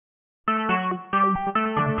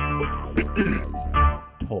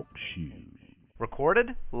Talk shoes.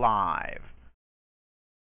 Recorded live.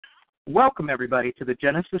 Welcome, everybody, to the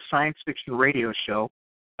Genesis Science Fiction Radio Show,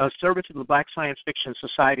 a service of the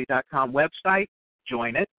blacksci-fi.com website.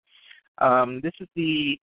 Join it. This is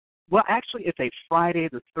it's a Friday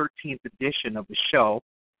the 13th edition of the show.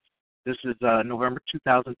 This is November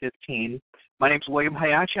 2015. My name is William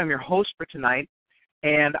Hayashi. I'm your host for tonight.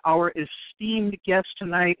 And our esteemed guest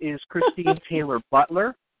tonight is Christine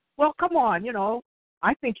Taylor-Butler. Well, come on,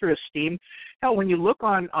 I think you're esteemed. Hell, when you look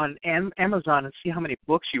on Amazon and see how many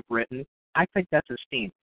books you've written, I think that's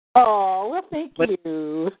esteemed. Oh, well, thank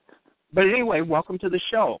you. But anyway, welcome to the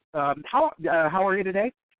show. How are you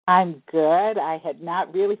today? I'm good. I had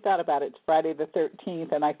not really thought about it. It's Friday the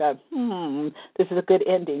 13th, and I thought, this is a good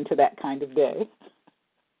ending to that kind of day.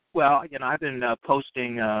 Well, I've been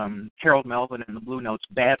posting Harold Melvin and the Blue Notes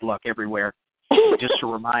bad luck everywhere just to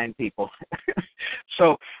remind people.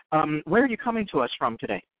 So where are you coming to us from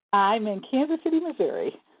today? I'm in Kansas City,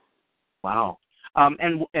 Missouri. Wow.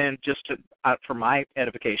 And just for my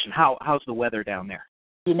edification, how's the weather down there?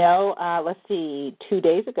 Let's see, 2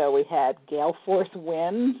 days ago we had gale force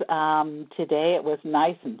winds. Today it was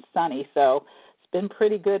nice and sunny, so it's been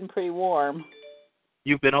pretty good and pretty warm.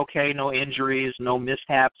 You've been okay? No injuries, no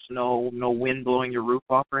mishaps, no wind blowing your roof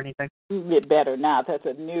off or anything? It better not. That's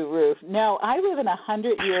a new roof. No, I live in a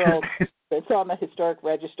 100-year-old. It's on the historic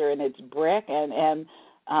register, and it's brick, and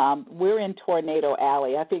we're in Tornado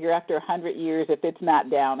Alley. I figure after 100 years, if it's not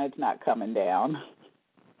down, it's not coming down.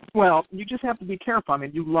 Well, you just have to be careful. I mean,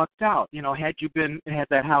 you lucked out. Had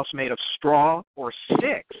that house made of straw or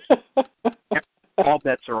sticks, all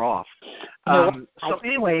bets are off.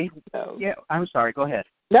 Anyway, yeah, I'm sorry. Go ahead.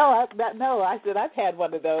 I said I've had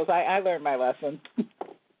one of those. I learned my lesson.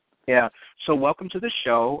 Yeah. So welcome to the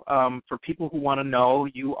show. For people who want to know,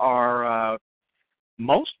 you are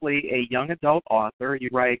mostly a young adult author. You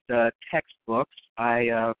write textbooks.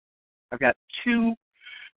 I've got two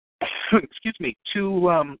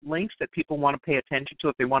links that people want to pay attention to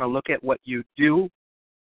if they want to look at what you do.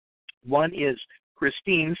 One is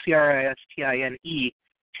Christine, Christine,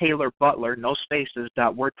 Taylor-Butler, no spaces,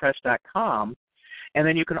 .wordpress.com. And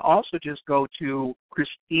then you can also just go to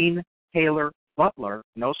Christine Taylor-Butler,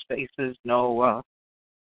 no spaces, no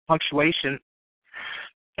punctuation,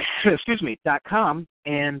 .com,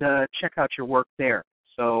 and check out your work there.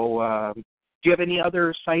 So do you have any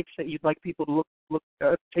other sites that you'd like people to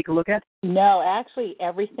take a look at? No, actually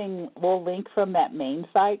everything will link from that main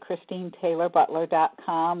site,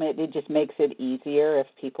 ChristineTaylorButler.com. It just makes it easier if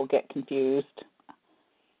people get confused.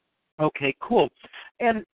 Okay, cool.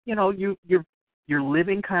 And you're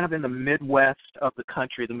living kind of in the Midwest of the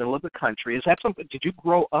country, the middle of the country. Is that something? Did you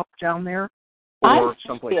grow up down there, or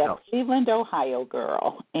someplace else? I'm a Cleveland, Ohio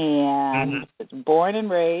girl, and was born and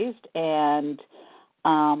raised. And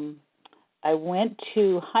I went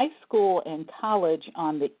to high school and college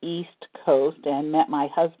on the East Coast and met my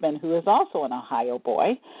husband, who is also an Ohio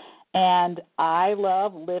boy. And I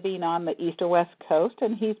love living on the East or West Coast,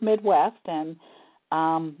 and he's Midwest, and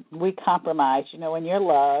we compromise. When you're in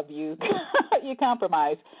love, you you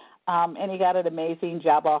compromise. And he got an amazing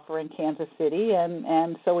job offer in Kansas City,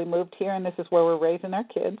 and so we moved here, and this is where we're raising our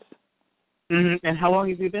kids. Mm-hmm. And how long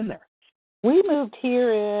have you been there? We moved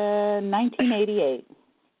here in 1988.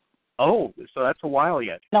 Oh, so that's a while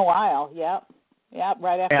yet. A while, yep,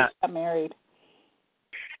 right after we got married.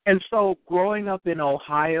 And so growing up in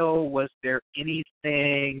Ohio, was there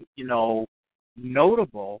anything,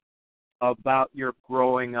 notable about your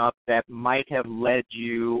growing up that might have led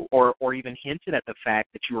you or even hinted at the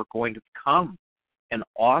fact that you were going to become an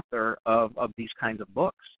author of these kinds of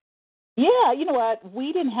books? Yeah, you know what?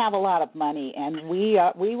 We didn't have a lot of money, and we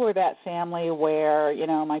were that family where,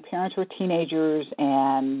 my parents were teenagers,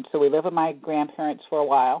 and so we lived with my grandparents for a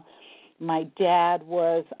while. My dad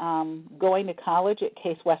was going to college at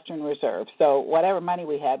Case Western Reserve, so whatever money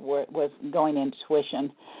we had was going into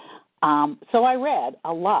tuition. So I read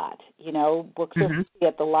a lot, books are free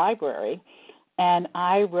at the library, and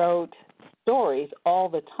I wrote stories all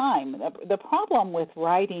the time. The problem with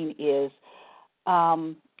writing is,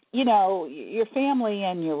 your family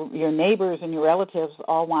and your neighbors and your relatives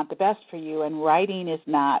all want the best for you, and writing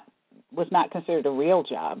was not considered a real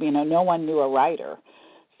job. No one knew a writer.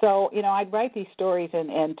 So, I'd write these stories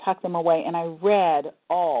and tuck them away, and I read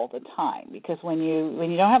all the time because when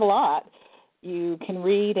you don't have a lot, you can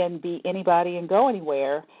read and be anybody and go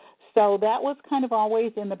anywhere. So that was kind of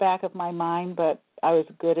always in the back of my mind, but I was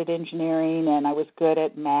good at engineering and I was good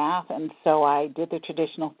at math, and so I did the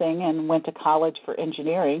traditional thing and went to college for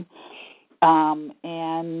engineering.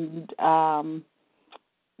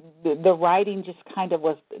 the writing just kind of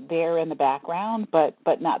was there in the background, but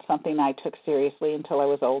not something I took seriously until I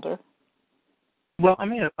was older. Well, I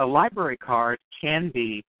mean, a library card can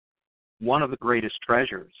be one of the greatest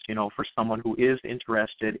treasures, for someone who is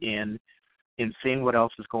interested in seeing what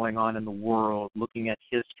else is going on in the world, looking at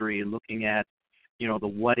history, looking at, the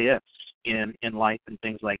what-ifs in life and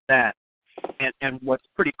things like that. And what's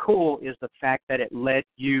pretty cool is the fact that it led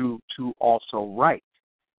you to also write.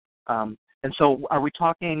 And so are we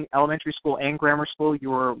talking elementary school and grammar school?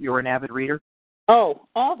 You're an avid reader? Oh,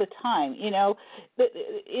 all the time.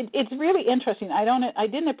 It's really interesting. I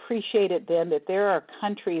didn't appreciate it then that there are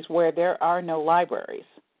countries where there are no libraries.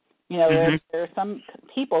 There are some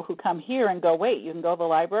people who come here and go, wait, you can go to the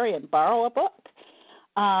library and borrow a book.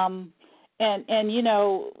 And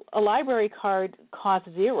a library card costs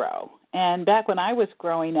 $0. And back when I was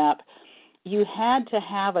growing up, you had to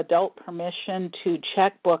have adult permission to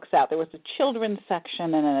check books out. There was a children's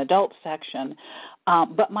section and an adult section.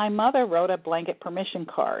 But my mother wrote a blanket permission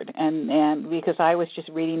card, and because I was just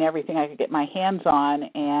reading everything I could get my hands on,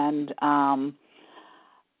 and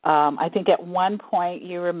I think at one point,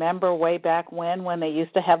 you remember way back when they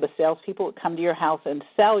used to have the salespeople would come to your house and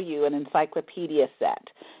sell you an encyclopedia set,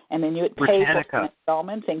 and then you would pay for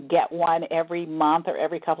installments and get one every month or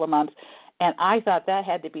every couple of months. And I thought that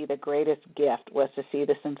had to be the greatest gift, was to see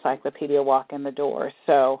this encyclopedia walk in the door.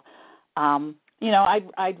 So,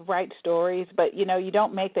 I'd write stories, but, you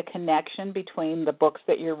don't make the connection between the books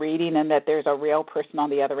that you're reading and that there's a real person on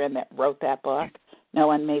the other end that wrote that book. No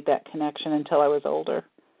one made that connection until I was older.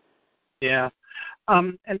 Yeah.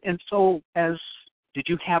 And so did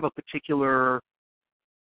you have a particular,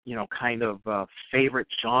 kind of favorite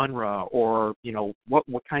genre, or,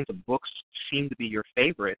 what kinds of books seemed to be your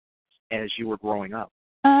favorite as you were growing up?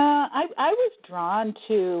 I was drawn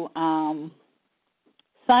to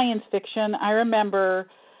science fiction. I remember,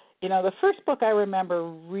 the first book I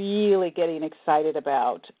remember really getting excited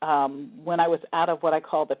about when I was out of what I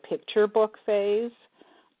call the picture book phase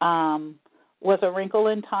was A Wrinkle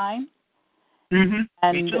in Time. Mm-hmm.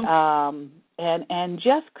 And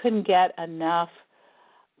just couldn't get enough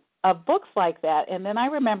of books like that. And then I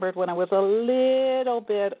remembered when I was a little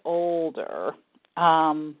bit older,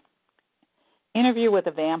 Interview with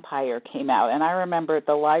a Vampire came out, and I remember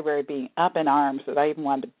the library being up in arms that I even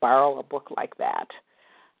wanted to borrow a book like that.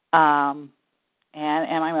 And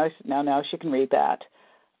my mother said, no, she can read that.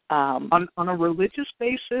 On a religious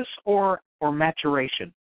basis or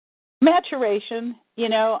maturation? Maturation,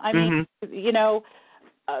 I mean, the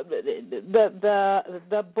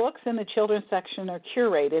books in the children's section are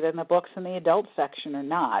curated, and the books in the adult section are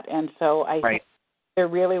not. And so I think they're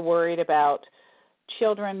really worried about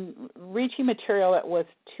children reaching material that was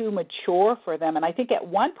too mature for them. And I think at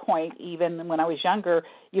one point, even when I was younger,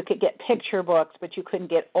 you could get picture books, but you couldn't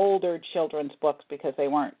get older children's books because they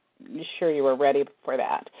weren't sure you were ready for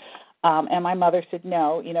that. And my mother said,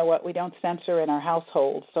 no, you know what, we don't censor in our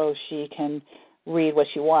household, so she can read what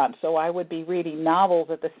she wants. So I would be reading novels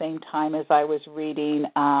at the same time as I was reading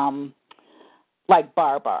like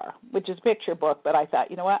Barbar, which is a picture book, but I thought,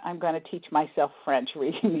 you know what, I'm going to teach myself French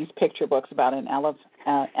reading these picture books about an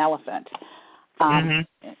elephant.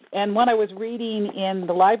 And what I was reading in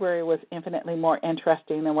the library was infinitely more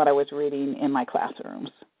interesting than what I was reading in my classrooms.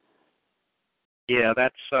 Yeah,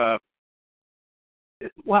 that's,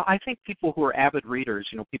 well, I think people who are avid readers,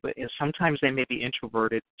 sometimes they may be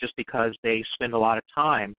introverted just because they spend a lot of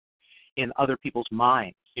time in other people's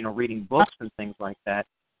minds, reading books and things like that.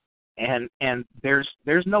 And there's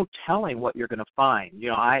no telling what you're going to find.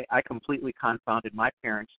 I completely confounded my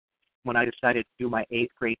parents when I decided to do my 8th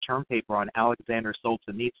grade term paper on Alexander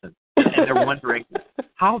Solzhenitsyn. And they're wondering,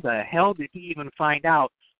 how the hell did he even find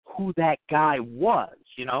out who that guy was,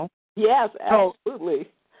 Yes, absolutely.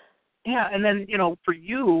 Yeah, and then, for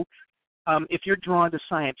you, if you're drawn to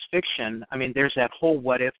science fiction, I mean, there's that whole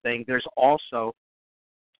what-if thing. There's also,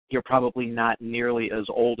 you're probably not nearly as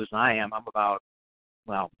old as I am. I'm about,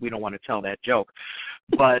 well, we don't want to tell that joke.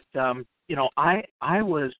 But, I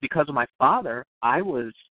was, because of my father, I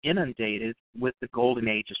was inundated with the golden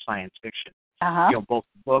age of science fiction, both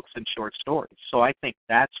books and short stories. So I think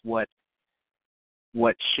that's what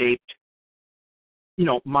shaped,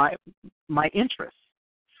 my interest.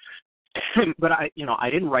 But I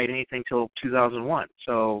didn't write anything till 2001.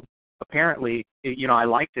 So apparently, I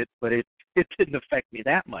liked it, but it didn't affect me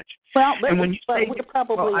that much. Well, and when you say, we're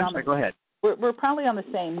probably go ahead. We're probably on the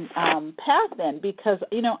same path then, because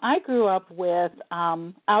I grew up with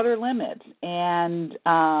Outer Limits and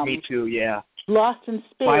me too, yeah. Lost in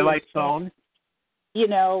Space, Twilight Zone.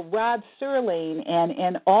 Rod Serling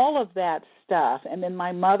and all of that stuff. And then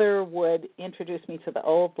my mother would introduce me to the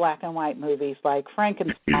old black and white movies like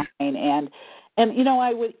Frankenstein and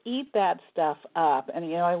I would eat that stuff up. And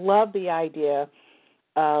I love the idea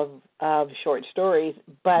of short stories,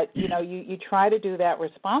 but you try to do that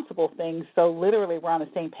responsible thing. So literally we're on the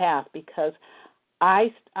same path, because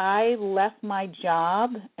I left my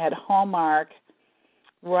job at Hallmark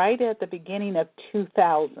right at the beginning of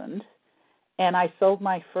 2000, and I sold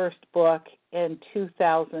my first book in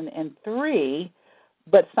 2003.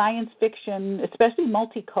 But science fiction, especially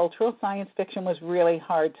multicultural science fiction, was really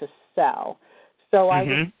hard to sell. So I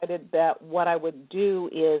decided that what I would do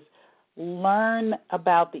is learn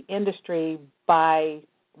about the industry by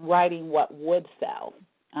writing what would sell,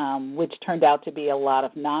 which turned out to be a lot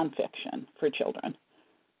of nonfiction for children.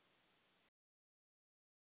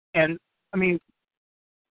 And,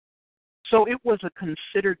 so it was a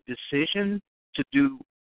considered decision to do,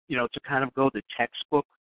 to kind of go the textbook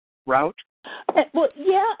route? Well,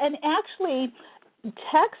 yeah, and actually,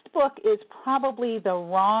 textbook is probably the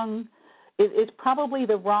wrong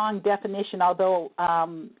definition, although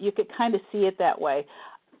you could kind of see it that way.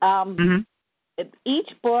 Each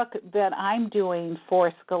book that I'm doing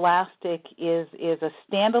for Scholastic is a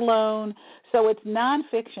standalone, so it's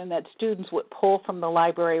nonfiction that students would pull from the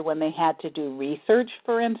library when they had to do research,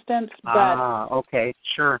 for instance. Okay,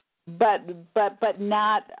 sure. But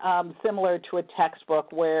not similar to a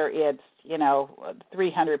textbook where it's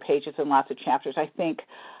 300 pages and lots of chapters. I think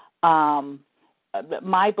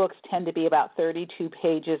my books tend to be about 32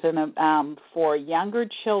 pages, and for younger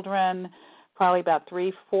children, probably about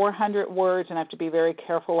 300-400 words, and I have to be very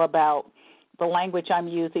careful about the language I'm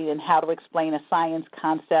using and how to explain a science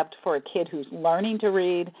concept for a kid who's learning to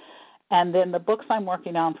read. And then the books I'm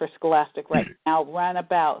working on for Scholastic right now run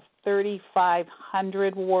about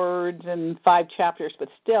 3,500 words and 5 chapters, but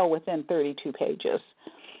still within 32 pages.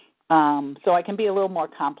 So I can be a little more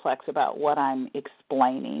complex about what I'm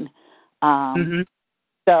explaining.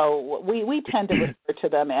 So we tend to refer to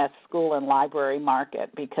them as school and library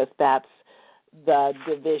market, because that's the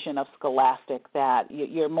division of Scholastic that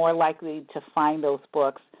you're more likely to find those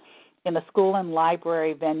books in the school and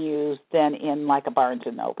library venues than in like a Barnes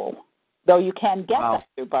 & Noble. Though you can get them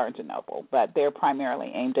through Barnes & Noble, but they're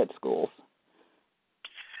primarily aimed at schools.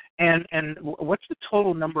 And what's the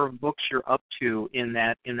total number of books you're up to in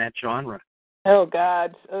that genre? Oh,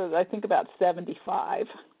 God. I think about 75.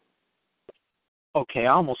 Okay,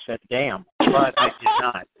 I almost said damn, but I did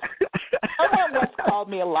not. Someone once called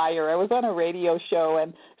me a liar. I was on a radio show,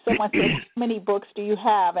 and someone said, how many books do you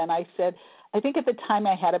have? And I said, I think at the time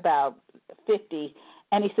I had about 50.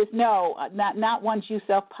 And he says, no, not ones you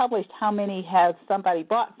self-published. How many has somebody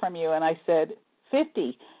bought from you? And I said,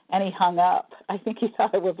 50. And he hung up. I think he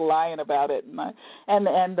thought I was lying about it. And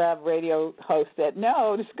the radio host said,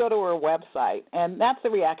 no, just go to her website. And that's the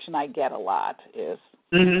reaction I get a lot is.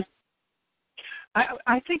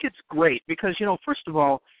 I think it's great because, first of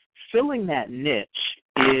all, filling that niche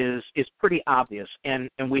is pretty obvious. And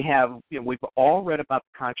we've all read about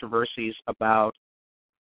the controversies about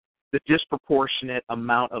the disproportionate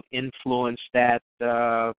amount of influence that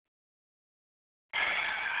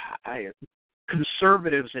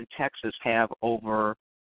conservatives in Texas have over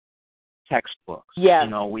textbooks. Yes.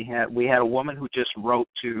 We had a woman who just wrote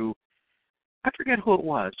to, I forget who it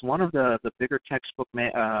was, one of the bigger textbook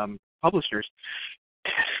publishers,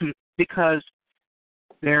 because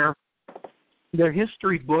their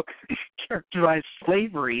history book characterized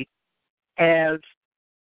slavery as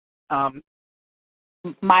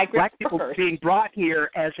migrant black people workers being brought here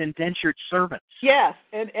as indentured servants. Yes,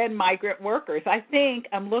 and migrant workers. I think,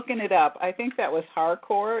 I'm looking it up, I think that was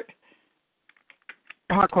Harcourt.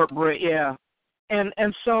 Yeah.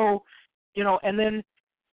 And so, and then,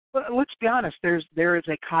 let's be honest, there is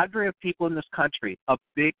a cadre of people in this country, a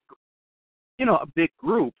big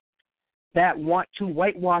group that want to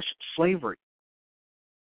whitewash slavery,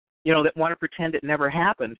 that want to pretend it never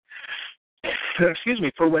happened,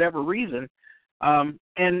 for whatever reason.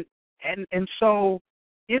 And so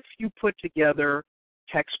if you put together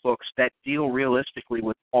textbooks that deal realistically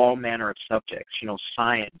with all manner of subjects,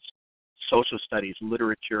 science, social studies,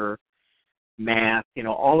 literature, math,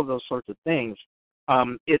 all of those sorts of things,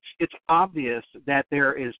 it's obvious that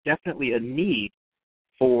there is definitely a need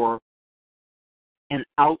for an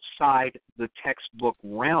outside the textbook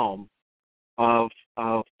realm of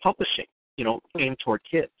publishing, aimed toward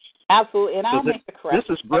kids. Absolutely, and I'll make the correction.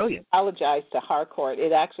 This is brilliant. I apologize to Harcourt.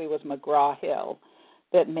 It actually was McGraw-Hill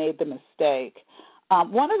that made the mistake.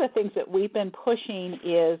 One of the things that we've been pushing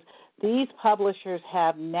is these publishers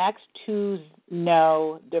have next to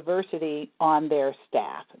no diversity on their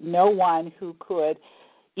staff. No one who could,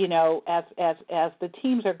 you know, as the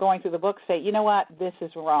teams are going through the book, say, you know what, this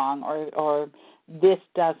is wrong, or this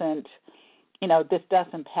doesn't, you know, this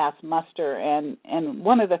doesn't pass muster. And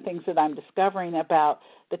one of the things that I'm discovering about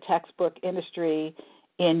the textbook industry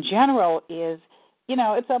in general is, you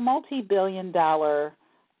know, it's a multi-billion-dollar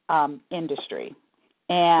industry,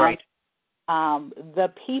 and right.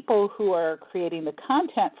 The people who are creating the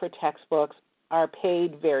content for textbooks are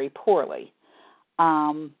paid very poorly.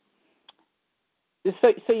 So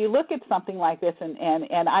you look at something like this, and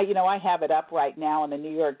I, you know, I have it up right now in the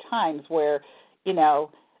New York Times where, you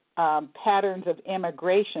know, patterns of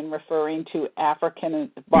immigration referring to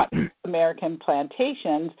African American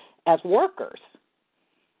plantations as workers.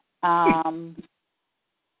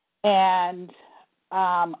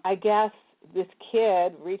 I guess this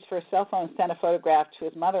kid reached for a cell phone and sent a photograph to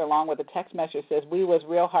his mother along with a text message that says, "We was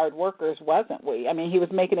real hard workers, wasn't we?" I mean, he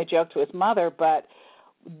was making a joke to his mother, but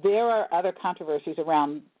there are other controversies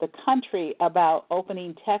around the country about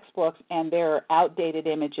opening textbooks, and there are outdated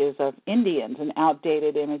images of Indians and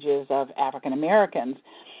outdated images of African Americans,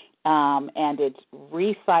 and it's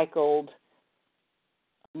recycled.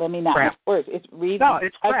 Let me not use words. It's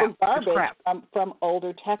recycled garbage from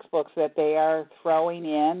older textbooks that they are throwing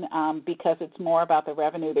in because it's more about the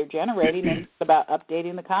revenue they're generating and it's about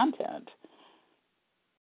updating the content.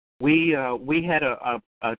 We had a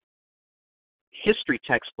history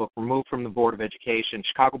textbook removed from the Board of Education,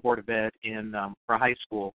 Chicago Board of Ed, for high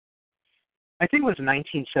school. I think it was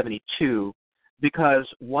 1972, because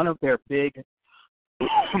one of their big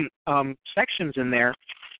sections in there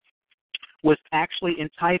was actually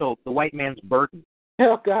entitled "The White Man's Burden."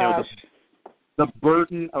 Oh, gosh. You know, the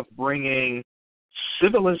burden of bringing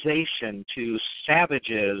civilization to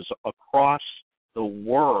savages across the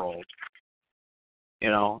world. You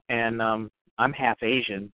know, and I'm half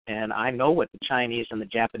Asian, and I know what the Chinese and the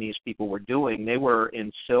Japanese people were doing. They were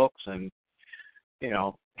in silks and, you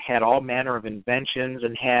know, had all manner of inventions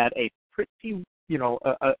and had a pretty, you know,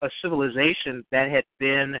 a civilization that had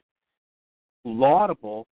been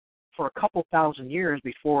laudable for a couple thousand years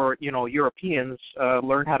before, you know, Europeans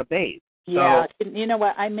learned how to bathe. Yeah, you know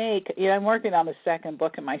what, I'm working on the second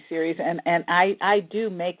book in my series, and I do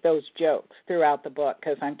make those jokes throughout the book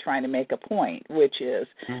because I'm trying to make a point, which is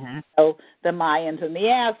so the Mayans and the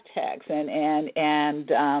Aztecs and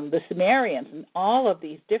the Sumerians and all of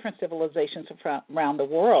these different civilizations around the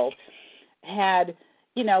world had,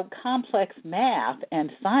 you know, complex math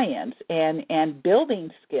and science and building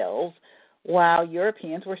skills, while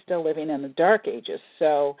Europeans were still living in the Dark Ages.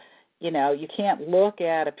 So, you know, you can't look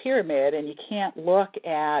at a pyramid and you can't look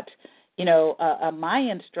at, you know, a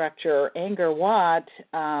Mayan structure, Angkor Wat,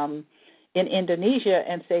 in Indonesia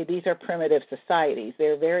and say these are primitive societies.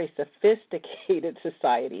 They're very sophisticated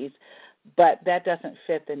societies, but that doesn't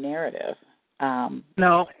fit the narrative.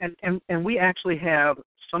 No, and we actually have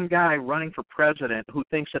some guy running for president who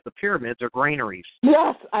thinks that the pyramids are granaries.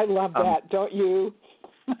 Yes, I love that, don't you?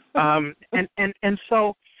 And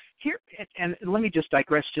so here, and let me just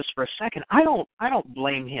digress just for a second. I don't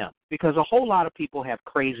blame him, because a whole lot of people have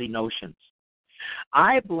crazy notions.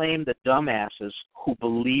 I blame the dumbasses who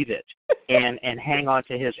believe it and hang on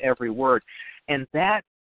to his every word, and that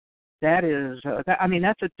is I mean,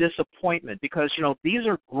 that's a disappointment, because, you know, these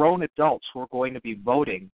are grown adults who are going to be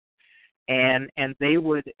voting, and they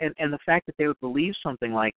would and the fact that they would believe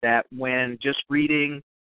something like that when just reading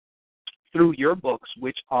through your books,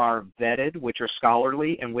 which are vetted, which are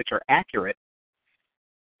scholarly, and which are accurate,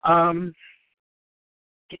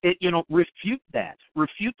 you know, refute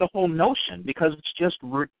the whole notion, because it's just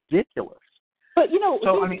ridiculous. But, you know,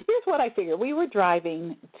 so, here's what I figured. We were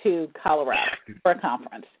driving to Colorado for a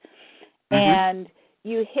conference, and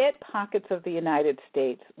you hit pockets of the United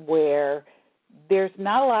States where there's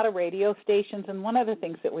not a lot of radio stations, and one of the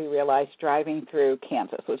things that we realized driving through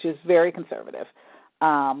Kansas, which is very conservative,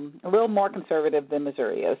 a little more conservative than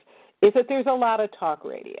Missouri is that there's a lot of talk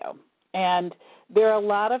radio. And there are a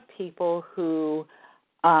lot of people who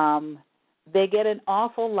they get an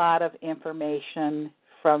awful lot of information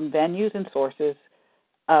from venues and sources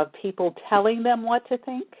of people telling them what to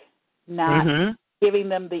think, not giving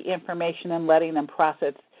them the information and letting them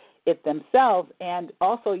process it themselves. And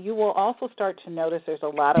also, you will also start to notice there's a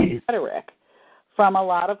lot of rhetoric from a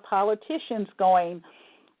lot of politicians going,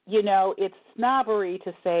 you know, it's snobbery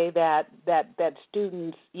to say that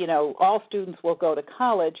students, you know, all students will go to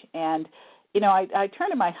college. And, you know, I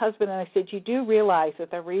turned to my husband and I said, you do realize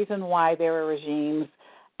that the reason why there are regimes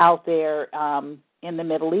out there in the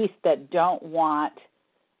Middle East that don't want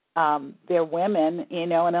they're women,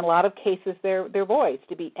 and in a lot of cases they're boys.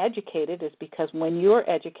 To be educated is because when you're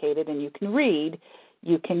educated and you can read,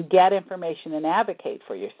 you can get information and advocate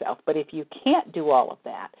for yourself. But if you can't do all of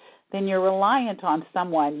that, then you're reliant on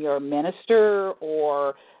someone, your minister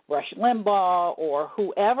or Rush Limbaugh or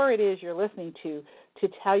whoever it is you're listening to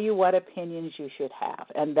tell you what opinions you should have.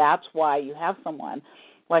 And that's why you have someone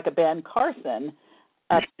like a Ben Carson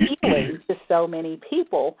appealing to so many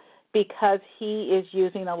people, because he is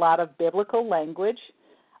using a lot of biblical language,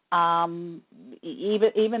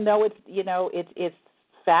 even though it's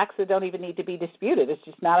facts that don't even need to be disputed. It's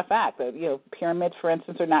just not a fact. Pyramids, for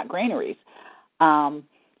instance, are not granaries.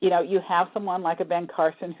 You have someone like a Ben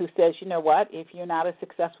Carson who says, you know what, if you're not as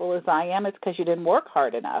successful as I am, it's because you didn't work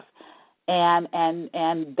hard enough. And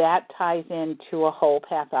that ties into a whole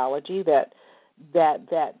pathology that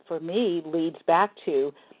for me leads back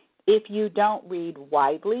to, if you don't read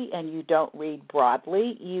widely and you don't read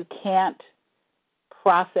broadly, you can't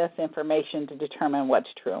process information to determine what's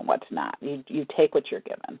true and what's not. You take what you're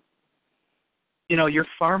given. You're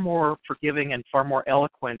far more forgiving and far more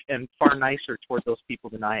eloquent and far nicer toward those people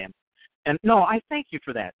than I am. And no, I thank you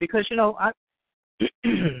for that, because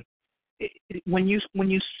when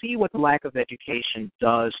you see what the lack of education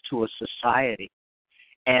does to a society,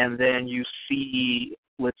 and then you see,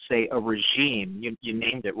 let's say, a regime, you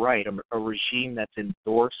named it right, a regime that's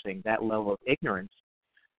endorsing that level of ignorance,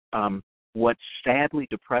 what's sadly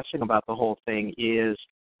depressing about the whole thing is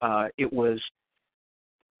it was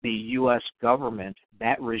the U.S. government,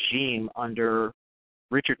 that regime under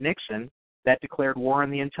Richard Nixon, that declared war on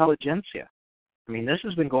the intelligentsia. I mean, this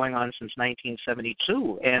has been going on since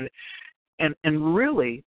 1972, and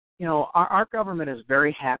really, our government is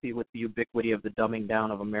very happy with the ubiquity of the dumbing down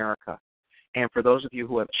of America. And for those of you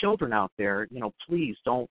who have children out there, please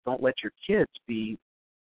don't let your kids be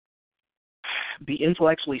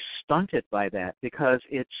intellectually stunted by that, because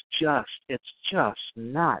it's just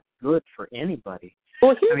not good for anybody.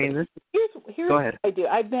 Well, here's go ahead. What I do.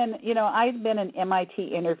 I've been an MIT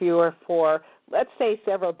interviewer for, let's say,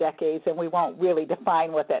 several decades, and we won't really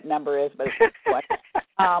define what that number is, but it's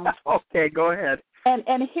okay, go ahead.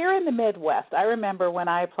 And here in the Midwest, I remember when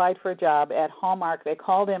I applied for a job at Hallmark, they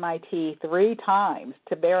called MIT 3 times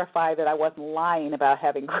to verify that I wasn't lying about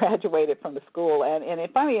having graduated from the school.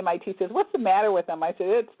 And finally MIT says, "What's the matter with them?" I said,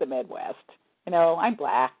 "It's the Midwest. I'm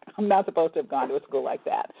black. I'm not supposed to have gone to a school like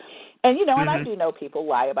that." And, and I do know people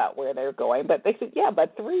lie about where they're going, but they said, yeah,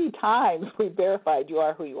 but 3 times we verified you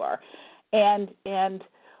are who you are. And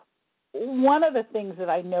one of the things that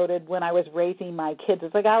I noted when I was raising my kids is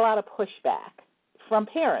I got a lot of pushback from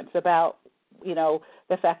parents about,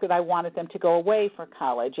 the fact that I wanted them to go away for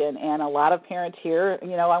college. And a lot of parents here,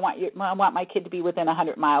 I want my kid to be within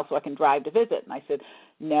 100 miles so I can drive to visit. And I said,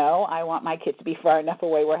 no, I want my kids to be far enough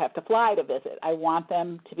away where I have to fly to visit. I want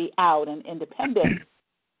them to be out and independent.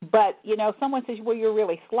 But, someone says, well, you're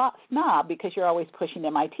really snob because you're always pushing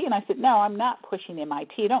MIT. And I said, no, I'm not pushing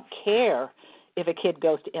MIT. I don't care if a kid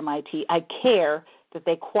goes to MIT. I care that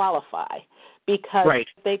they qualify, because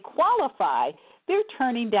if they qualify, they're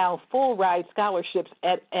turning down full-ride scholarships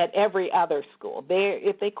at every other school.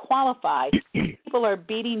 If they qualify, people are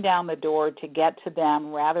beating down the door to get to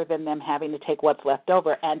them rather than them having to take what's left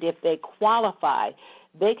over. And if they qualify,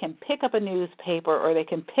 they can pick up a newspaper, or they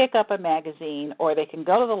can pick up a magazine, or they can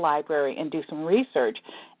go to the library and do some research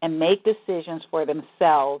and make decisions for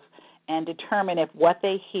themselves and determine if what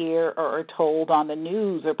they hear or are told on the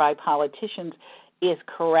news or by politicians is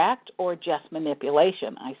correct or just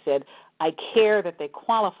manipulation. I said, I care that they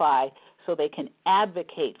qualify so they can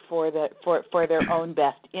advocate for their own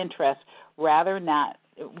best interests rather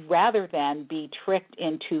than be tricked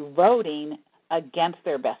into voting against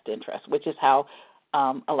their best interests, which is how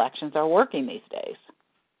elections are working these days.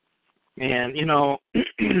 And,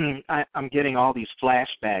 I'm getting all these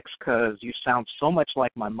flashbacks because you sound so much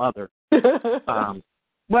like my mother.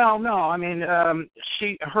 Well, no, I mean,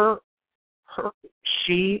 she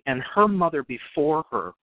and her mother before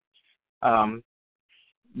her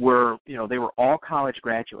were, they were all college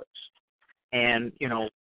graduates. And,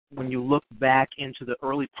 when you look back into the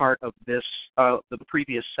early part of the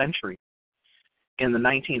previous century, in the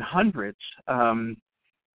 1900s,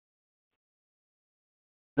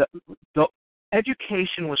 the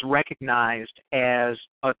education was recognized as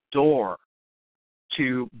a door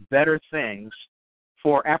to better things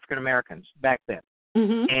for African Americans back then.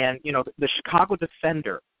 Mm-hmm. And, the Chicago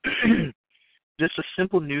Defender, just a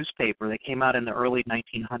simple newspaper that came out in the early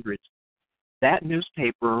 1900s, that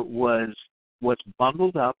newspaper was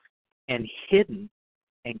bundled up and hidden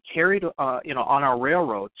and carried, on our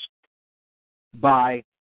railroads by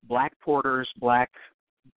black porters, black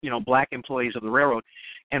black employees of the railroad,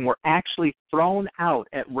 and were actually thrown out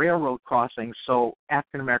at railroad crossings so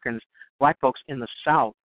African Americans, black folks in the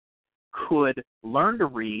South, could learn to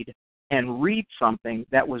read and read something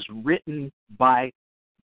that was written by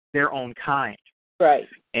their own kind. Right.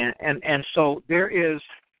 And so there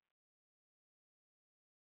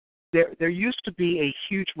used to be a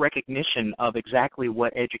huge recognition of exactly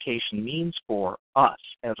what education means for us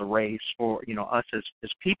as a race, for us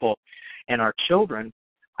as people and our children.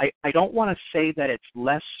 I don't want to say that it's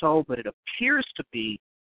less so, but it appears to be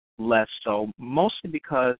less so, mostly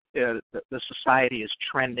because the society is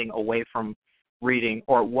trending away from reading,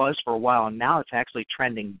 or it was for a while, and now it's actually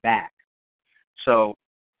trending back. So,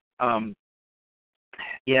 I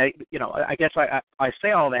guess I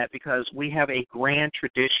say all that because we have a grand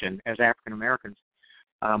tradition as African Americans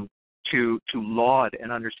to laud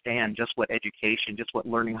and understand just what education, just what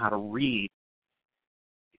learning how to read,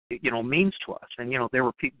 means to us. And there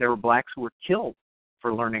were blacks who were killed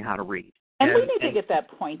for learning how to read. And we need to get that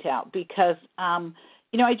point out because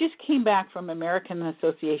I just came back from American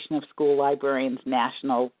Association of School Librarians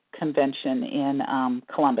National Convention in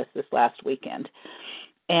Columbus this last weekend.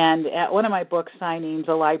 And at one of my book signings,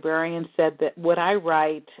 a librarian said that would I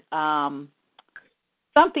write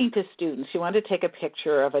something to students. She wanted to take a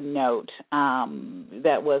picture of a note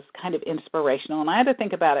that was kind of inspirational. And I had to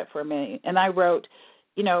think about it for a minute. And I wrote,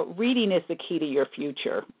 reading is the key to your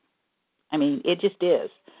future. I mean, it just is.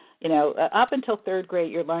 Up until third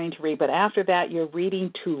grade, you're learning to read, but after that, you're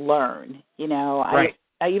reading to learn. Right.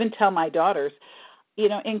 I even tell my daughters,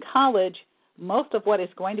 in college, most of what is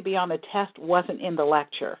going to be on the test wasn't in the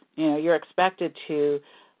lecture. You're expected to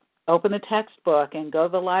open the textbook and go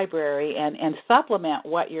to the library and supplement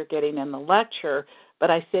what you're getting in the lecture.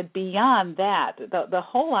 But I said beyond that, the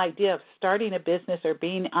whole idea of starting a business or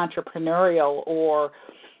being entrepreneurial or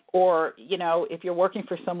if you're working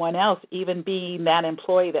for someone else, even being that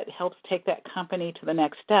employee that helps take that company to the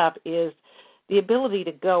next step is the ability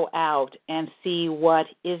to go out and see what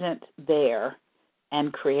isn't there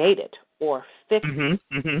and create it or fix it.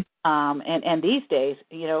 And these days,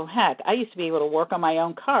 heck, I used to be able to work on my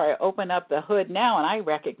own car. I open up the hood now, and I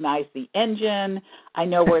recognize the engine. I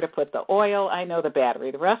know where to put the oil. I know the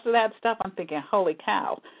battery. The rest of that stuff, I'm thinking, holy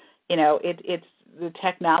cow. It's the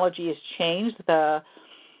technology has changed. The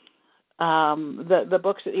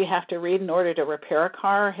books that you have to read in order to repair a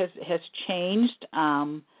car has changed.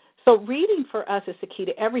 So reading for us is the key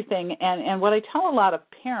to everything. And what I tell a lot of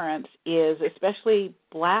parents is, especially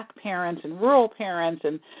black parents and rural parents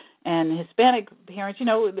and Hispanic parents,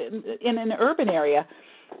 in an urban area,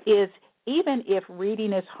 is even if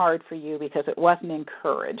reading is hard for you because it wasn't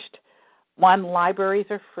encouraged, one, libraries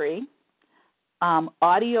are free.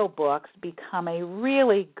 Audiobooks become a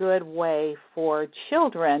really good way for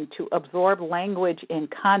children to absorb language in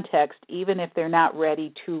context, even if they're not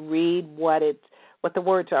ready to read what the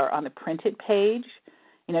words are on the printed page.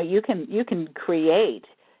 You can create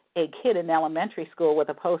a kid in elementary school with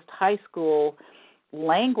a post-high school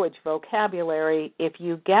language vocabulary if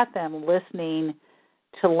you get them listening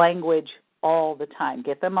to language all the time.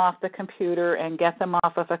 Get them off the computer and get them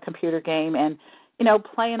off of a computer game and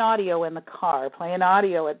play an audio in the car, play an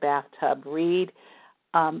audio at bathtub, read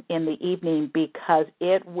in the evening, because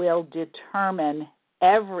it will determine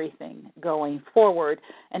everything going forward.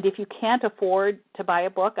 And if you can't afford to buy a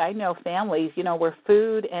book, I know families, where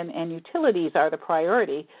food and utilities are the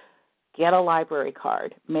priority, get a library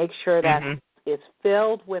card. Make sure that it's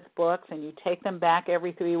filled with books and you take them back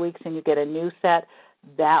every 3 weeks and you get a new set.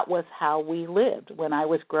 That was how we lived when I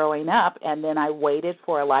was growing up. And then I waited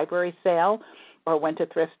for a library sale or went to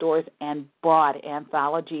thrift stores and bought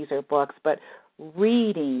anthologies or books. But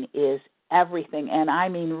reading is everything. And I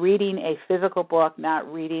mean reading a physical book,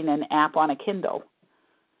 not reading an app on a Kindle.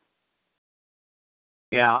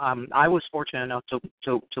 Yeah, I was fortunate enough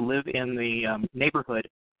to live in the neighborhood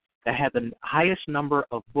that had the highest number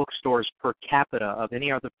of bookstores per capita of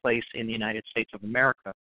any other place in the United States of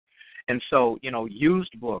America. And so,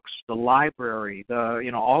 used books, the library,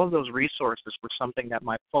 all of those resources were something that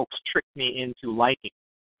my folks tricked me into liking.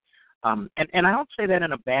 And I don't say that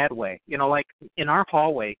in a bad way. Like in our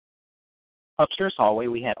hallway, upstairs hallway,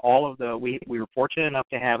 we had all of we were fortunate enough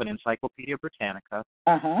to have an Encyclopedia Britannica.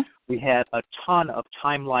 We had a ton of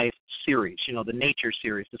Time Life series, the nature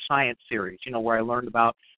series, the science series, where I learned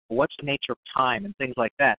about what's the nature of time and things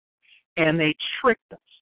like that. And they tricked us.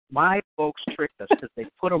 My folks tricked us because they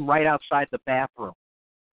put them right outside the bathroom.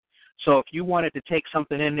 So if you wanted to take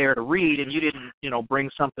something in there to read and you didn't, bring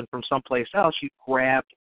something from someplace else, you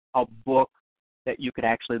grabbed a book that you could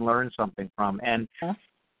actually learn something from. And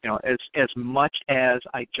As much as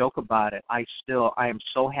I joke about it, I am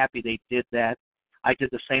so happy they did that. I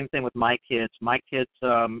did the same thing with my kids. My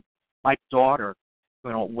daughter,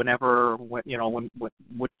 would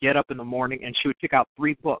get up in the morning and she would pick out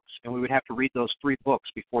 3 books, and we would have to read those 3 books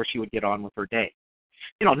before she would get on with her day.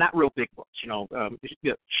 Not real big books,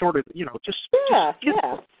 shorter, just yeah.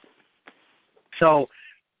 So,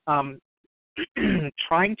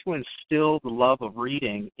 trying to instill the love of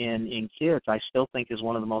reading in kids, I still think is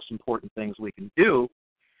one of the most important things we can do.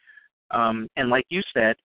 And like you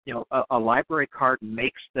said, a library card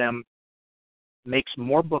makes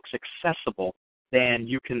more books accessible than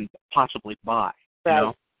you can possibly buy.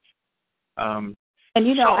 Right. And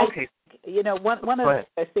okay. One of the things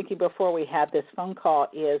I was thinking before we had this phone call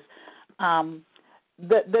is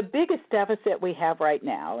the biggest deficit we have right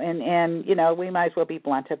now, and we might as well be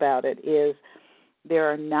blunt about it, is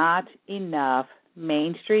there are not enough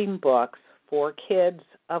mainstream books for kids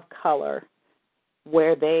of color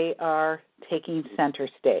where they are taking center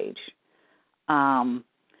stage. And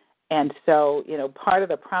so, part of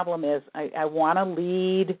the problem is I want to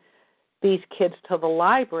lead these kids to the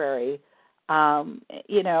library, and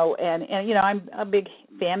I'm a big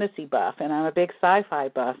fantasy buff and I'm a big sci-fi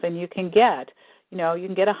buff, and you can get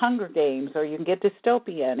a Hunger Games, or you can get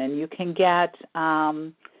dystopian, and you can get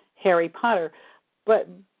Harry Potter, but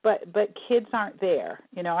kids aren't there.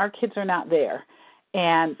 Our kids are not there.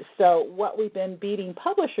 And so what we've been beating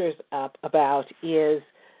publishers up about is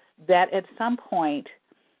that at some point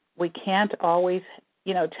we can't always,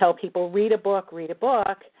 tell people read a book,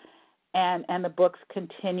 and the books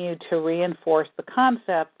continue to reinforce the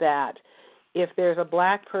concept that if there's a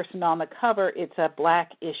black person on the cover, it's a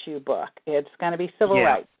black issue book. It's going to be civil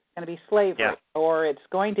rights, it's going to be slavery, or it's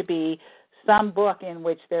going to be some book in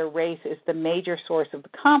which their race is the major source of the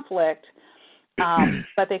conflict.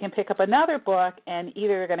 But they can pick up another book and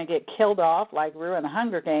either they're going to get killed off, like Rue in the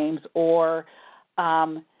Hunger Games, or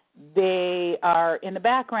they are in the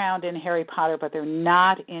background in Harry Potter, but they're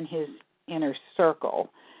not in his inner circle.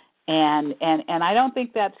 And I don't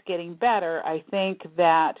think that's getting better. I think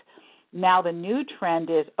that now the new trend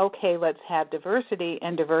is, okay, let's have diversity,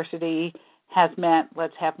 and diversity has meant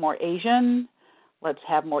let's have more Asian, let's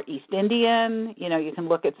have more East Indian. You can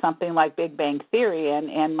look at something like Big Bang Theory,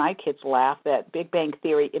 and my kids laugh that Big Bang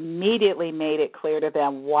Theory immediately made it clear to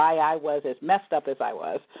them why I was as messed up as I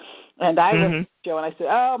was. And I looked at Joe and I said,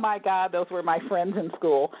 oh, my God, those were my friends in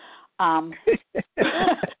school.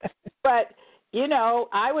 But,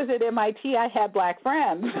 I was at MIT. I had black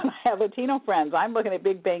friends. I have Latino friends. I'm looking at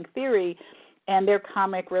Big Bang Theory, and their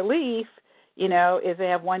comic relief, is they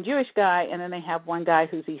have one Jewish guy, and then they have one guy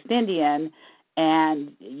who's East Indian,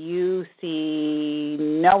 and you see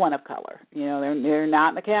no one of color. They're not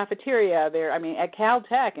in the cafeteria. At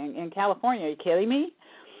Caltech in California. Are you kidding me?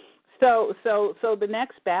 So the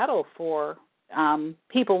next battle for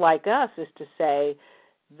people like us is to say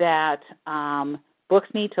that books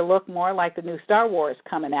need to look more like the new Star Wars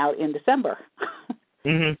coming out in December,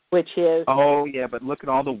 which is... Oh, yeah, but look at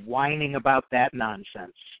all the whining about that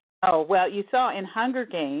nonsense. Oh, well, you saw in Hunger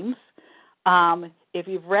Games, if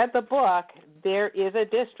you've read the book, there is a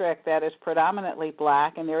district that is predominantly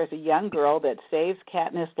black, and there is a young girl that saves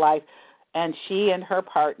Katniss' life, and she and her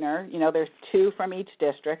partner, there's 2 from each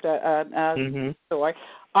district, story,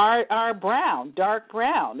 are brown, dark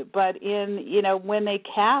brown. But when they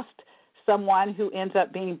cast someone who ends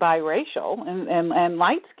up being biracial and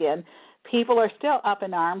light-skinned, people are still up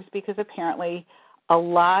in arms because apparently a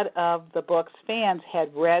lot of the book's fans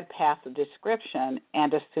had read past the description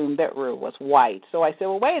and assumed that Rue was white. So I said,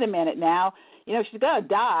 well, wait a minute now. She's going to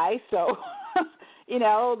die, so,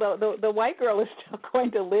 the white girl is still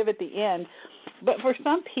going to live at the end. But for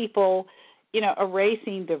some people,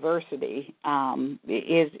 erasing diversity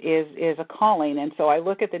is a calling. And so I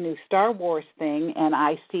look at the new Star Wars thing, and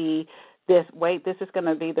I see this is going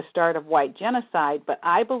to be the start of white genocide. But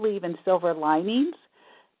I believe in silver linings,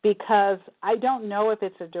 because I don't know if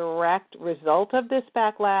it's a direct result of this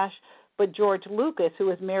backlash, but George Lucas,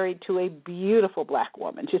 who is married to a beautiful black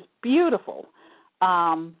woman, just beautiful,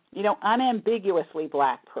 unambiguously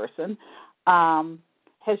black person,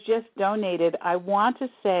 has just donated, I want to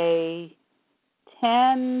say,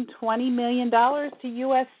 $10, $20 million to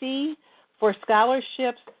USC for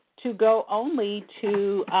scholarships to go only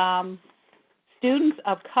to students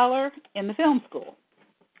of color in the film school.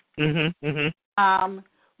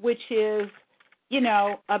 Which is,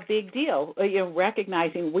 a big deal,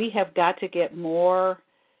 recognizing we have got to get more,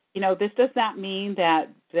 this does not mean that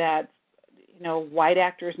white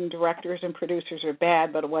actors and directors and producers are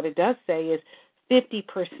bad, but what it does say is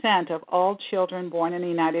 50% of all children born in the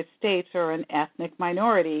United States are an ethnic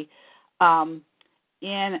minority. In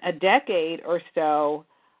a decade or so,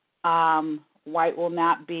 white will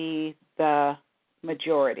not be the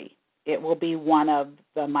majority. It will be one of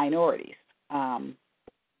the minorities.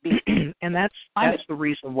 And that's the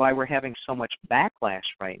reason why we're having so much backlash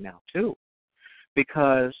right now too,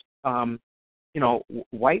 because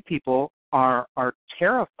white people are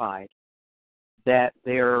terrified that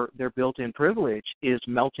their built-in privilege is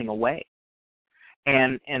melting away,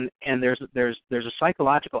 and there's a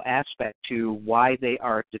psychological aspect to why they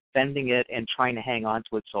are defending it and trying to hang on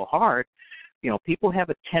to it so hard. People have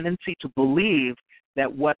a tendency to believe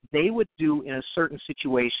that what they would do in a certain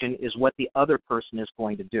situation is what the other person is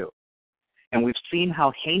going to do. And we've seen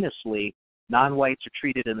how heinously non-whites are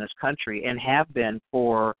treated in this country and have been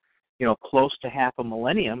for, close to half a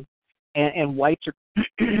millennium. And whites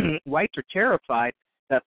are terrified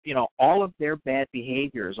that, all of their bad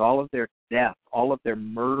behaviors, all of their death, all of their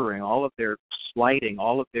murdering, all of their slighting,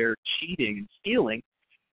 all of their cheating and stealing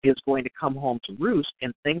is going to come home to roost,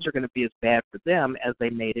 and things are going to be as bad for them as they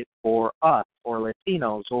made it for us or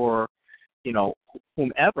Latinos or,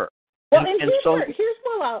 whomever. Well, and here's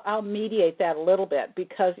where I'll mediate that a little bit,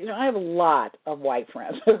 because, I have a lot of white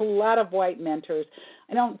friends, a lot of white mentors.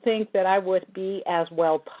 I don't think that I would be as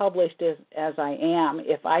well published as I am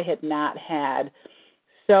if I had not had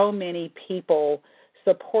so many people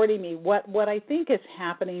supporting me. What I think is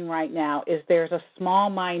happening right now is there's a small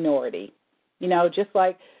minority, just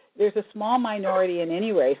like there's a small minority in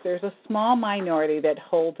any race, there's a small minority that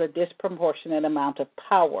holds a disproportionate amount of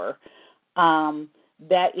power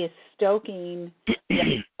that is stoking,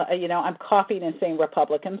 I'm coughing and saying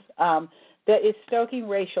Republicans, that is stoking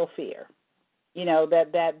racial fear,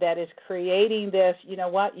 that is creating this,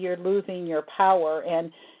 you're losing your power,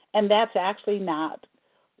 and that's actually not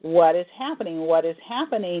what is happening. What is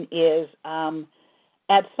happening is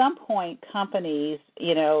at some point companies,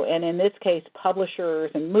 and in this case publishers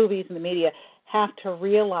and movies and the media have to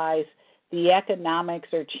realize the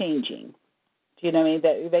economics are changing. Do you know what I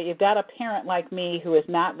mean? That you've got a parent like me who is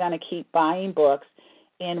not going to keep buying books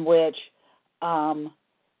in which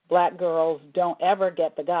black girls don't ever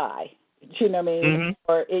get the guy. Do you know what I mean? Mm-hmm.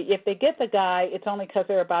 Or if they get the guy, it's only because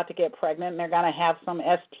they're about to get pregnant and they're going to have some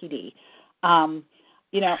STD.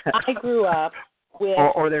 I grew up with...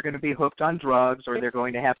 Or they're going to be hooked on drugs, or they're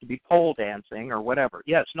going to have to be pole dancing or whatever.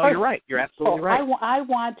 Yes, no, you're right. You're absolutely right. I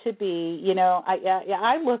want to be,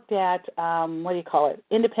 I looked at,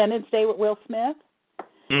 Independence Day with Will Smith.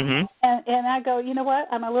 Mm-hmm. And I go, you know what?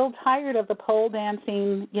 I'm a little tired of the pole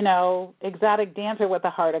dancing, exotic dancer with a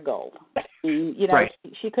heart of gold. Right.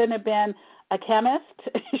 She couldn't have been a chemist.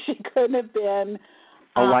 She couldn't have been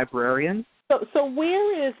a librarian. So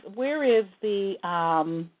where is the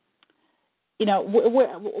I'm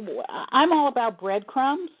all about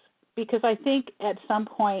breadcrumbs, because I think at some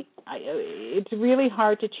point it's really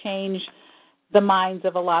hard to change the minds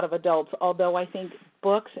of a lot of adults, although I think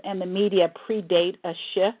books and the media predate a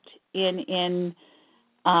shift in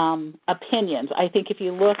opinions. I think if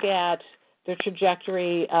you look at the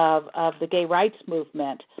trajectory of the gay rights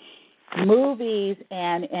movement, movies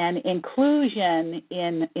and inclusion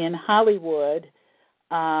in Hollywood,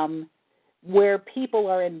 where people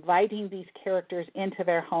are inviting these characters into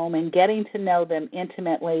their home and getting to know them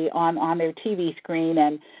intimately on their TV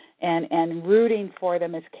screen and rooting for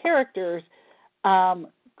them as characters,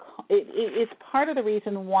 it's part of the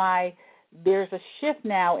reason why there's a shift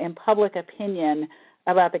now in public opinion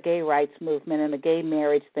about the gay rights movement and the gay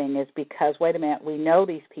marriage thing, is because, wait a minute, we know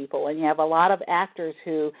these people, and you have a lot of actors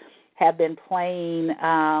who have been playing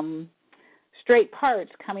straight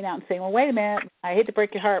parts coming out and saying, well, wait a minute, I hate to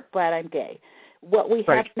break your heart, but I'm gay. What we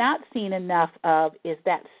have not seen enough of is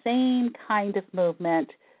that same kind of movement,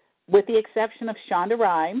 with the exception of Shonda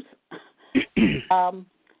Rhimes,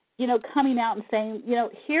 coming out and saying,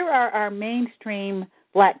 here are our mainstream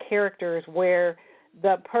black characters where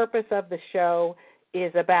the purpose of the show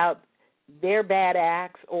is about their bad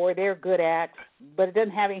acts or their good acts, but it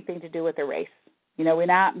doesn't have anything to do with their race. We're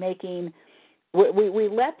not making... We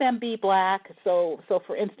let them be black. So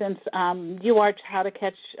for instance, you watch How to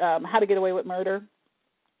Get Away with Murder.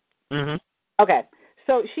 Mm-hmm. Okay,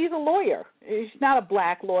 so she's a lawyer. She's not a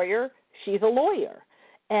black lawyer. She's a lawyer,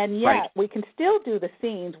 and yet we can still do the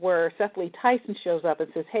scenes where Cecily Tyson shows up and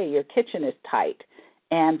says, "Hey, your kitchen is tight."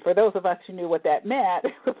 And for those of us who knew what that meant,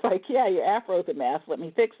 it was like, "Yeah, your afro's a mess. Let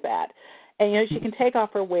me fix that." And she can take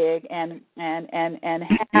off her wig and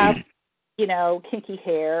have kinky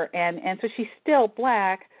hair, and so she's still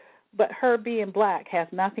black, but her being black has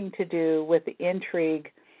nothing to do with the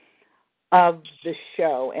intrigue of the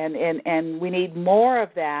show, and we need more of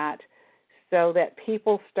that so that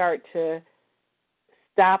people start to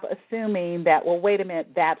stop assuming that, well, wait a minute,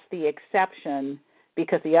 that's the exception,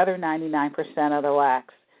 because the other 99% of the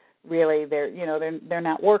blacks really they're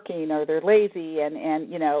not working, or they're lazy,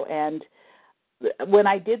 and when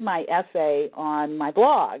I did my essay on my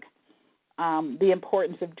blog, The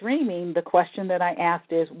Importance of Dreaming, the question that I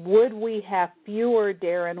asked is, would we have fewer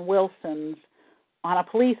Darren Wilsons on a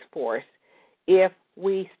police force if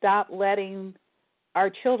we stop letting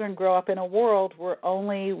our children grow up in a world where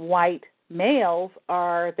only white males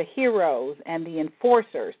are the heroes and the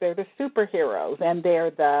enforcers? They're the superheroes, and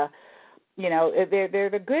they're the they're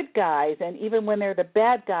the good guys, and even when they're the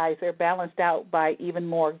bad guys, they're balanced out by even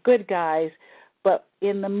more good guys. But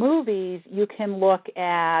in the movies, you can look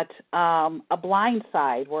at A Blind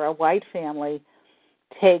Side, where a white family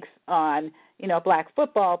takes on a black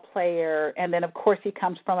football player, and then of course he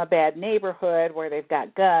comes from a bad neighborhood where they've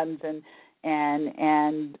got guns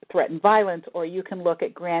and threaten violence. Or you can look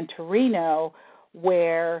at Gran Torino,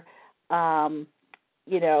 where the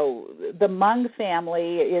Hmong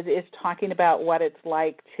family is talking about what it's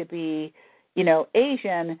like to be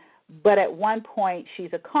Asian, but at one point she's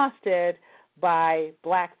accosted by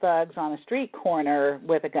black thugs on a street corner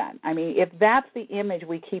with a gun. I mean, if that's the image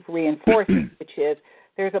we keep reinforcing, which is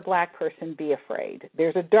there's a black person, be afraid.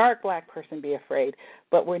 There's a dark black person, be afraid.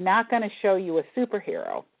 But we're not going to show you a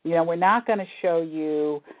superhero. We're not going to show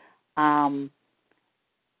you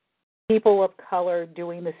people of color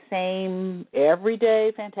doing the same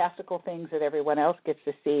everyday fantastical things that everyone else gets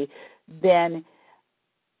to see. Then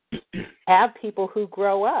have people who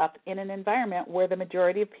grow up in an environment where the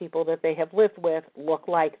majority of people that they have lived with look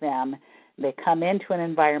like them. They come into an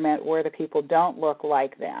environment where the people don't look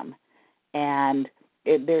like them. And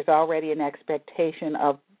there's already an expectation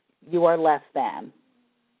of you are less than.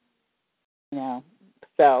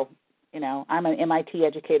 So, I'm an MIT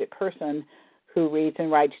educated person who reads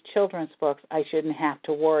and writes children's books. I shouldn't have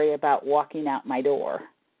to worry about walking out my door.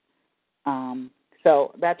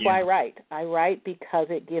 So that's why I write. I write because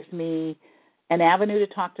it gives me an avenue to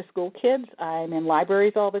talk to school kids. I'm in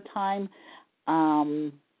libraries all the time.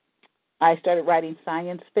 I started writing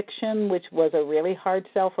science fiction, which was a really hard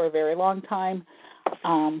sell for a very long time,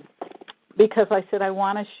 because I said I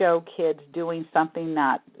want to show kids doing something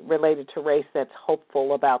not related to race that's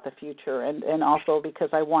hopeful about the future, and also because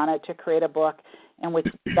I wanted to create a book in which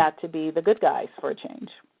got to be the good guys for a change.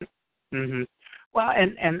 Mm-hmm. Well,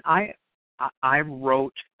 and I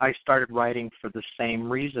started writing for the same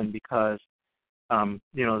reason, because,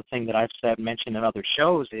 the thing that I've mentioned in other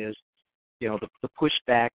shows is, the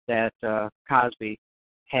pushback that Cosby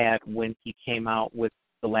had when he came out with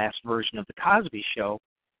the last version of The Cosby Show,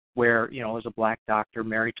 where, it was a black doctor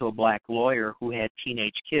married to a black lawyer who had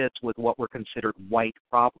teenage kids with what were considered white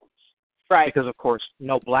problems. Right. Because, of course,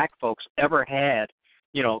 no black folks ever had,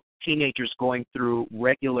 teenagers going through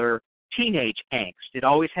regular teenage angst. It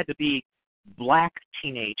always had to be black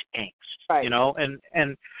teenage angst, right.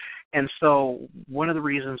 And so one of the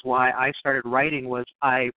reasons why I started writing was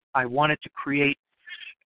I wanted to create,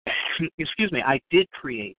 I did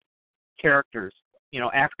create characters,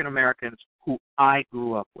 African Americans who I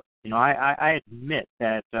grew up with. I admit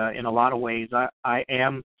that in a lot of ways I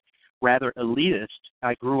am rather elitist.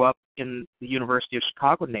 I grew up in the University of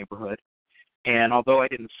Chicago neighborhood, and although I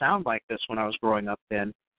didn't sound like this when I was growing up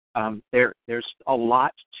then, there's a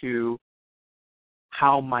lot to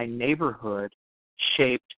how my neighborhood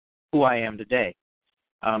shaped who I am today.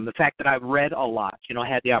 The fact that I've read a lot,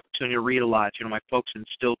 had the opportunity to read a lot, my folks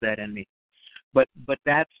instilled that in me. But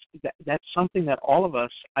that's something that all of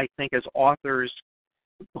us, I think, as authors,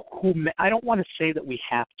 I don't want to say that we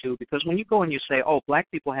have to, because when you go and you say, oh, black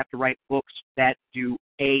people have to write books that do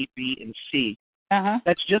A, B, and C,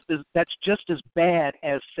 that's just as bad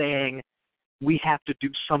as saying we have to do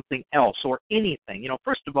something else or anything.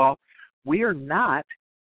 First of all, we are not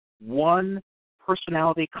one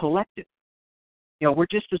personality collective. We're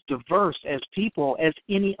just as diverse as people as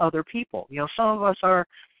any other people. Some of us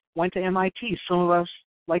went to MIT. Some of us,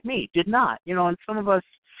 like me, did not. And some of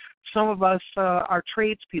us are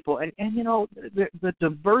tradespeople. And the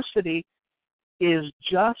diversity is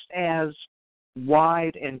just as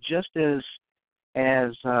wide and just as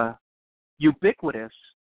ubiquitous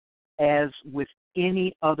as with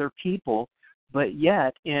any other people. But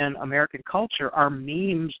yet, in American culture, our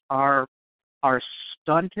memes are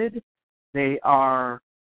stunted. They are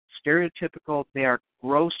stereotypical. They are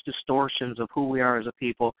gross distortions of who we are as a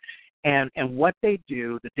people. And what they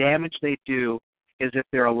do, the damage they do, is if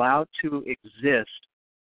they're allowed to exist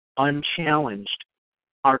unchallenged,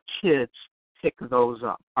 our kids pick those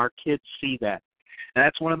up. Our kids see that. And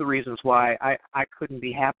that's one of the reasons why I couldn't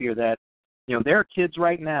be happier that, there are kids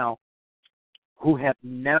right now who have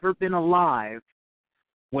never been alive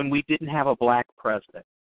when we didn't have a black president.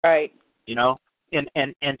 Right. And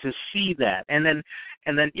to see that. And then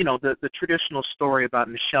the traditional story about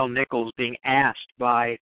Nichelle Nichols being asked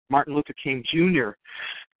by Martin Luther King Jr.,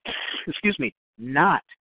 not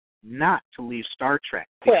to leave Star Trek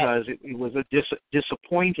because it was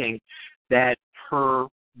disappointing that her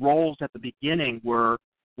roles at the beginning were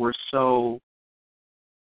so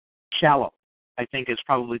shallow, I think is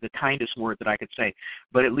probably the kindest word that I could say.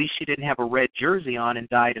 But at least she didn't have a red jersey on and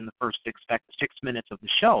died in the first 6 minutes of the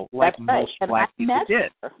show, like That's right. most black people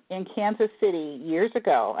did. Her in Kansas City years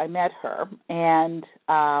ago. I met her, and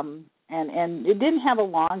it didn't have a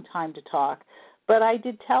long time to talk, but I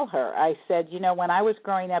did tell her. I said, when I was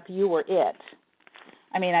growing up, you were it.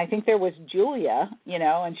 I mean, I think there was Julia,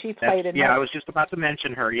 and she played in. Yeah, I was just about to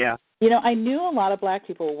mention her. Yeah. I knew a lot of black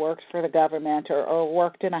people who worked for the government or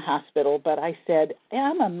worked in a hospital, but I said,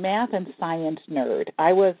 I'm a math and science nerd.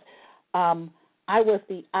 I was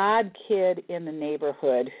the odd kid in the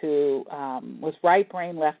neighborhood who was right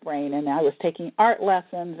brain, left brain, and I was taking art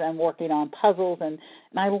lessons and working on puzzles, and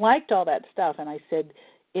I liked all that stuff. And I said,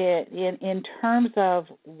 in terms of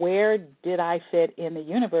where did I fit in the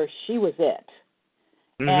universe, she was it.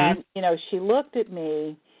 Mm-hmm. And, she looked at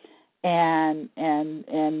me and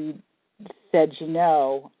said, a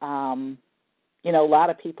lot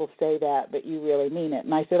of people say that, but you really mean it.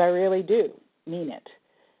 And I said, I really do mean it.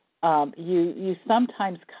 You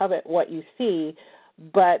sometimes covet what you see,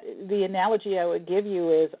 but the analogy I would give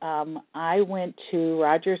you is I went to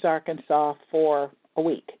Rogers, Arkansas for a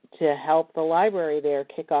week to help the library there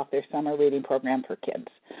kick off their summer reading program for kids.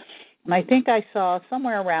 And I think I saw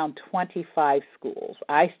somewhere around 25 schools.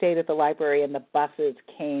 I stayed at the library, and the buses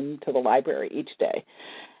came to the library each day.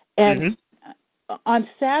 And on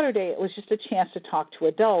Saturday, it was just a chance to talk to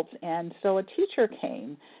adults. And so a teacher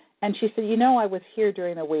came, and she said, I was here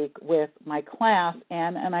during the week with my class,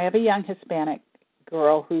 and I have a young Hispanic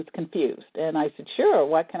girl who's confused. And I said, sure,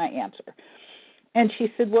 what can I answer? And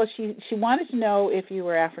she said, well, she wanted to know if you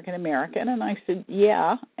were African American. And I said,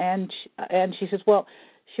 yeah. And she says, well,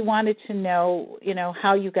 she wanted to know,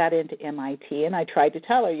 how you got into MIT. And I tried to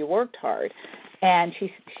tell her you worked hard. And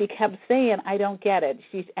she kept saying, I don't get it.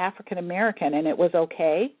 She's African American, and it was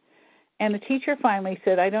okay. And the teacher finally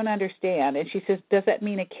said, I don't understand. And she says, does that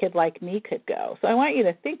mean a kid like me could go? So I want you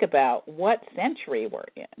to think about what century we're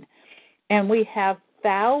in. And we have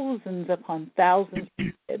thousands upon thousands of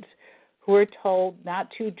kids who are told not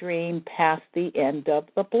to dream past the end of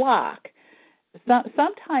the block.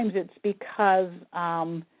 Sometimes it's because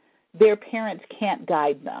their parents can't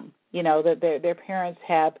guide them. That their parents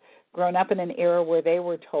have grown up in an era where they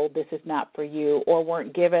were told this is not for you, or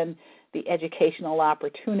weren't given the educational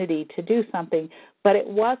opportunity to do something, but it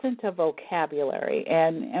wasn't a vocabulary.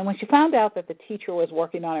 And when she found out that the teacher was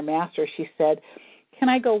working on her master's, she said, can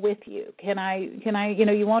I go with you? Can I,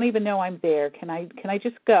 you won't even know I'm there. Can I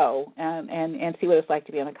just go and see what it's like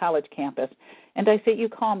to be on a college campus? And I say, you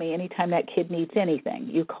call me anytime that kid needs anything.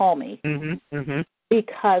 You call me.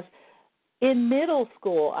 Because in middle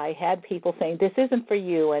school, I had people saying, this isn't for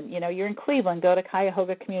you, and, you're in Cleveland, go to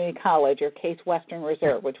Cuyahoga Community College or Case Western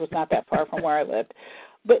Reserve, which was not that far from where I lived.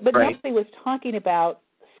 But right. Nobody was talking about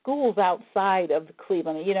schools outside of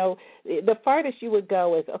Cleveland. The farthest you would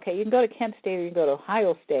go is, okay, you can go to Kent State or you can go to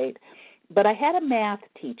Ohio State. But I had a math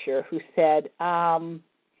teacher who said,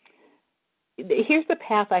 here's the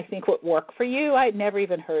path I think would work for you. I'd never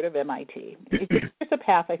even heard of MIT. Here's a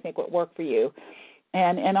path I think would work for you.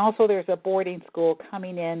 And also there's a boarding school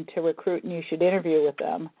coming in to recruit, and you should interview with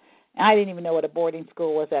them. And I didn't even know what a boarding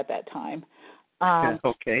school was at that time.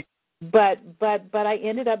 Okay. But I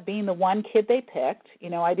ended up being the one kid they picked.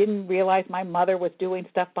 I didn't realize my mother was doing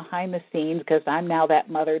stuff behind the scenes, because I'm now that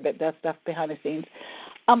mother that does stuff behind the scenes.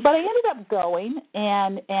 But I ended up going,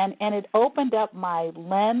 and it opened up my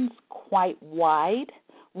lens quite wide.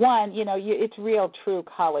 One, it's real true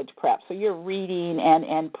college prep. So you're reading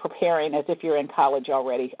and preparing as if you're in college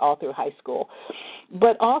already, all through high school.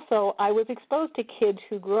 But also, I was exposed to kids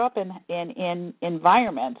who grew up in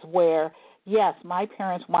environments where, yes, my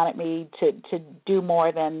parents wanted me to do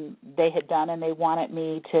more than they had done, and they wanted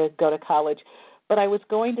me to go to college. But I was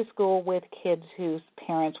going to school with kids whose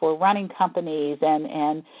parents were running companies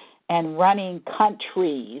and running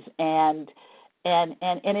countries, and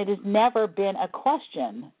it has never been a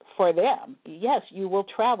question for them. Yes, you will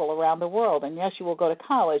travel around the world, and yes, you will go to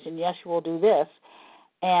college, and yes, you will do this.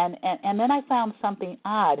 And then I found something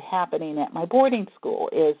odd happening at my boarding school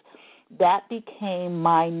is that became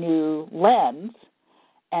my new lens,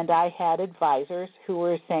 and I had advisors who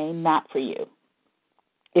were saying, not for you,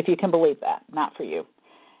 if you can believe that, not for you.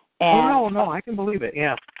 And, no, I can believe it,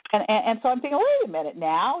 yeah. And so I'm thinking, wait a minute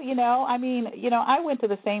now, I went to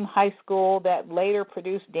the same high school that later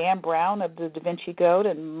produced Dan Brown of the Da Vinci Code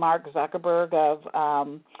and Mark Zuckerberg of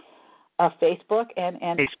Facebook, and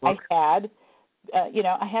Facebook.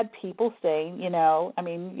 I had people saying,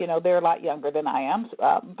 they're a lot younger than I am,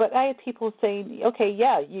 but I had people saying, okay,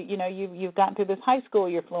 yeah, you've gotten through this high school,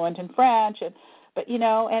 you're fluent in French, and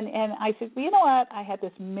I said, well, you know what? I had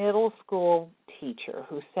this middle school teacher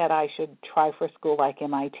who said I should try for a school like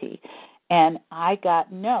MIT, and I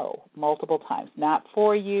got no multiple times. Not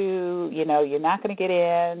for you. You're not going to get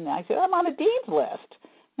in. I said, I'm on a dean's list.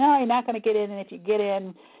 No, you're not going to get in, and if you get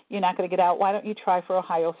in, you're not going to get out. Why don't you try for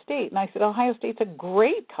Ohio State? And I said, Ohio State's a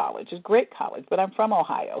great college. It's a great college, but I'm from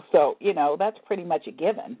Ohio, so that's pretty much a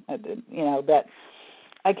given. That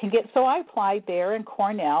I can get. So I applied there in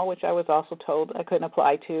Cornell, which I was also told I couldn't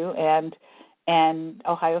apply to, and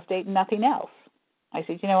Ohio State, nothing else. I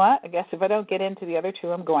said, you know what? I guess if I don't get into the other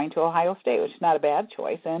two, I'm going to Ohio State, which is not a bad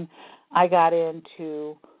choice. And I got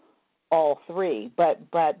into all three, but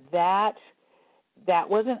that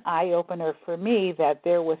was an eye-opener for me that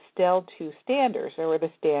there was still two standards. There were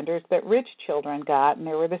the standards that rich children got, and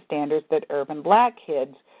there were the standards that urban black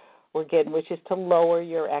kids were getting, which is to lower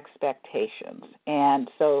your expectations. And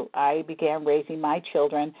so I began raising my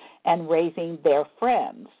children and raising their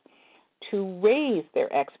friends to raise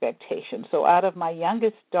their expectations. So out of my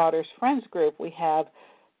youngest daughter's friends group, we have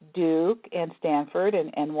Duke and Stanford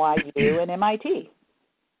and NYU and MIT.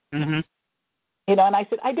 Mm-hmm. And I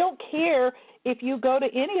said, I don't care if you go to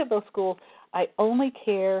any of those schools. I only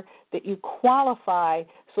care that you qualify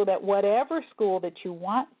so that whatever school that you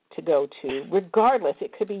want to go to, regardless,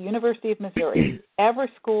 it could be University of Missouri, whatever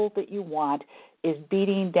school that you want is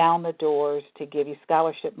beating down the doors to give you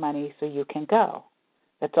scholarship money so you can go.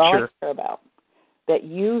 That's all Sure. I care about, that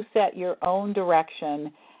you set your own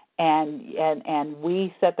direction and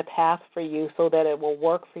we set the path for you so that it will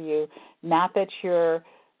work for you, not that you're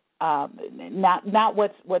not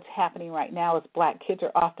what's happening right now is black kids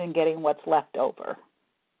are often getting what's left over.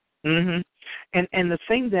 Mhm. And the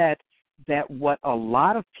thing that what a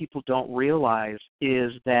lot of people don't realize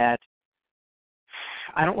is that,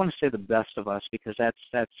 I don't want to say the best of us because that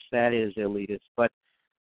is elitist, but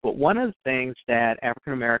one of the things that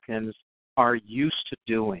African Americans are used to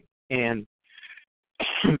doing and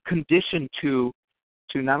conditioned to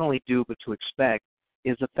not only do but to expect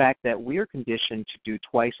is the fact that we are conditioned to do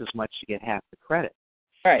twice as much to get half the credit.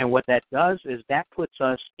 Right. And what that does is that puts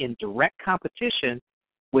us in direct competition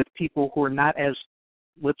with people who are not as,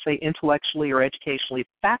 let's say, intellectually or educationally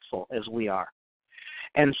facile as we are.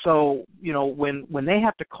 And so, when they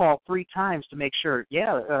have to call 3 times to make sure,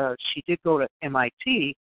 she did go to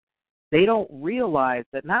MIT, they don't realize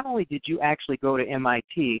that not only did you actually go to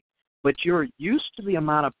MIT, but you're used to the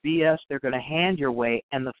amount of BS they're going to hand your way,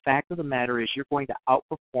 and the fact of the matter is you're going to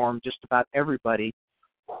outperform just about everybody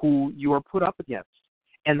who you are put up against.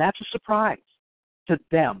 And that's a surprise to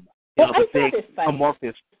them. The big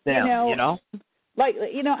amorphous them,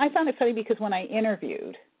 I found it funny because when I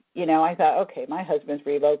interviewed, I thought, okay, my husband's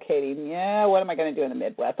relocating. Yeah, what am I going to do in the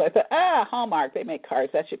Midwest? So I thought, Hallmark, they make cars.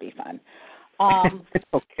 That should be fun.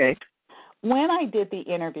 Okay. When I did the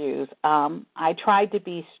interviews, I tried to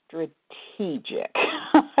be strategic.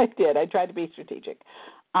 I did. I tried to be strategic.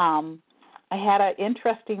 I had an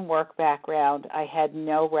interesting work background. I had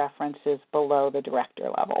no references below the director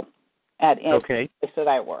level at any place that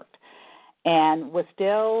I worked, and was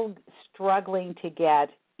still struggling to get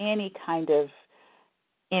any kind of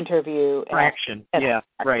interview. Traction.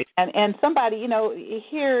 Right. And somebody,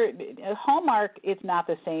 here, Hallmark is not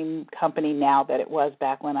the same company now that it was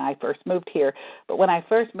back when I first moved here. But when I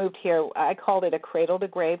first moved here, I called it a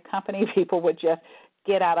cradle-to-grave company. People would just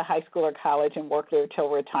get out of high school or college and work there till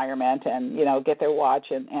retirement and, get their watch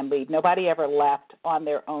and leave. Nobody ever left on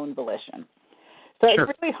their own volition. So Sure.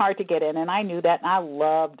 It's really hard to get in, and I knew that, and I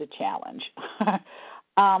loved a challenge.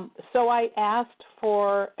 So I asked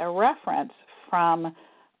for a reference from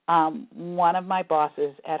one of my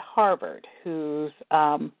bosses at Harvard, whose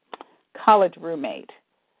college roommate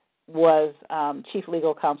was chief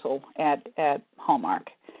legal counsel at Hallmark.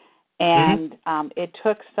 And it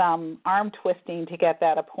took some arm twisting to get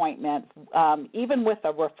that appointment, even with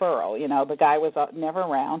a referral. The guy was never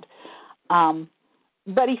around.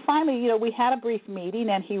 But he finally, we had a brief meeting,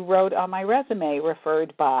 and he wrote on my resume,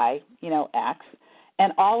 referred by, X.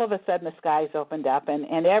 And all of a sudden the skies opened up,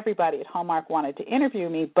 and everybody at Hallmark wanted to interview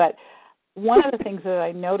me. But one of the things that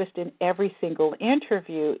I noticed in every single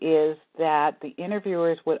interview is that the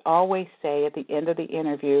interviewers would always say at the end of the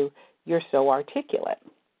interview, "You're so articulate."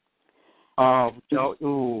 I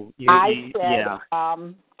said,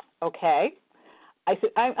 okay. I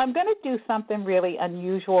said, I'm going to do something really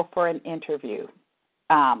unusual for an interview.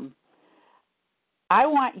 I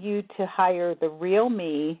want you to hire the real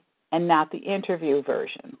me and not the interview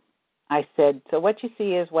version. I said, so what you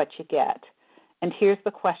see is what you get. And here's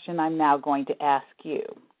the question I'm now going to ask you.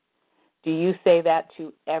 Do you say that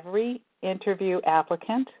to every interview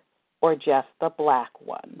applicant or just the black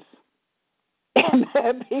ones? And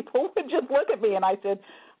then people would just look at me, and I said,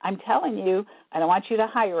 I'm telling you, I don't want you to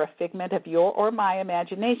hire a figment of your or my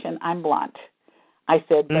imagination. I'm blunt. I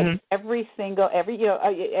said, but every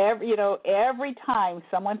time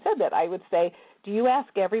someone said that, I would say, do you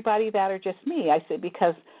ask everybody that or just me? I said,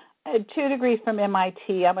 because 2 degrees from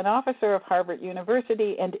MIT, I'm an officer of Harvard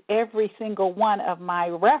University, and every single one of my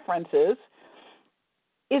references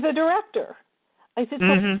is a director. I said,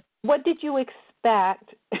 so what did you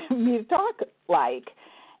expect me to talk like?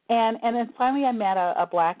 And then finally I met a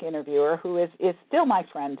black interviewer who is still my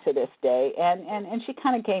friend to this day, and she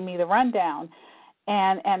kind of gave me the rundown.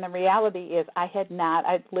 And the reality is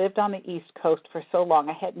I'd lived on the East Coast for so long,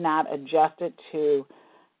 I had not adjusted to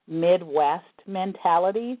Midwest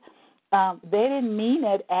mentality. They didn't mean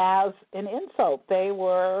it as an insult. They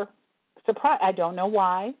were surprised. I don't know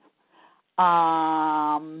why.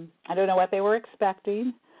 I don't know what they were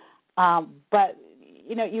expecting. But,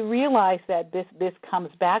 you realize that this comes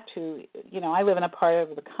back to, I live in a part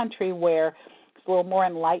of the country where it's a little more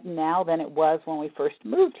enlightened now than it was when we first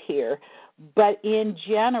moved here. But in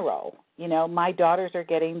general, my daughters are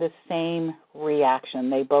getting the same reaction.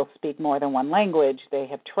 They both speak more than one language. They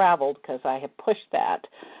have traveled because I have pushed that.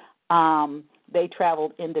 They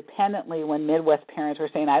traveled independently when Midwest parents were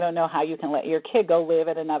saying, I don't know how you can let your kid go live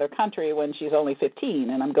in another country when she's only 15.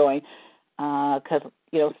 And I'm going, because,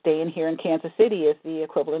 staying here in Kansas City is the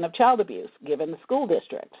equivalent of child abuse given the school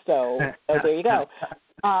district. So there you go.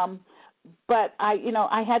 But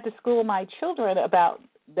I had to school my children about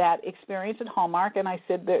that experience at Hallmark, and I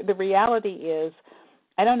said the reality is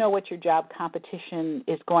I don't know what your job competition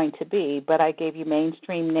is going to be, but I gave you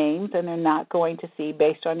mainstream names, and they're not going to see,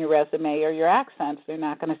 based on your resume or your accents, they're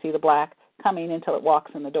not going to see the black coming until it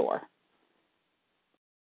walks in the door.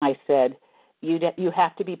 I said, you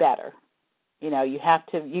have to be better. You have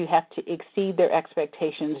to exceed their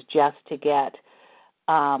expectations just to get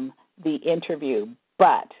the interview,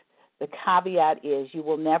 but the caveat is you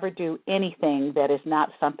will never do anything that is not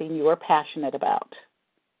something you are passionate about.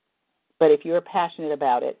 But if you're passionate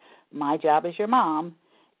about it, my job as your mom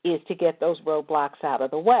is to get those roadblocks out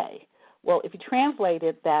of the way. Well, if you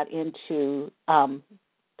translated that into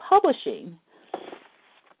publishing,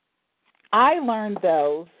 I learned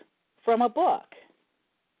those from a book.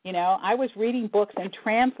 I was reading books and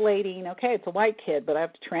translating, okay, it's a white kid, but I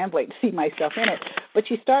have to translate to see myself in it. But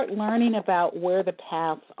you start learning about where the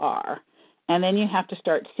paths are, and then you have to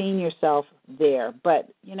start seeing yourself there. But,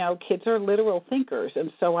 kids are literal thinkers,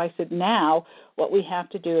 and so I said now what we have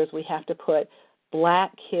to do is we have to put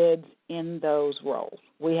black kids in those roles.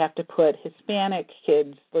 We have to put Hispanic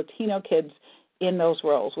kids, Latino kids in those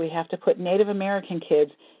roles. We have to put Native American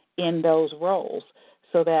kids in those roles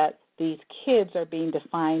so that these kids are being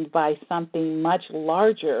defined by something much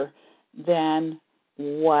larger than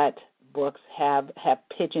what books have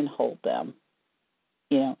pigeonholed them,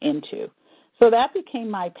 into. So that became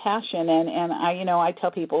my passion, and I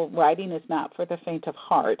tell people writing is not for the faint of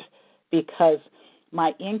heart, because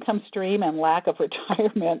my income stream and lack of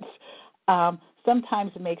retirements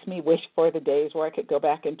sometimes makes me wish for the days where I could go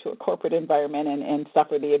back into a corporate environment and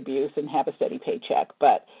suffer the abuse and have a steady paycheck.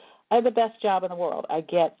 But I have the best job in the world. I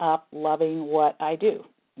get up loving what I do.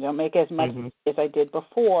 I don't make as much as I did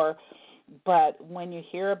before, but when you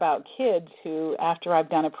hear about kids who, after I've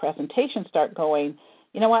done a presentation, start going,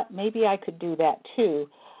 you know what, maybe I could do that too.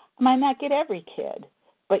 I might not get every kid,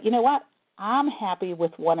 but you know what? I'm happy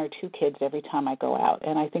with 1 or 2 kids every time I go out,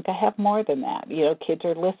 and I think I have more than that. Kids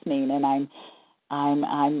are listening, and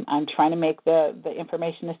I'm trying to make the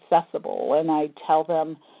information accessible, and I tell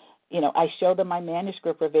them, I show them my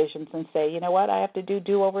manuscript revisions and say, you know what, I have to do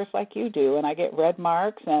do-overs like you do, and I get red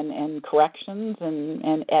marks and corrections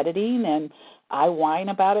and editing, and I whine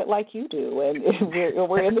about it like you do, and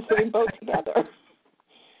we're in the same boat together.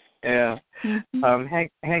 Yeah.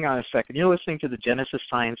 Hang on a second. You're listening to the Genesis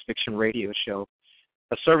Science Fiction Radio Show,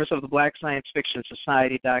 a service of the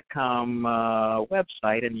blacksci-fi.com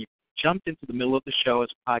website, and you jumped into the middle of the show as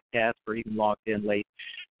a podcast or even logged in late.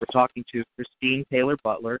 We're talking to Christine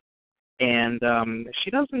Taylor-Butler, And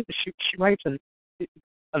she doesn't. She writes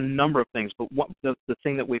a number of things, but the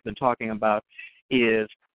thing that we've been talking about is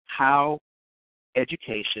how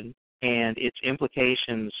education and its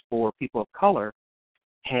implications for people of color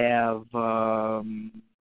have, I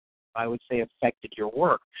would say, affected your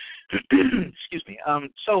work. Excuse me.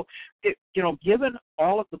 So, given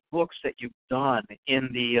all of the books that you've done in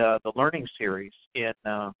the learning series, in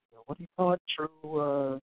what do you call it?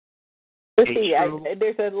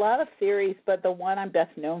 There's a lot of series, but the one I'm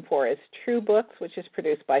best known for is True Books, which is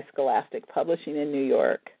produced by Scholastic Publishing in New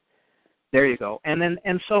York. There you go.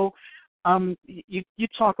 So you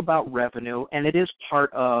talk about revenue, and it is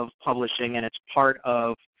part of publishing, and it's part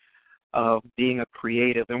of being a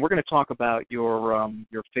creative. And we're going to talk about your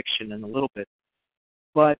fiction in a little bit.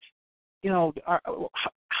 But I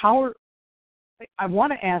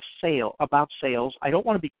want to ask about sales. I don't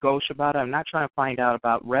want to be gauche about it. I'm not trying to find out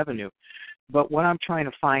about revenue. But what I'm trying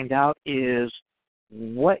to find out is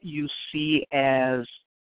what you see as,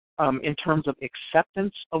 in terms of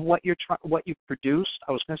acceptance of what you've produced.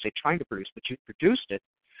 I was going to say trying to produce, but you've produced it,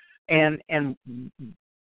 and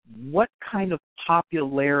what kind of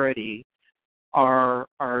popularity are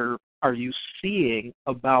you seeing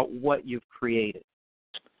about what you've created?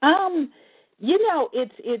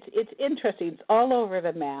 It's interesting. It's all over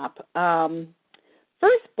the map.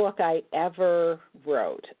 First book I ever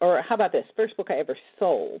wrote, or how about this? First book I ever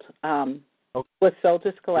sold was sold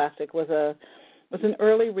to Scholastic. Was an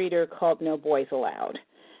early reader called No Boys Allowed,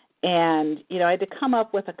 and I had to come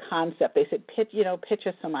up with a concept. They said, pitch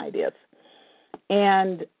us some ideas,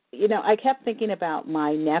 and I kept thinking about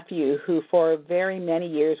my nephew, who for very many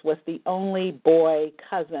years was the only boy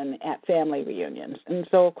cousin at family reunions, and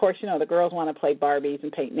so of course the girls want to play Barbies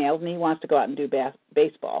and paint nails, and he wants to go out and do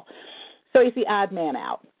baseball. So he's the odd man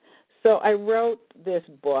out. So I wrote this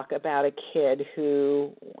book about a kid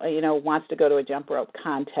who, wants to go to a jump rope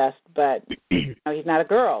contest, but he's not a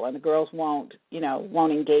girl, and the girls won't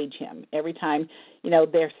engage him. Every time,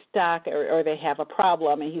 they're stuck or they have a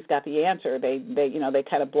problem, and he's got the answer, they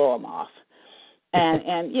kind of blow him off.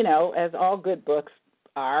 And as all good books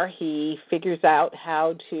are, he figures out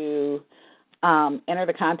how to enter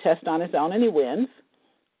the contest on his own, and he wins.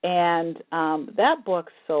 And that book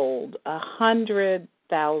sold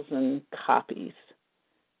 100,000 copies.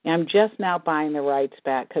 And I'm just now buying the rights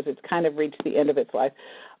back because it's kind of reached the end of its life.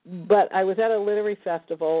 But I was at a literary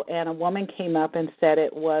festival, and a woman came up and said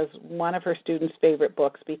it was one of her students' favorite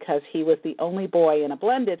books because he was the only boy in a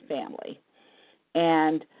blended family.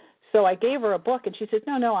 And so I gave her a book, and she said,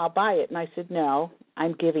 no, I'll buy it. And I said, no,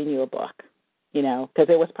 I'm giving you a book, because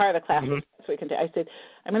it was part of the class. Mm-hmm. So I said,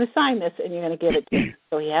 I'm going to sign this, and you're going to give it to him.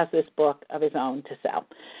 So he has this book of his own to sell.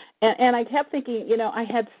 And I kept thinking, I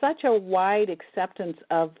had such a wide acceptance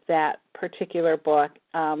of that particular book,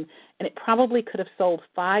 and it probably could have sold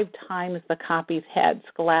 5 times the copies had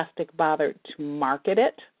Scholastic bothered to market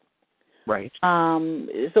it. Right.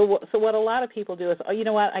 So what a lot of people do is, you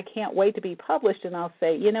know what, I can't wait to be published, and I'll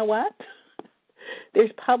say, you know what,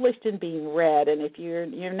 there's published and being read, and if you're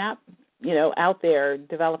not out there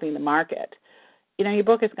developing the market, your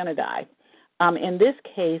book is going to die. In this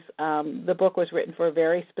case, the book was written for a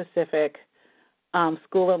very specific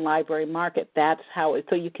school and library market. That's how it.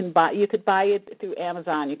 So you could buy it through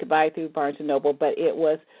Amazon, you could buy it through Barnes and Noble, but it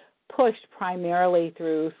was pushed primarily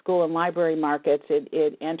through school and library markets.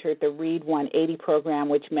 It entered the Read 180 program,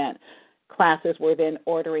 which meant classes were then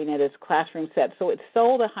ordering it as classroom sets. So it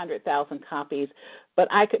sold 100,000 copies, but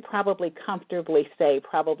I could probably comfortably say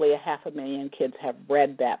probably 500,000 kids have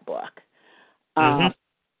read that book. Mm-hmm.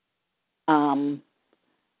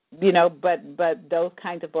 But those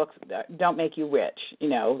kinds of books don't make you rich.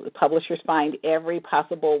 Publishers find every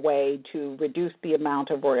possible way to reduce the amount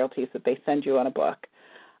of royalties that they send you on a book.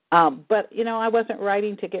 But I wasn't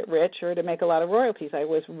writing to get rich or to make a lot of royalties. I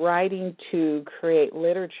was writing to create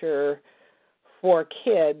literature for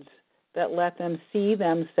kids that let them see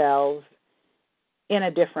themselves in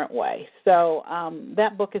a different way. So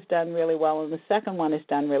that book has done really well, and the second one has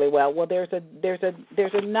done really well. Well, there's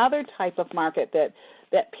another type of market that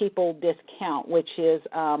people discount, which is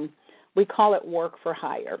we call it work for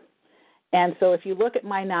hire. And so if you look at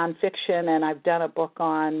my nonfiction, and I've done a book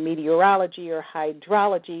on meteorology or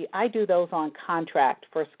hydrology, I do those on contract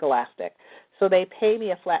for Scholastic. So they pay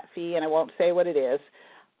me a flat fee, and I won't say what it is,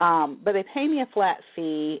 but they pay me a flat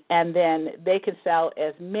fee, and then they can sell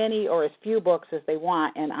as many or as few books as they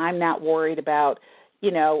want, and I'm not worried about,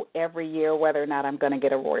 every year whether or not I'm going to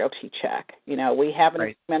get a royalty check. We have an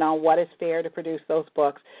agreement on what is fair to produce those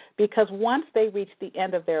books, because once they reach the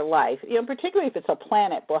end of their life, particularly if it's a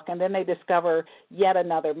planet book and then they discover yet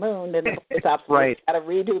another moon, then it's obsolete. Got to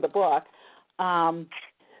redo the book.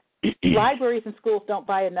 Libraries and schools don't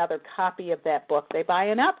buy another copy of that book. They buy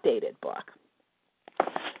an updated book.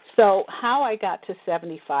 So how I got to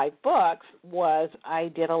 75 books was I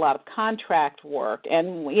did a lot of contract work.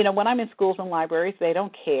 And, when I'm in schools and libraries, they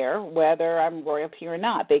don't care whether I'm royalty or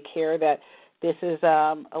not. They care that this is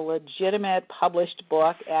a legitimate published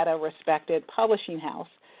book at a respected publishing house.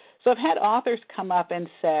 So I've had authors come up and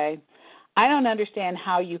say, I don't understand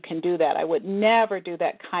how you can do that. I would never do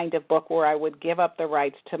that kind of book where I would give up the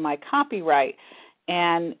rights to my copyright.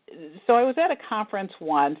 And so I was at a conference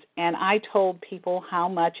once, and I told people how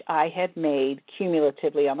much I had made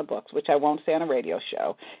cumulatively on the books, which I won't say on a radio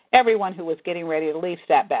show. Everyone who was getting ready to leave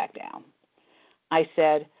sat back down. I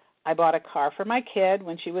said, I bought a car for my kid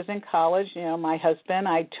when she was in college. My husband,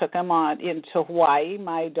 I took him into Hawaii.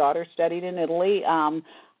 My daughter studied in Italy.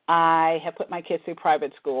 I have put my kids through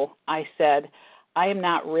private school. I said, I am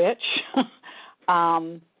not rich,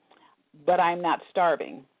 but I'm not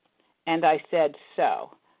starving. And I said, so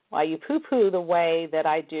while you poo-poo the way that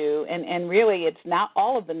I do, and really it's not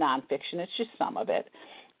all of the nonfiction, it's just some of it,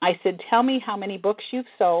 I said, tell me how many books you've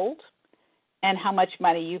sold and how much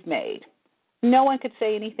money you've made. No one could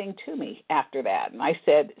say anything to me after that. And I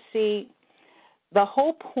said, see, the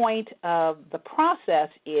whole point of the process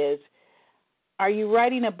is, are you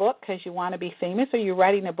writing a book because you want to be famous, or are you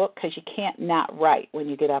writing a book because you can't not write when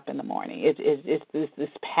you get up in the morning? It's this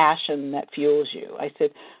passion that fuels you. I said,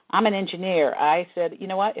 I'm an engineer. I said, you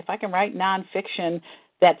know what? If I can write nonfiction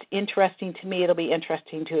that's interesting to me, it'll be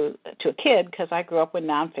interesting to a kid, because I grew up when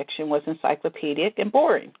nonfiction was encyclopedic and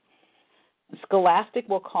boring. Scholastic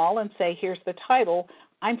will call and say, here's the title.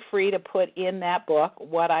 I'm free to put in that book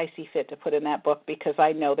what I see fit to put in that book, because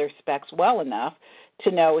I know their specs well enough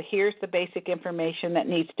to know here's the basic information that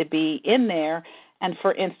needs to be in there. And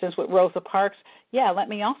for instance, with Rosa Parks, let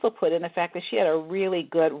me also put in the fact that she had a really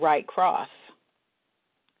good right cross.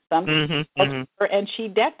 And she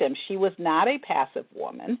decked him. She was not a passive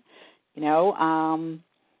woman. She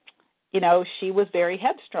was very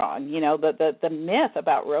headstrong. The myth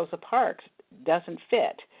about Rosa Parks doesn't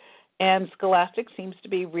fit. And Scholastic seems to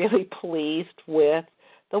be really pleased with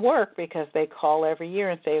the work, because they call every year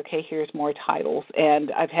and say, okay, here's more titles.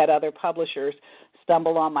 And I've had other publishers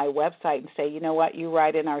stumble on my website and say, you know what, you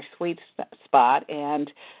write in our sweet spot. And,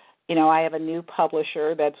 I have a new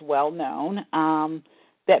publisher that's well known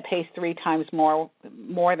that pays 3 times more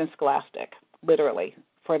than Scholastic, literally,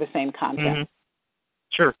 for the same content.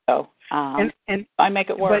 Sure. So and I make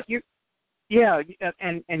it work. But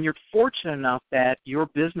and you're fortunate enough that your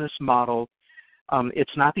business model,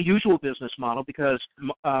 it's not the usual business model, because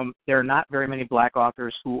there are not very many black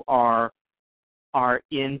authors who are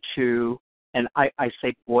into, and I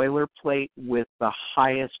say boilerplate with the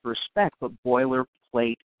highest respect, but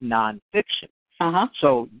boilerplate nonfiction.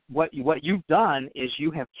 So what you've done is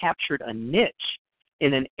you have captured a niche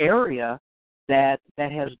in an area that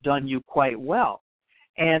has done you quite well,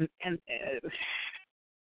 and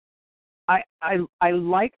I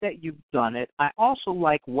like that you've done it. I also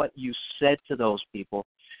like what you said to those people,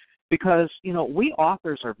 because, we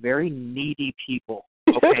authors are very needy people,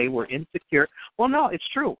 okay? We're insecure. Well, no, it's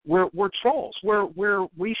true. We're trolls.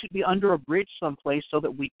 We should be under a bridge someplace so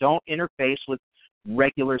that we don't interface with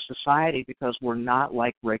regular society, because we're not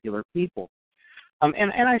like regular people.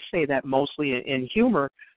 And I say that mostly in humor,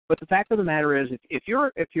 but the fact of the matter is, if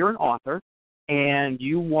you're an author and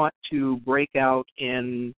you want to break out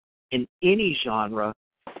in any genre,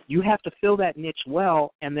 you have to fill that niche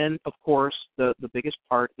well. And then, of course, the biggest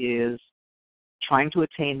part is trying to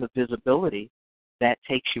attain the visibility that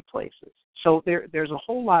takes you places. So there's a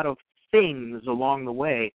whole lot of things along the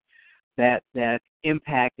way that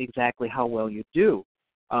impact exactly how well you do.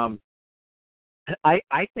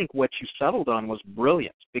 I think what you settled on was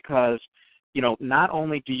brilliant, because, not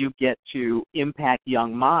only do you get to impact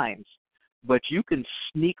young minds, but you can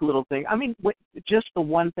sneak little things. I mean, just the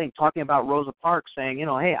one thing, talking about Rosa Parks saying,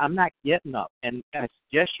 hey, I'm not getting up, and I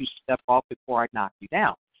suggest you step off before I knock you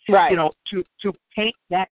down. Right. To paint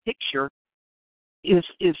that picture is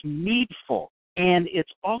needful, and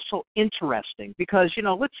it's also interesting, because,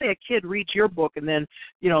 let's say a kid reads your book, and then,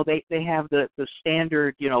 they have the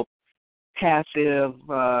standard, passive,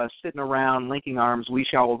 sitting around, linking arms, we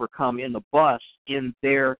shall overcome in the bus in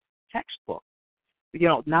their textbook.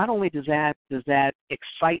 Not only does that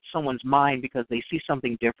excite someone's mind because they see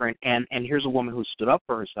something different, and here's a woman who stood up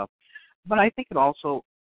for herself, but I think it also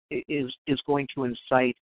is going to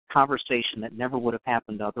incite conversation that never would have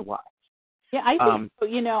happened otherwise. Yeah, I think so.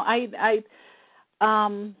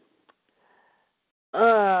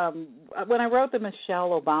 When I wrote the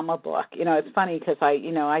Michelle Obama book, it's funny because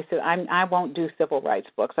I said I won't do civil rights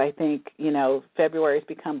books. I think February has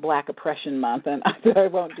become Black Oppression Month, and I said I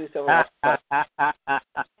won't do civil rights books.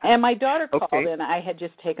 And my daughter called, and I had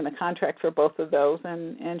just taken the contract for both of those,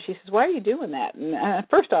 and she says, "Why are you doing that?" And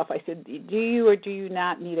first off, I said, "Do you or do you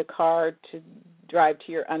not need a car to drive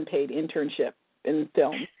to your unpaid internship in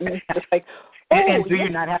film?" And it's just like. And do you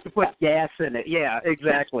not have to put gas in it? Yeah,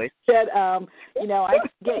 exactly. Said, I can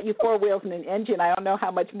get you 4 wheels and an engine. I don't know how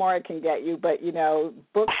much more I can get you, but,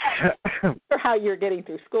 books for how you're getting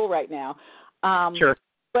through school right now. Sure.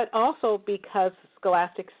 But also because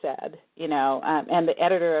Scholastic said, and the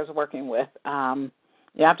editor I was working with,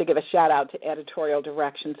 you have to give a shout-out to Editorial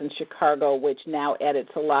Directions in Chicago, which now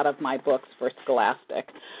edits a lot of my books for Scholastic.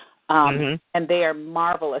 And they are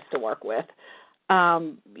marvelous to work with.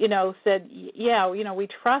 Said, we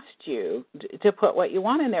trust you to put what you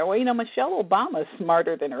want in there. Well, Michelle Obama's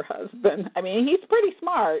smarter than her husband. I mean, he's pretty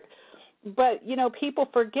smart, but, people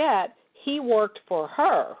forget he worked for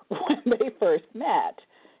her when they first met.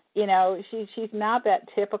 She's not that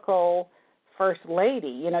typical first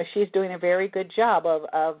lady. She's doing a very good job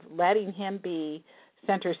of letting him be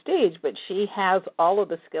center stage, but she has all of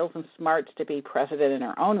the skills and smarts to be president in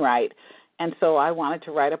her own right. And so I wanted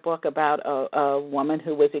to write a book about a woman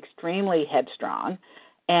who was extremely headstrong,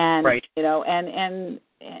 and right.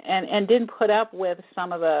 And didn't put up with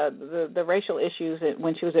some of the racial issues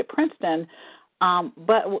when she was at Princeton,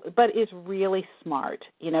 but is really smart.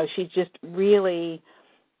 She just really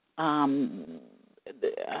has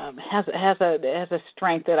a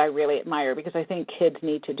strength that I really admire, because I think kids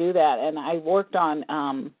need to do that. And I worked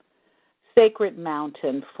on Sacred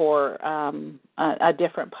Mountain for a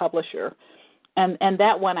different publisher, and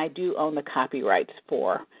that one I do own the copyrights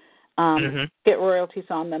for. Get royalties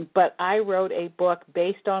on them, but I wrote a book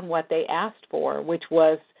based on what they asked for, which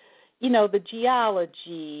was, the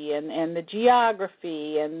geology and the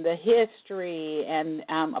geography and the history. And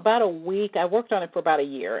about a week, I worked on it for about a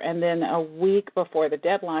year, and then a week before the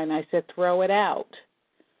deadline, I said, "Throw it out."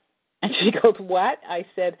 And she goes, "What?" I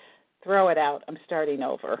said, "Throw it out. I'm starting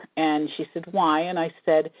over." And she said, "Why?" And I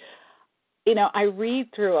said, I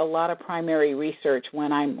read through a lot of primary research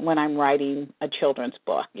when I'm writing a children's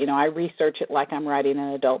book. I research it like I'm writing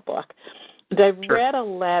an adult book. And I read a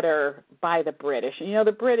letter by the British. And,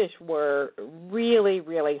 the British were really,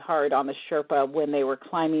 really hard on the Sherpa when they were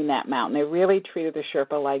climbing that mountain. They really treated the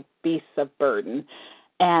Sherpa like beasts of burden,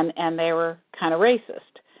 and they were kind of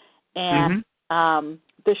racist. And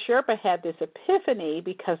the Sherpa had this epiphany,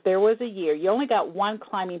 because there was a year, you only got one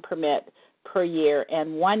climbing permit per year,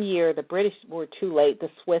 and 1 year the British were too late. The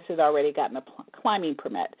Swiss had already gotten a climbing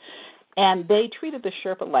permit, and they treated the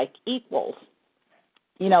Sherpa like equals.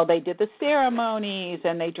 They did the ceremonies,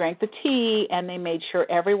 and they drank the tea, and they made sure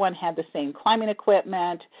everyone had the same climbing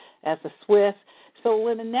equipment as the Swiss. So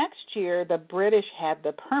when the next year the British had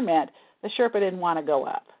the permit, the Sherpa didn't want to go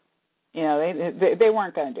up. They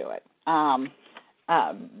weren't going to do it.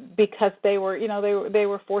 Because they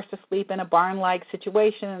were forced to sleep in a barn-like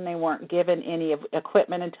situation, and they weren't given any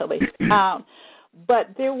equipment until they came out.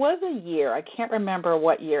 But there was a year, I can't remember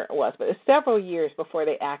what year it was, but it was several years before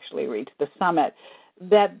they actually reached the summit,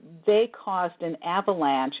 that they caused an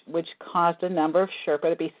avalanche, which caused a number of Sherpa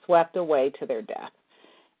to be swept away to their death.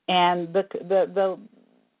 And the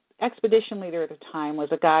expedition leader at the time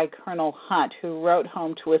was a guy, Colonel Hunt, who wrote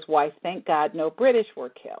home to his wife, "Thank God no British were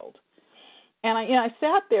killed." And I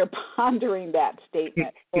sat there pondering that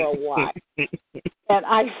statement for a while. And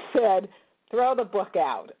I said, "Throw the book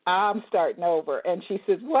out. I'm starting over." And she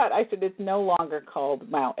says, "What?" I said, "It's no longer called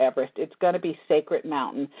Mount Everest. It's going to be Sacred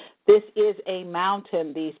Mountain. This is a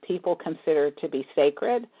mountain these people consider to be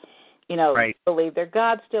sacred. Believe their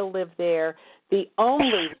gods still live there. The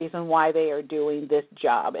only reason why they are doing this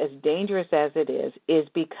job, as dangerous as it is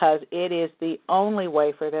because it is the only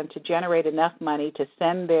way for them to generate enough money to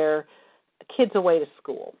send their kids away to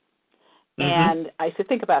school." And I said,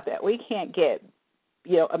 think about that. We can't get,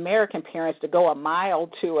 American parents to go a mile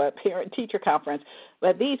to a parent-teacher conference,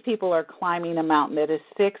 but these people are climbing a mountain that is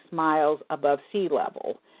 6 miles above sea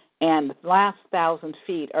level, and the last 1,000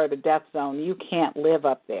 feet are the death zone. You can't live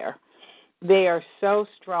up there. They are so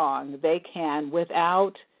strong, they can,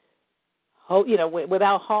 without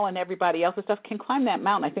hauling everybody else's stuff, can climb that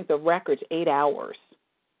mountain. I think the record's 8 hours.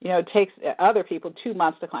 It takes other people 2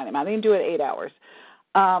 months to climb the mountain. They can do it in 8 hours.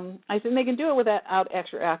 I said, they can do it without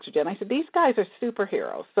extra oxygen. I said, these guys are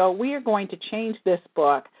superheroes. So we are going to change this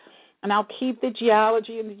book and I'll keep the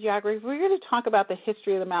geology and the geography. We're going to talk about the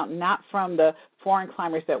history of the mountain, not from the foreign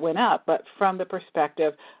climbers that went up, but from the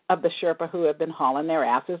perspective of the Sherpa who have been hauling their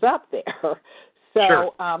asses up there. So,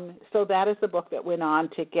 sure. So that is the book that went on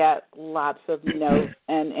to get lots of notes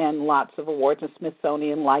and lots of awards, and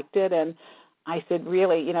Smithsonian liked it. And I said,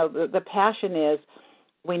 really, the passion is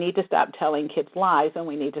we need to stop telling kids lies, and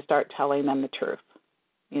we need to start telling them the truth.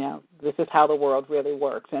 This is how the world really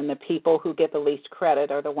works, and the people who get the least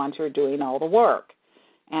credit are the ones who are doing all the work.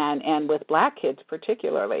 And with black kids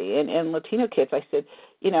particularly, and Latino kids, I said,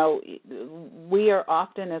 we are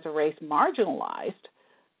often as a race marginalized,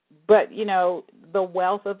 but, the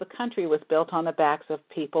wealth of the country was built on the backs of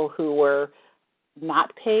people who were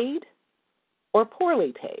not paid or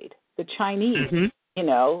poorly paid. The Chinese,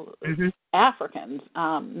 Africans,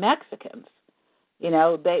 Mexicans.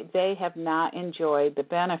 They have not enjoyed the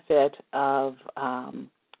benefit of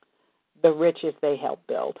the riches they helped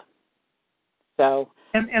build. So,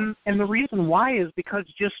 and the reason why is because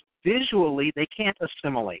just visually they can't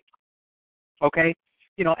assimilate. Okay,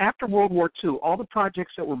 after World War II, all the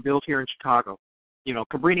projects that were built here in Chicago,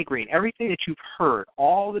 Cabrini Green, everything that you've heard,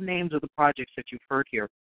 all the names of the projects that you've heard here,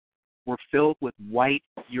 were filled with white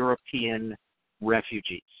European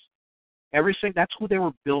refugees. Everything, that's who they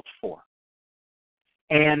were built for.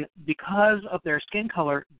 And because of their skin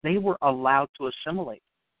color, they were allowed to assimilate.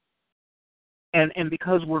 And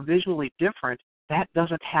because we're visually different, that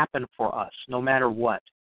doesn't happen for us, no matter what.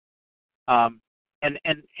 And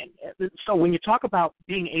so when you talk about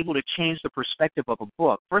being able to change the perspective of a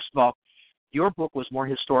book, first of all, your book was more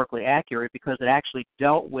historically accurate because it actually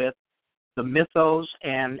dealt with the mythos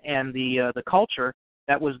and the culture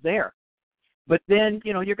that was there. But then,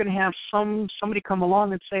 you're going to have somebody come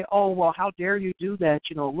along and say, oh, well, how dare you do that?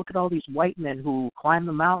 Look at all these white men who climb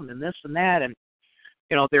the mountain and this and that. And,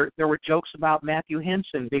 there were jokes about Matthew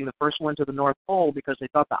Henson being the first one to the North Pole because they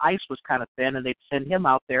thought the ice was kind of thin and they'd send him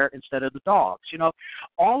out there instead of the dogs.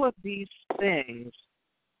 All of these things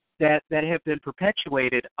that have been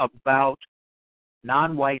perpetuated about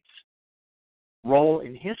non-whites' role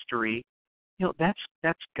in history, that's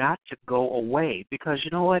got to go away because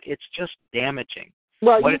you know what? It's just damaging.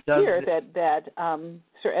 Well, you hear that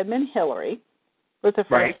Sir Edmund Hillary was the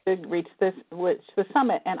first to reach the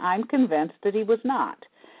summit, and I'm convinced that he was not.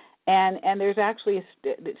 And there's actually a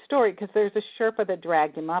story because there's a Sherpa that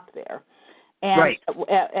dragged him up there. And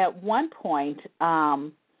at one point,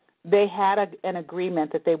 they had an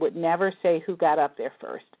agreement that they would never say who got up there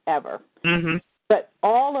first, ever. Mm-hmm. But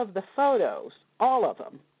all of the photos, all of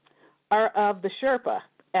them, are of the Sherpa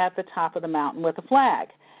at the top of the mountain with a flag.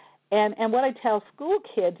 And what I tell school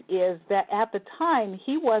kids is that at the time,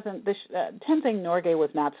 he wasn't, Tenzing Norgay was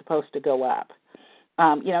not supposed to go up.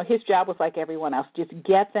 His job was like everyone else, just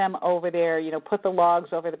get them over there, put the logs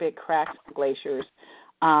over the big cracks of the glaciers.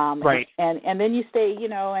 And then you stay,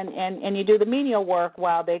 and you do the menial work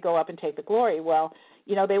while they go up and take the glory. Well,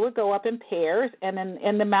 they would go up in pairs, and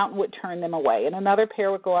the mountain would turn them away. And another pair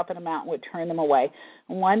would go up, and a mountain would turn them away.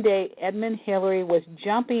 And one day, Edmund Hillary was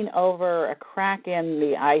jumping over a crack in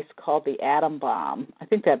the ice called the Atom Bomb. I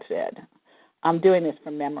think that's it. I'm doing this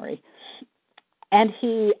from memory. And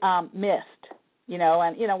he missed.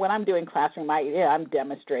 When I'm doing classroom, I'm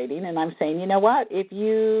demonstrating, and I'm saying, you know what? If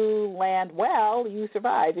you land well, you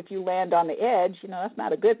survive. If you land on the edge, that's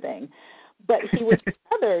not a good thing. But he was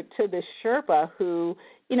brother to this Sherpa who,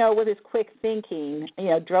 with his quick thinking,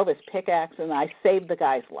 drove his pickaxe, and I saved the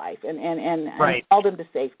guy's life and hauled him to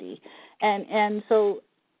safety. And so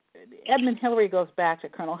Edmund Hillary goes back to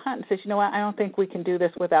Colonel Hunt and says, you know what, I don't think we can do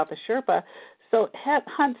this without the Sherpa. So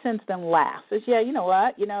Hunt sends them last. Says, yeah, you know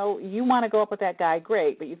what, you want to go up with that guy,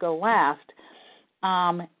 great, but you go last.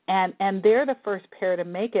 And they're the first pair to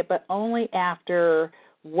make it, but only after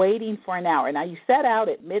waiting for an hour. Now, you set out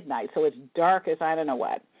at midnight, so it's dark as I don't know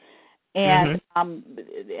what. And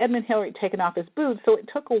Edmund Hillary had taken off his boots, so it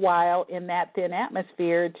took a while in that thin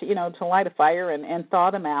atmosphere to light a fire and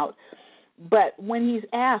thaw them out. But when he's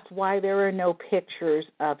asked why there are no pictures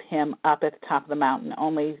of him up at the top of the mountain,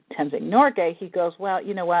 only Tenzing Norgay, he goes, well,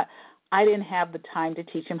 you know what, I didn't have the time to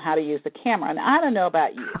teach him how to use the camera. And I don't know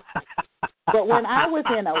about you, but when I was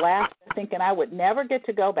in Alaska thinking I would never get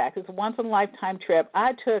to go back, it's a once-in-a-lifetime trip,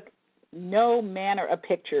 I took no manner of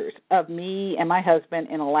pictures of me and my husband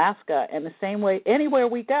in Alaska, and the same way anywhere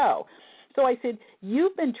we go. So I said,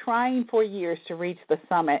 you've been trying for years to reach the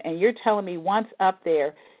summit, and you're telling me once up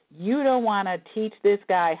there, you don't want to teach this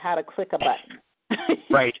guy how to click a button.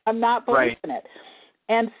 Right. I'm not believing it.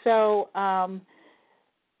 And so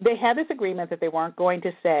they had this agreement that they weren't going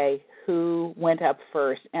to say who went up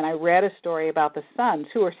first. And I read a story about the sons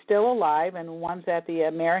who are still alive, and one's at the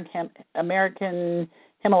American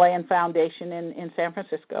Himalayan Foundation in San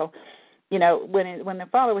Francisco. You know, when the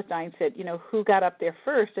father was dying, said, you know, who got up there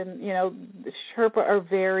first? And, you know, the Sherpa are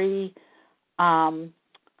very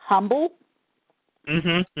humble.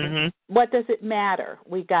 What does it matter?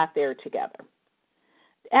 We got there together.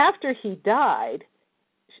 After he died,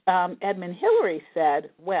 Edmund Hillary said,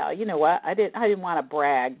 well, you know what, I didn't want to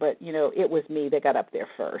brag, but, you know, it was me that got up there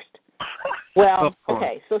first. Well,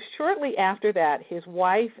 okay, so shortly after that, his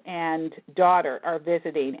wife and daughter are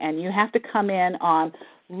visiting, and you have to come in on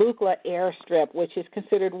Lukla Airstrip, which is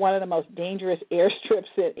considered one of the most dangerous airstrips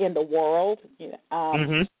in the world,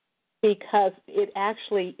 because it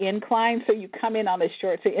actually inclines, so you come in on this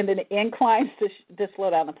short, and then it inclines to slow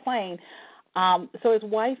down the plane. So his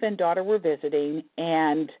wife and daughter were visiting,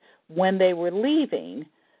 and when they were leaving,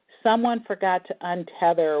 someone forgot to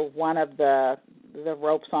untether one of the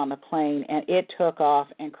ropes on the plane, and it took off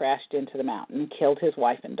and crashed into the mountain and killed his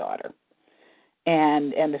wife and daughter.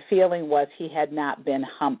 And the feeling was he had not been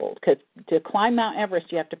humbled, because to climb Mount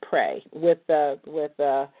Everest you have to pray with the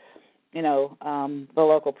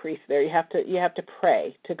local priest there. You have to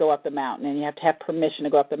pray to go up the mountain, and you have to have permission to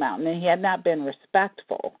go up the mountain. And he had not been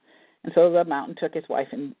respectful. And so the mountain took his wife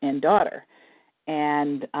and daughter,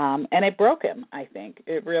 and it broke him. I think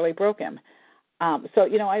it really broke him. So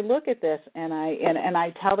you know, I look at this and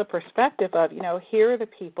I tell the perspective of, you know, here are the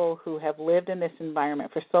people who have lived in this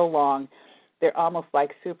environment for so long. They're almost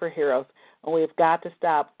like superheroes. And we've got to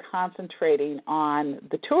stop concentrating on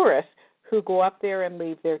the tourists who go up there and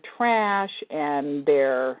leave their trash and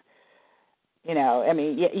their, you know, I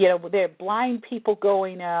mean, you know, they're blind people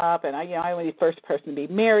going up, and I was the first person to be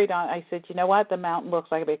married on. I said, you know what, the mountain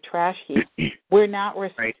looks like a big trash heap. We're not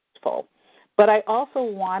respectful. Right. But I also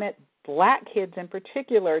wanted black kids in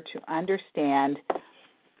particular to understand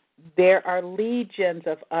there are legions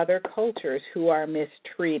of other cultures who are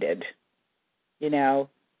mistreated, you know.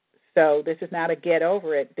 So this is not a get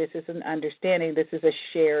over it. This is an understanding. This is a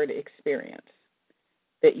shared experience.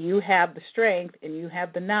 That you have the strength and you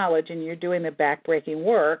have the knowledge and you're doing the backbreaking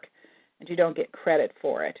work, and you don't get credit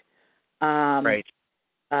for it. Right.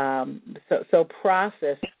 So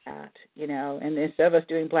process that, you know, and instead of us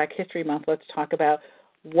doing Black History Month, let's talk about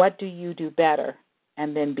what do you do better,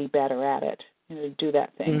 and then be better at it. You know, do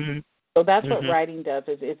that thing. So that's what writing does.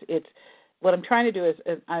 It's what I'm trying to do is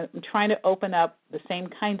I'm trying to open up the same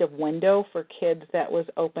kind of window for kids that was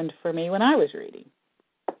opened for me when I was reading.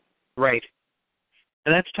 Right.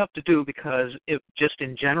 And that's tough to do because just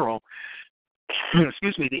in general,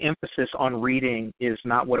 the emphasis on reading is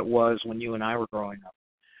not what it was when you and I were growing up.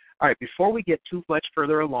 All right, before we get too much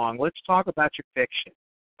further along, let's talk about your fiction,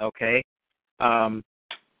 okay?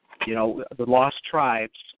 You know, The Lost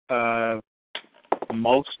Tribes,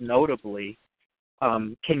 most notably.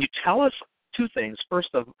 Can you tell us two things? First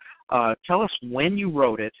of, tell us when you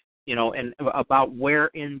wrote it, you know, and about where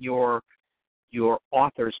in your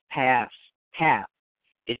author's path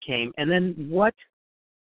it came, and then what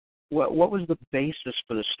was the basis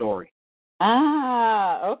for the story?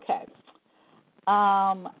 Okay.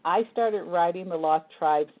 I started writing The Lost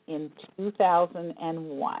Tribes in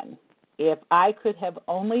 2001. If I could have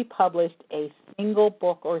only published a single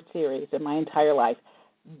book or series in my entire life,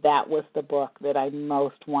 that was the book that I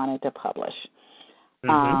most wanted to publish.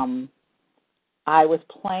 I was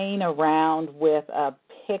playing around with a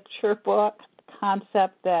picture book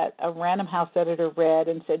concept that a Random House editor read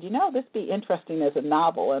and said, you know, this would be interesting as a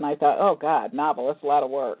novel. And I thought, oh, God, novel, that's a lot of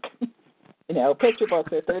work. You know, picture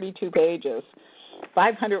books are 32 pages.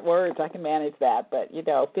 500 words, I can manage that. But, you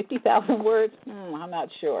know, 50,000 words, I'm not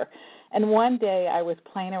sure. And one day I was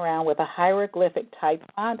playing around with a hieroglyphic type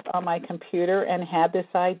font on my computer and had this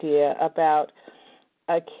idea about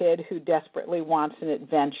a kid who desperately wants an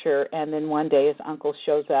adventure, and then one day his uncle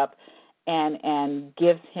shows up and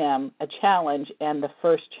gives him a challenge, and the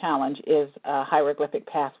first challenge is a hieroglyphic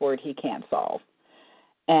password he can't solve.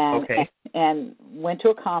 And went to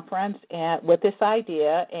a conference with this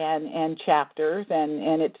idea and chapters,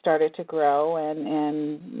 and it started to grow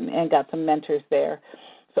and got some mentors there.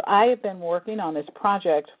 So I have been working on this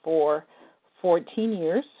project for 14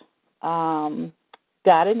 years,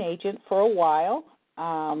 got an agent for a while.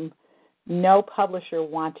 No publisher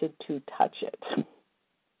wanted to touch it.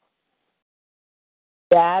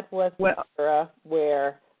 That was the era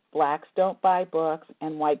where blacks don't buy books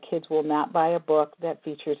and white kids will not buy a book that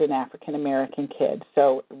features an African-American kid.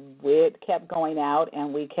 So it kept going out,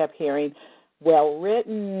 and we kept hearing, well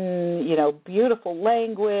written, beautiful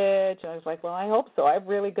language. I was like, well, I hope so. I have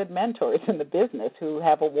really good mentors in the business who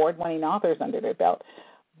have award-winning authors under their belt.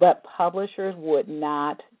 But publishers would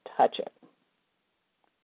not touch it.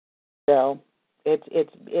 So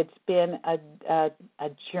it's been a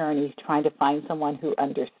journey trying to find someone who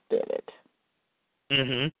understood it.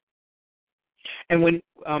 Mm-hmm. And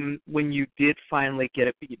when you did finally get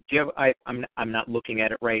it, do you have, I'm not looking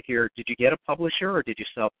at it right here. Did you get a publisher or did you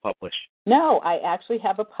self-publish? No, I actually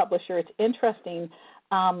have a publisher. It's interesting.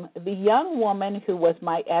 The young woman who was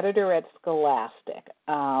my editor at Scholastic,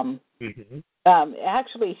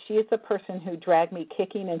 actually, she is the person who dragged me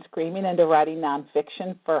kicking and screaming into writing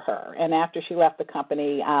nonfiction for her. And after she left the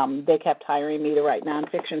company, they kept hiring me to write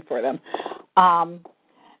nonfiction for them.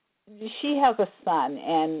 She has a son,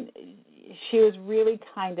 and she was really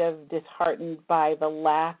kind of disheartened by the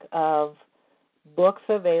lack of books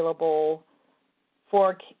available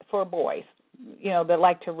for boys, that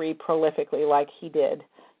like to read prolifically like he did.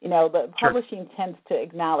 The publishing tends to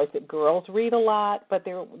acknowledge that girls read a lot, but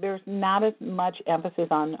there's not as much emphasis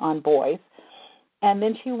on boys. And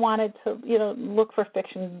then she wanted to, look for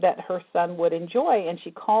fiction that her son would enjoy, and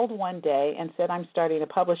she called one day and said, I'm starting a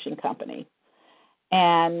publishing company.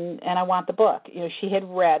 And I want the book. She had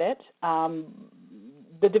read it.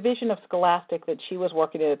 The division of Scholastic that she was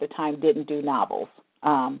working at the time didn't do novels.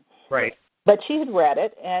 Right. But she had read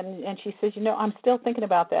it, and she says, I'm still thinking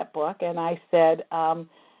about that book. And I said,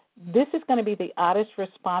 this is going to be the oddest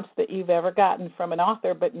response that you've ever gotten from an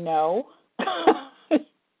author, but no,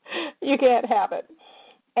 you can't have it.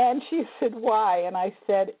 And she said, why? And I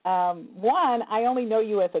said, one, I only know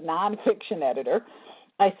you as a nonfiction editor.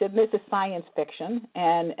 I said, this is science fiction,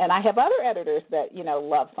 and I have other editors that,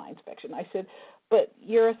 love science fiction. I said, but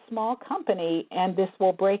you're a small company, and this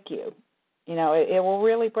will break you. It will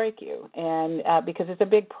really break you, and because it's a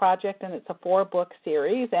big project, and it's a 4-book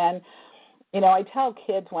series. And, I tell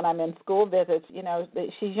kids when I'm in school visits,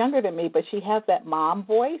 she's younger than me, but she has that mom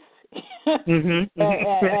voice. Mm-hmm.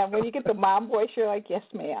 and when you get the mom voice, you're like, yes,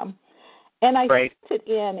 ma'am. And I sent it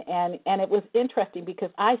in, and it was interesting because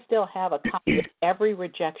I still have a copy of every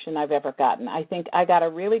rejection I've ever gotten. I think I got a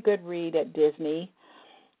really good read at Disney,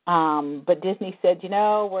 but Disney said,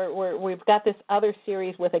 we've got this other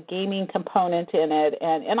series with a gaming component in it,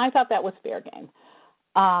 and I thought that was fair game.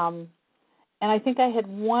 And I think I had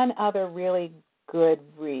one other really good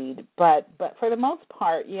read, but for the most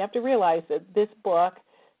part, you have to realize that this book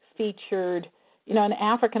featured an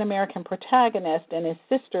African-American protagonist and his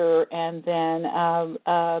sister, and then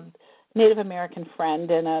a Native American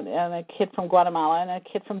friend, and a kid from Guatemala and a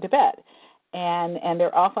kid from Tibet. And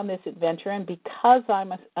they're off on this adventure, and because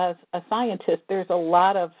I'm a scientist, there's a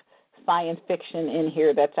lot of science fiction in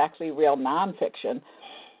here that's actually real nonfiction.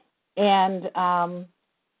 And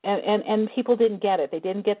people didn't get it. They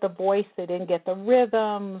didn't get the voice. They didn't get the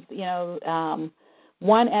rhythms,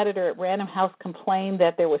 One editor at Random House complained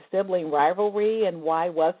that there was sibling rivalry, and why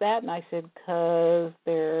was that? And I said, because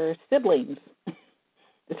they're siblings.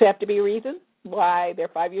 Does there have to be a reason why they're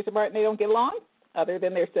 5 years apart and they don't get along, other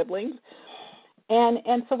than their siblings?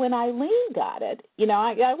 And so when Eileen got it,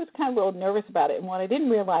 I was kind of a little nervous about it. And what I didn't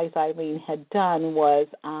realize Eileen had done was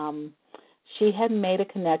she had made a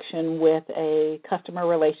connection with a customer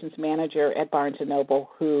relations manager at Barnes & Noble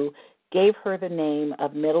who gave her the name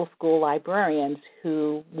of middle school librarians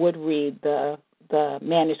who would read the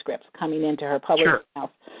manuscripts coming into her publishing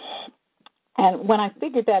house. And when I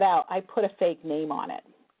figured that out, I put a fake name on it.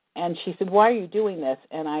 And she said, "Why are you doing this?"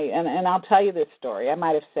 And I'll tell you this story. I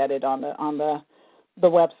might have said it on the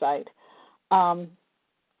website.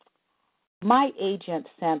 My agent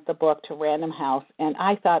sent the book to Random House, and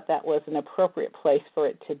I thought that was an appropriate place for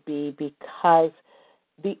it to be because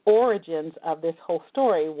the origins of this whole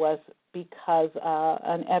story was because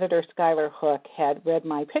an editor, Skylar Hook, had read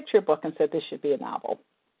my picture book and said this should be a novel,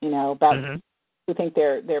 about who think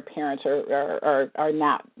their parents are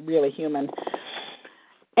not really human.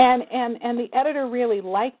 And the editor really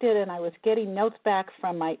liked it, and I was getting notes back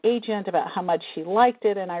from my agent about how much she liked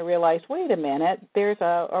it, and I realized, wait a minute, there's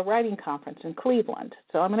a writing conference in Cleveland.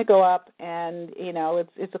 So I'm going to go up, and,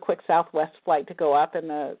 it's a quick Southwest flight to go up, and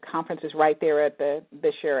the conference is right there at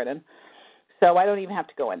the Sheridan. So I don't even have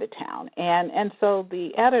to go into town. And so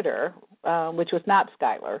the editor, which was not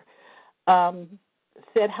Skylar,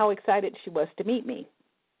 said how excited she was to meet me.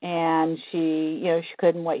 And she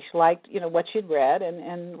couldn't wait. She liked, what she'd read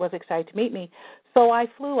and was excited to meet me. So I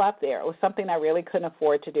flew up there. It was something I really couldn't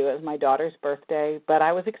afford to do. It was my daughter's birthday, but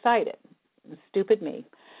I was excited. Stupid me.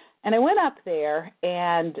 And I went up there,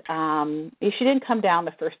 and she didn't come down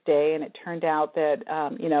the first day, and it turned out that,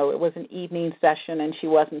 it was an evening session, and she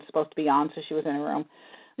wasn't supposed to be on, so she was in her room.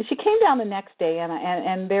 And she came down the next day,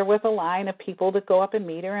 and there was a line of people that go up and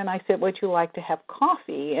meet her, and I said, would you like to have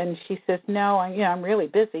coffee? And she says, no, I'm really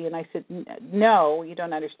busy. And I said, no, you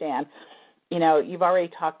don't understand. You've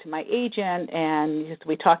already talked to my agent, and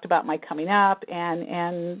we talked about my coming up,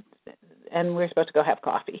 and we're supposed to go have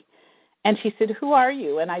coffee. And she said, who are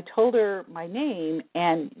you? And I told her my name,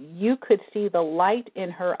 and you could see the light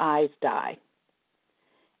in her eyes die.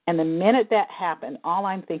 And the minute that happened, all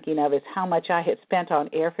I'm thinking of is how much I had spent on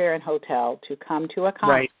airfare and hotel to come to a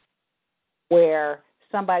conference where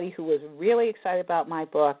somebody who was really excited about my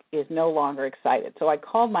book is no longer excited. So I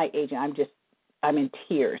called my agent. I'm in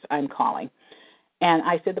tears. I'm calling. And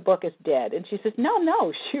I said, the book is dead. And she says,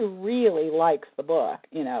 no, she really likes the book.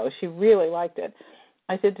 She really liked it.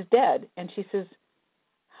 I said, it's dead. And she says,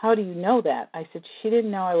 how do you know that? I said, she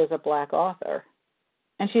didn't know I was a Black author.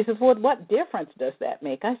 And she says, well, what difference does that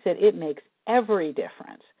make? I said, it makes every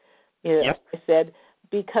difference. Yep. I said,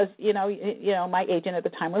 because, my agent at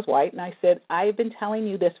the time was white, and I said, I've been telling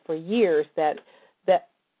you this for years, that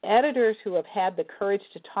editors who have had the courage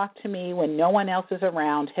to talk to me when no one else is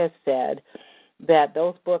around has said that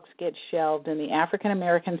those books get shelved in the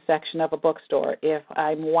African-American section of a bookstore. If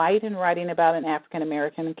I'm white and writing about an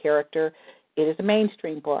African-American character, it is a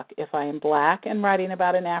mainstream book. If I am Black and writing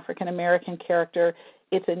about an African-American character,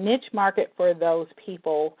 it's a niche market for those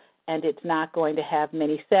people, and it's not going to have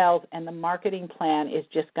many sales, and the marketing plan is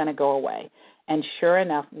just going to go away. And sure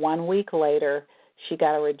enough, 1 week later, she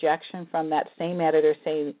got a rejection from that same editor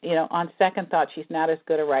saying, on second thought, she's not as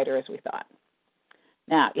good a writer as we thought.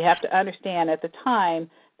 Now, you have to understand at the time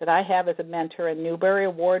that I have as a mentor a Newbery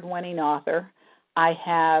Award-winning author. I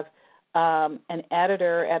have an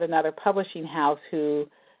editor at another publishing house who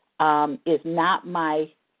is not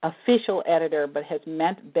my official editor, but has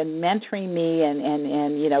been mentoring me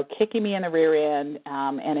and kicking me in the rear end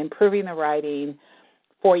and improving the writing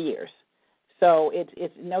for years. So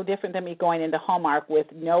it's no different than me going into Hallmark with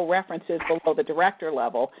no references below the director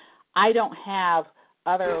level. I don't have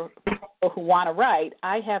other people who want to write.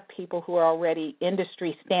 I have people who are already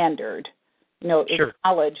industry standard,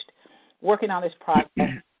 acknowledged, working on this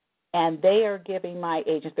project, and they are giving my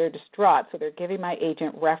agent, they're distraught, so they're giving my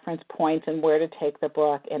agent reference points and where to take the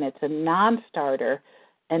book, and it's a non-starter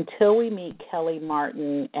until we meet Kelly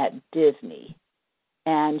Martin at Disney.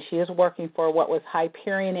 And she is working for what was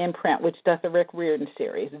Hyperion Imprint, which does the Rick Riordan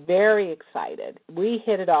series. Very excited. We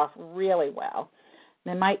hit it off really well.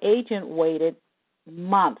 Then my agent waited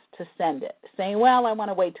months to send it, saying, well, I want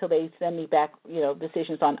to wait till they send me back,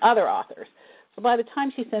 decisions on other authors. So by the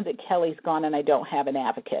time she sends it, Kelly's gone and I don't have an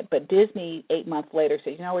advocate. But Disney, 8 months later,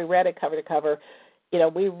 says, we read it cover to cover.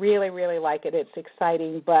 We really, really like it. It's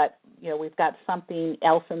exciting, but, we've got something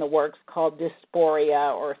else in the works called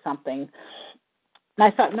dysphoria or something.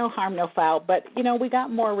 And I thought, no harm, no foul. But, we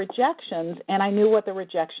got more rejections, and I knew what the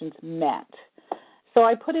rejections meant. So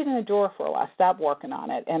I put it in a drawer for a while, stopped working on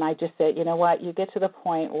it, and I just said, you know what, you get to the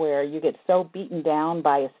point where you get so beaten down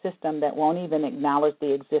by a system that won't even acknowledge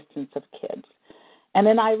the existence of kids. And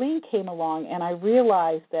then Eileen came along, and I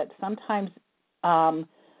realized that sometimes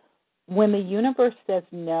when the universe says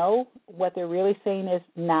no, what they're really saying is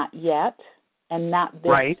not yet and not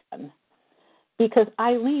this one. Because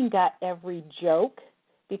Eileen got every joke.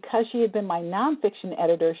 Because she had been my nonfiction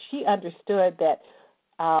editor, she understood that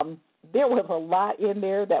there was a lot in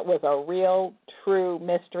there that was a real, true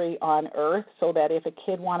mystery on Earth, so that if a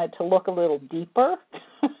kid wanted to look a little deeper,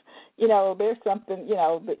 there's something,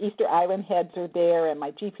 the Easter Island heads are there, and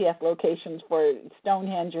my GPS locations for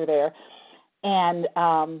Stonehenge are there. And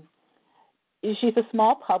she's a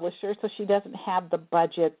small publisher, so she doesn't have the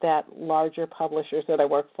budget that larger publishers that I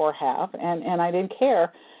work for have, and I didn't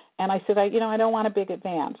care. And I said, I don't want a big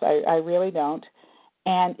advance. I really don't.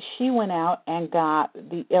 And she went out and got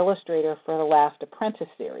the illustrator for the Last Apprentice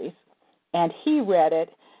series, and he read it,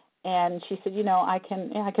 and she said, I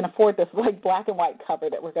can afford this black and white cover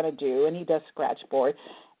that we're going to do, and he does scratchboard.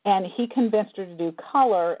 And he convinced her to do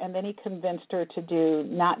color, and then he convinced her to do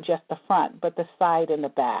not just the front, but the side and the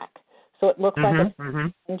back. So it looks like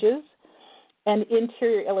it changes, and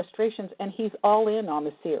interior illustrations, and he's all in on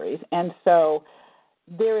the series. And so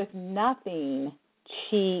there is nothing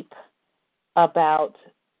cheap about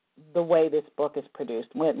the way this book is produced.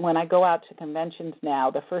 When I go out to conventions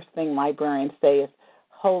now, the first thing librarians say is,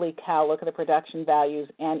 holy cow, look at the production values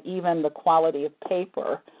and even the quality of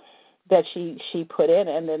paper that she put in.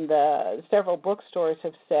 And then the several bookstores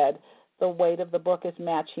have said the weight of the book is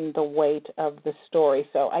matching the weight of the story.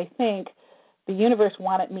 So I think the universe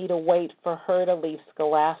wanted me to wait for her to leave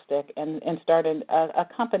Scholastic and start a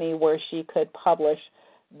company where she could publish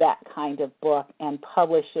that kind of book and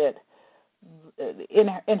publish it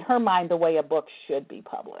in her mind the way a book should be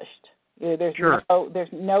published. There's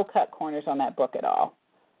no cut corners on that book at all.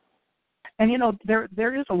 And,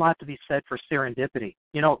 there is a lot to be said for serendipity.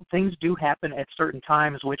 Things do happen at certain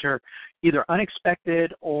times which are either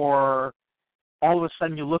unexpected or all of a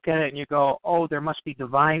sudden you look at it and you go, oh, there must be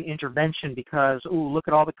divine intervention because, look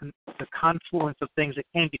at all the confluence of things that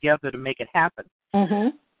came together to make it happen. Mm-hmm.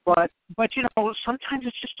 But sometimes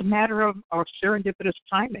it's just a matter of serendipitous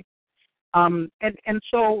timing. And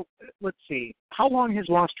so, let's see, how long has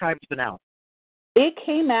Lost Tribes been out? It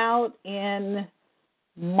came out in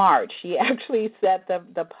March. She actually set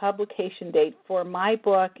the publication date for my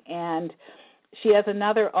book, and she has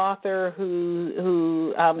another author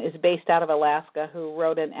who is based out of Alaska who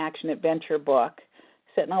wrote an action-adventure book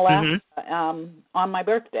set in Alaska on my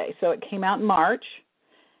birthday. So it came out in March,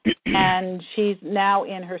 and she's now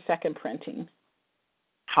in her second printing.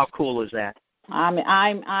 How cool is that? I'm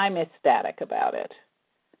ecstatic about it.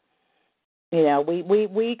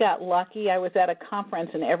 We got lucky. I was at a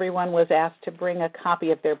conference and everyone was asked to bring a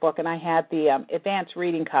copy of their book, and I had the advanced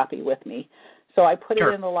reading copy with me. So I put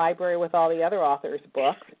it in the library with all the other authors'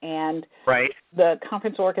 books, and the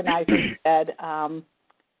conference organizer said,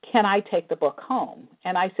 can I take the book home?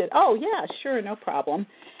 And I said, oh, yeah, sure, no problem.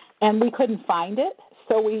 And we couldn't find it.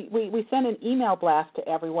 So we sent an email blast to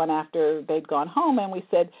everyone after they'd gone home, and we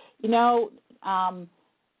said,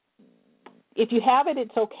 if you have it,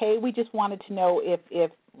 it's okay. We just wanted to know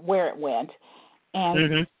if where it went.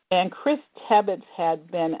 And Chris Tebbets had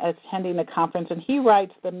been attending the conference, and he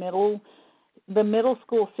writes the middle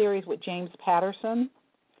school series with James Patterson.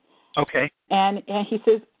 Okay. And he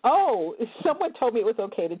says, oh, someone told me it was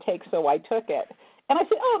okay to take, so I took it. And I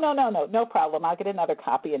said, oh, no problem. I'll get another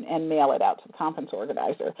copy and mail it out to the conference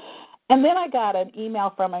organizer. And then I got an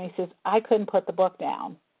email from him. He says, I couldn't put the book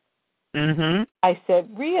down. Mm-hmm. I said,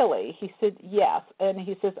 really? He said, yes. And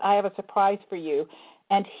he says, I have a surprise for you.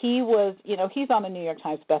 And he was, he's on the New York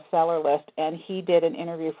Times bestseller list, and he did an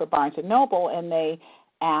interview for Barnes & Noble, and they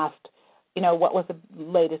asked, what was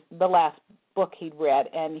the last book he'd read,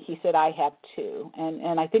 and he said, I have two.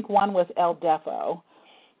 And I think one was El Defo,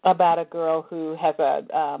 about a girl who has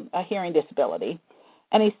a hearing disability.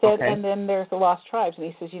 And he said, and then there's The Lost Tribes. And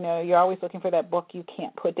he says, you're always looking for that book you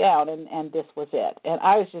can't put down, and this was it. And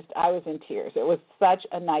I was in tears. It was such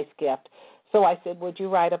a nice gift. So I said, would you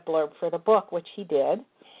write a blurb for the book, which he did.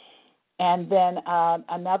 And then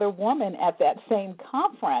another woman at that same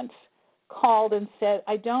conference called and said,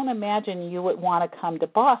 I don't imagine you would want to come to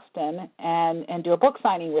Boston and do a book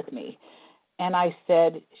signing with me. And I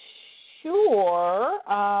said, sure.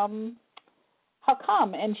 How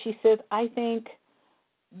come? And she said, I think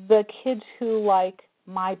the kids who like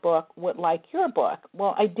my book would like your book.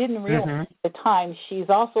 Well, I didn't realize at the time she's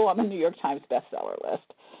also on the New York Times bestseller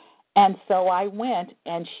list. And so I went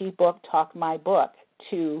and she book talked my book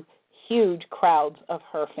to huge crowds of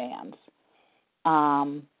her fans.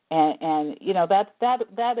 And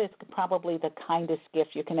that is probably the kindest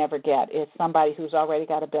gift you can ever get, is somebody who's already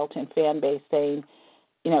got a built-in fan base saying,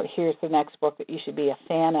 here's the next book that you should be a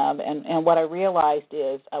fan of. And what I realized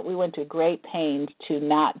is we went to great pains to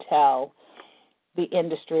not tell the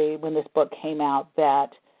industry when this book came out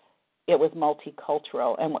that it was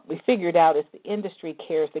multicultural. And what we figured out is the industry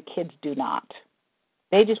cares, the kids do not.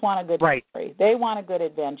 They just want a good story. They want a good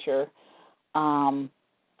adventure. And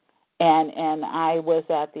I was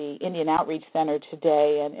at the Indian Outreach Center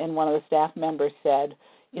today, and one of the staff members said,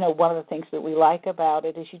 one of the things that we like about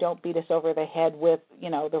it is you don't beat us over the head with,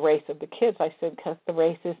 the race of the kids. I said, because the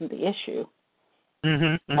race isn't the issue.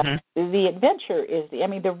 The adventure is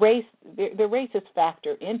the race. The races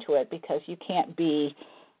factor into it because you can't be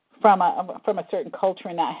from a certain culture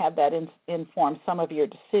and not have that inform some of your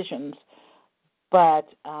decisions. But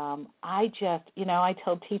I just, I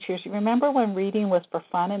tell teachers, you remember when reading was for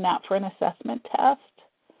fun and not for an assessment test?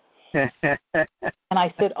 And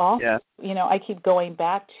I said, I keep going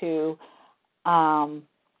back to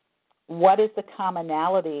what is the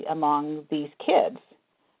commonality among these kids?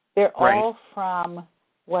 They're all from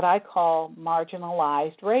what I call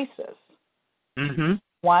marginalized races.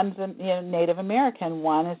 One's Native American,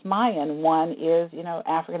 one is Mayan, one is,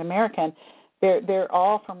 African American. They're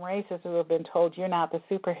all from races who have been told you're not the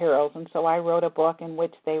superheroes, and so I wrote a book in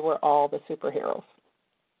which they were all the superheroes.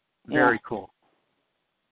 Very cool.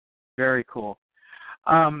 Very cool.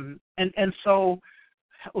 And so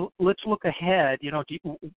let's look ahead. You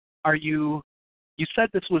said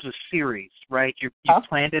this was a series, right? You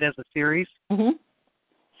planned it as a series?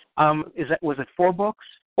 Was it 4 books?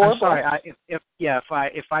 Four I'm sorry. books. If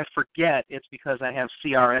I forget, it's because I have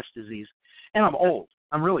CRS disease, and I'm old.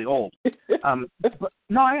 I'm really old. But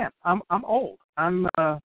no, I am. I'm old.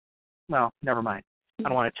 Well, never mind. I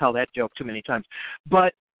don't want to tell that joke too many times.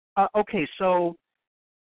 But okay, so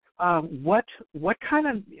what kind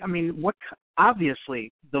of? I mean,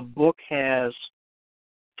 obviously the book has.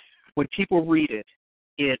 When people read it,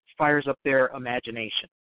 it fires up their imagination.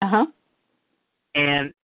 Uh-huh.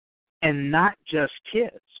 And not just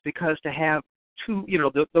kids, because to have two,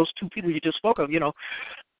 those two people you just spoke of,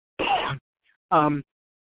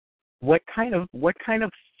 what kind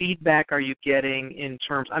of feedback are you getting in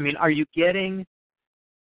terms? I mean, are you getting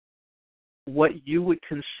what you would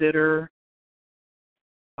consider,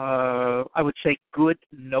 I would say, good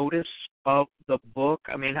notice of the book?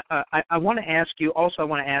 I mean, I want to ask you. Also, I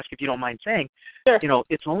want to ask, if you don't mind saying, Sure.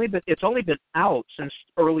 It's only been out since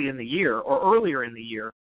earlier in the year.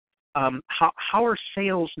 How are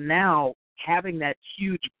sales now having that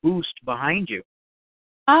huge boost behind you?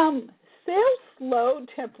 Sales slowed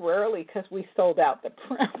temporarily because we sold out the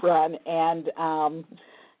print run, and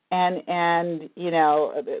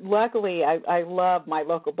luckily I love my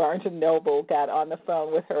local Barnes and Noble got on the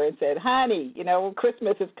phone with her and said, "Honey,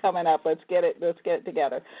 Christmas is coming up. Let's get it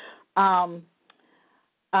together."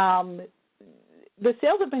 The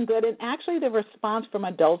sales have been good, and actually the response from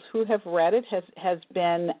adults who have read it has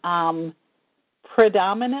been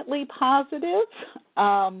predominantly positive.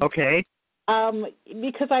 Okay.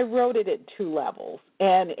 Because I wrote it at 2 levels,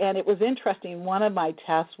 and it was interesting. One of my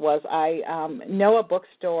tests was I know a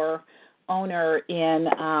bookstore owner in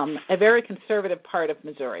a very conservative part of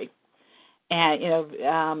Missouri,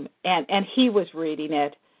 and and he was reading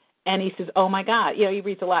it, and he says, "Oh my God!" He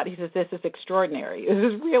reads a lot. He says, "This is extraordinary.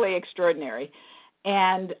 This is really extraordinary."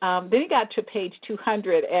 And then he got to page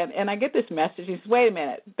 200, and I get this message. He says, "Wait a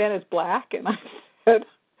minute, Ben is black," and I said,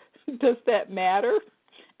 "Does that matter?"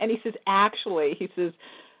 And he says, "Actually," he says,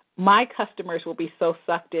 "my customers will be so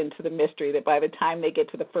sucked into the mystery that by the time they get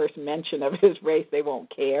to the first mention of his race, they won't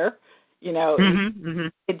care.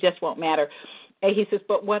 It just won't matter." And he says,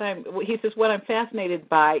 "But what I'm fascinated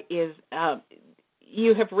by is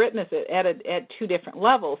you have written this at 2 different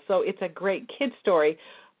levels, so it's a great kid story,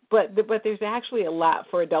 but there's actually a lot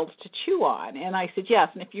for adults to chew on." And I said, "Yes,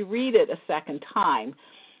 and if you read it a second time,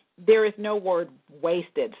 there is no word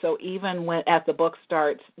wasted." So even as the book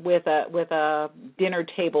starts with a dinner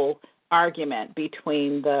table argument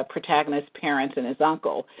between the protagonist's parents and his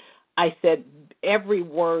uncle, I said every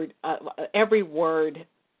word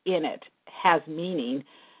in it has meaning.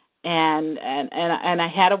 And I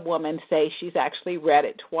had a woman say she's actually read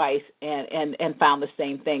it twice and found the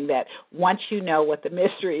same thing, that once you know what the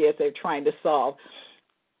mystery is they're trying to solve,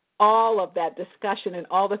 all of that discussion and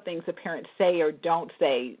all the things the parents say or don't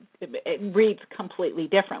say, it reads completely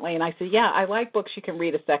differently. And I said, yeah, I like books you can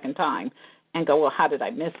read a second time and go, well, how did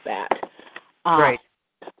I miss that? Right.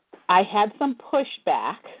 I had some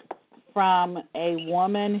pushback from a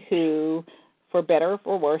woman who, for better or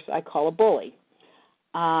for worse, I call a bully.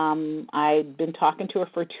 I'd been talking to her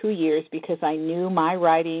for 2 years because I knew my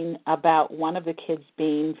writing about one of the kids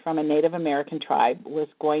being from a Native American tribe was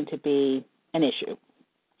going to be an issue.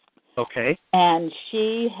 Okay. And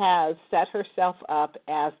she has set herself up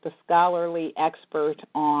as the scholarly expert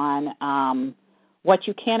on what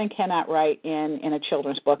you can and cannot write in a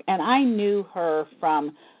children's book. And I knew her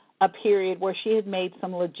from a period where she had made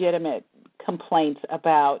some legitimate complaints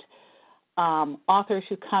about authors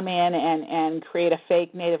who come in and create a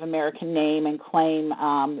fake Native American name and claim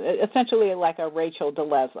essentially like a Rachel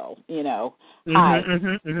DeLezzo,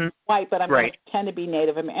 white, but I'm going to pretend to be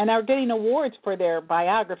Native American, and are getting awards for their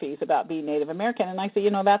biographies about being Native American. And I say,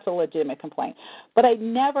 that's a legitimate complaint. But I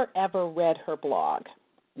never, ever read her blog.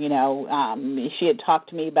 She had talked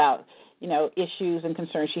to me about, issues and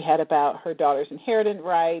concerns she had about her daughter's inheritance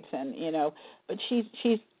rights, and, but she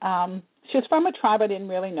was from a tribe I didn't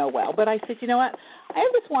really know well. But I said, you know what, I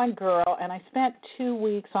have this one girl, and I spent 2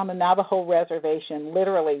 weeks on the Navajo reservation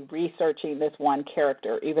literally researching this one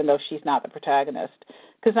character, even though she's not the protagonist,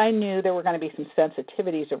 because I knew there were going to be some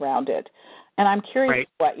sensitivities around it. And I'm curious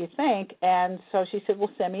what you think. And so she said,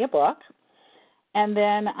 well, send me a book. And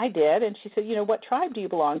then I did, and she said, what tribe do you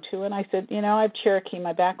belong to? And I said, I have Cherokee in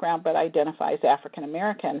my background, but I identify as African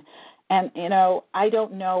American. And, I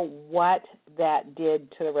don't know what that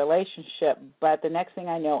did to the relationship, but the next thing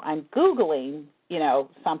I know, I'm Googling,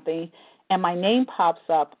 something, and my name pops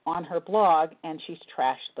up on her blog, and she's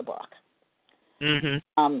trashed the book.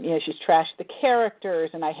 Mm-hmm. She's trashed the characters,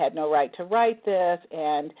 and I had no right to write this,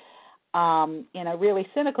 and in a really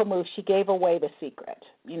cynical move, she gave away the secret.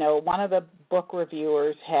 You know, one of the book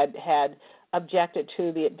reviewers had objected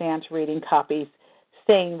to the advanced reading copies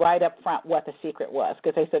saying right up front what the secret was,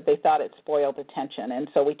 because they said they thought it spoiled attention, and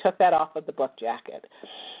so we took that off of the book jacket.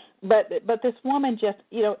 But this woman just,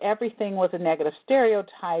 you know, everything was a negative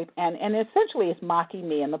stereotype, and essentially is mocking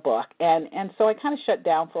me in the book. And so I kind of shut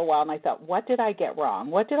down for a while, and I thought, what did I get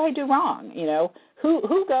wrong? What did I do wrong? You know,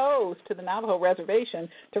 who goes to the Navajo Reservation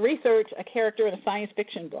to research a character in a science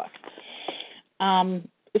fiction book?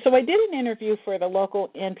 So I did an interview for the local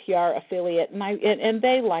NPR affiliate, and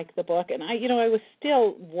they liked the book, and I was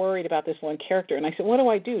still worried about this one character, and I said, what do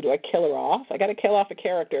I do? Do I kill her off? I got to kill off a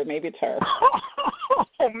character. Maybe it's her.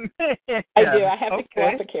 Oh man! I do. I have to kill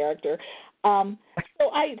off a character.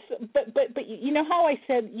 But you know how I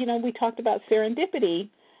said, you know, we talked about serendipity.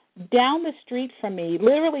 Down the street from me,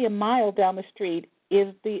 literally a mile down the street,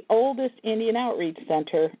 is the oldest Indian Outreach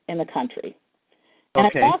Center in the country. And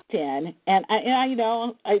I walked in, and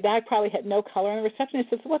I probably had no color. And the receptionist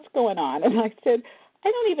says, "What's going on?" And I said,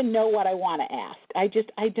 "I don't even know what I want to ask.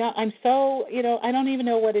 I'm so, you know, I don't even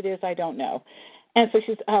know what it is. I don't know." And so she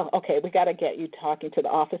says, "Oh, okay, we got to get you talking to the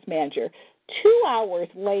office manager." 2 hours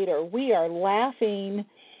later, we are laughing.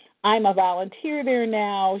 I'm a volunteer there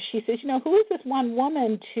now. She says, "You know, who is this one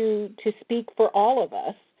woman to speak for all of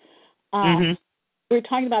us?" We were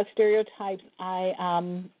talking about stereotypes.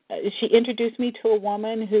 She introduced me to a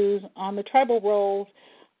woman who's on the tribal rolls.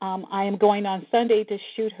 I am going on Sunday to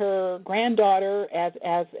shoot her granddaughter as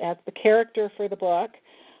the character for the book.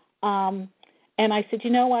 And I said, you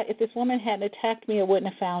know what? If this woman hadn't attacked me, I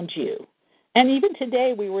wouldn't have found you. And even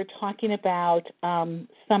today, we were talking about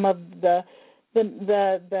some of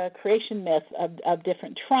the creation myths of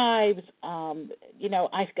different tribes. You know,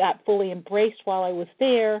 I got fully embraced while I was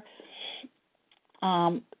there.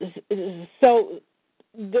 So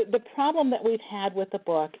the problem that we've had with the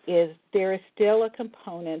book is there is still a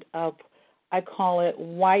component of, I call it,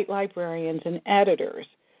 white librarians and editors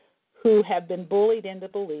who have been bullied into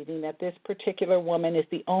believing that this particular woman is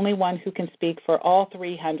the only one who can speak for all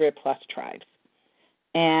 300-plus tribes.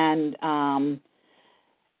 And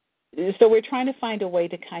so we're trying to find a way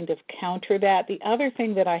to kind of counter that. The other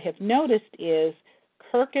thing that I have noticed is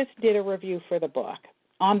Kirkus did a review for the book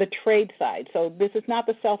on the trade side. So this is not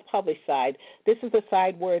the self-published side. This is the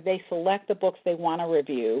side where they select the books they want to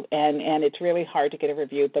review, and it's really hard to get a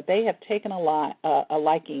review. But they have taken a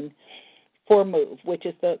liking for Move, which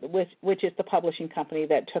is the publishing company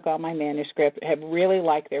that took on my manuscript, have really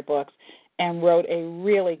liked their books, and wrote a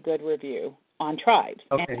really good review on tribes,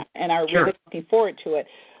 and are really looking forward to it.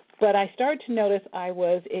 But I started to notice I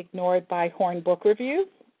was ignored by Horn Book Review,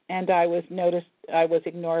 and I was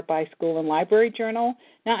ignored by School and Library Journal.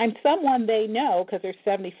 Now, I'm someone they know because there's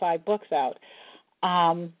 75 books out.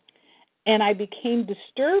 And I became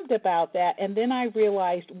disturbed about that, and then I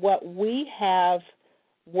realized what we have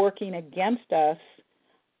working against us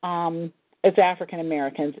as African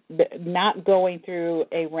Americans, not going through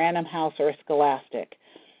a Random House or a Scholastic.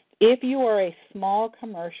 If you are a small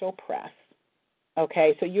commercial press,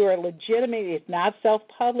 okay, so you are legitimate, it's not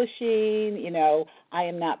self-publishing, you know, I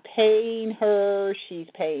am not paying her, she's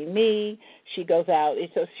paying me, she goes out.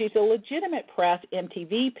 So she's a legitimate press.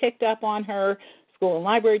 MTV picked up on her, School and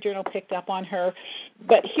Library Journal picked up on her.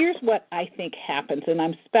 But here's what I think happens, and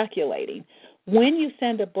I'm speculating. When you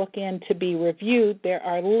send a book in to be reviewed, there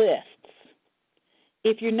are lists.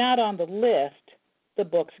 If you're not on the list, the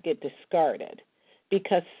books get discarded,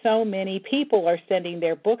 because so many people are sending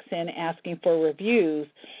their books in asking for reviews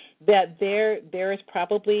that there is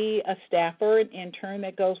probably a staffer, an intern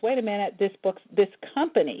that goes, wait a minute, this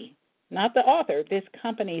company, not the author, this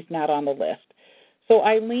company's not on the list. So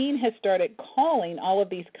Eileen has started calling all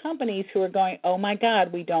of these companies who are going, oh my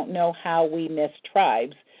God, we don't know how we missed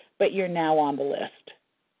tribes, but you're now on the list.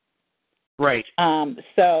 Right.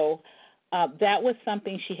 That was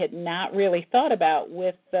something she had not really thought about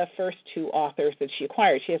with the first two authors that she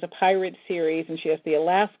acquired. She has a pirate series, and she has the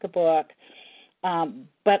Alaska book.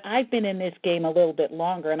 But I've been in this game a little bit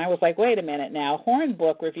longer, and I was like, wait a minute now. Horn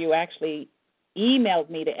Book Review actually emailed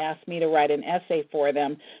me to ask me to write an essay for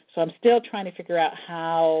them, so I'm still trying to figure out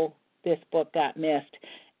how this book got missed.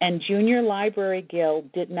 And Junior Library Guild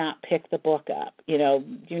did not pick the book up. You know,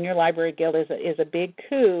 Junior Library Guild is a big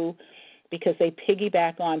coup, because they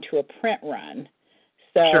piggyback onto a print run.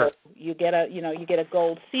 So you get a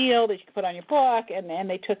gold seal that you can put on your book, and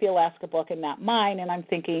they took the Alaska book and not mine. And I'm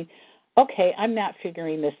thinking, okay, I'm not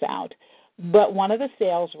figuring this out. But one of the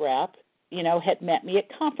sales reps had met me at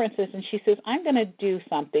conferences, and she says, I'm going to do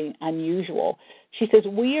something unusual. She says,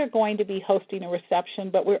 we are going to be hosting a reception,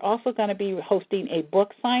 but we're also going to be hosting a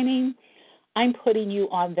book signing. I'm putting you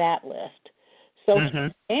on that list. So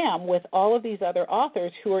here I am with all of these other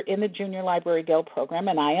authors who are in the Junior Library Guild program,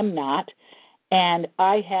 and I am not, and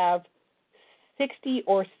I have 60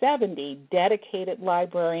 or 70 dedicated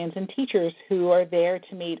librarians and teachers who are there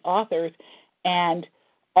to meet authors, and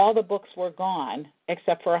all the books were gone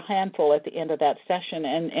except for a handful at the end of that session,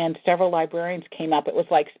 and several librarians came up. It was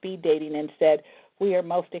like speed dating and said, we are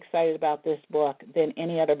most excited about this book than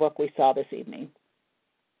any other book we saw this evening.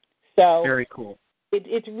 So very cool.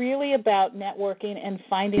 It's really about networking and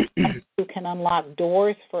finding someone who can unlock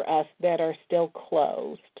doors for us that are still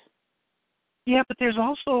closed. Yeah, but there's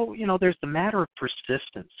also, there's the matter of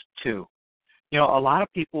persistence too. A lot of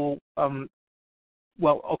people,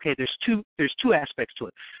 there's two aspects to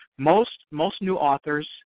it. Most new authors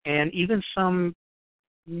and even some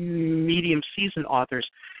medium seasoned authors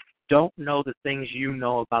don't know the things you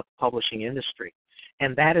know about the publishing industry.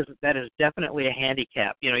 And that is definitely a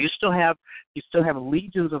handicap. You still have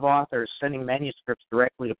legions of authors sending manuscripts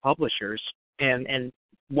directly to publishers and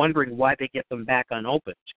wondering why they get them back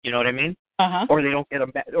unopened. You know what I mean? Uh-huh. Or they don't get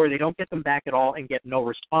them back at all and get no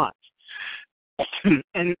response. I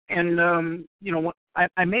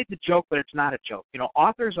made the joke, but it's not a joke.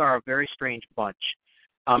 Authors are a very strange bunch.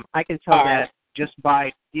 I can tell that just by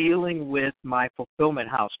dealing with my fulfillment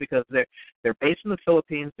house, because they're based in the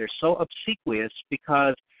Philippines. They're so obsequious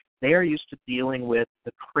because they are used to dealing with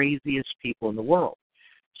the craziest people in the world.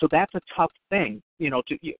 So that's a tough thing,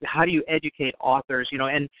 how do you educate authors,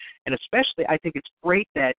 and especially I think it's great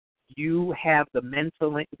that you have the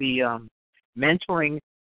mentoring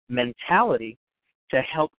mentality to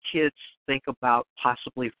help kids think about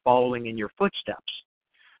possibly following in your footsteps.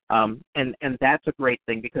 And that's a great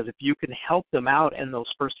thing, because if you can help them out in those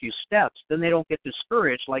first few steps, then they don't get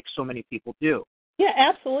discouraged like so many people do. Yeah,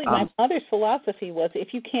 absolutely. My mother's philosophy was,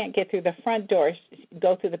 if you can't get through the front door,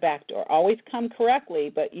 go through the back door. Always come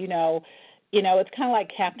correctly, but it's kind of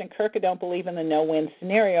like Captain Kirk. I don't believe in the no-win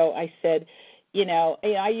scenario. I said,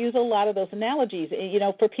 I use a lot of those analogies.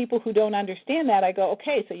 For people who don't understand that, I go,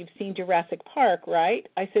 okay, so you've seen Jurassic Park, right?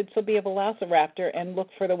 I said, so be a velociraptor and look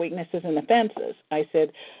for the weaknesses and the fences. I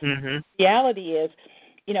said, reality is,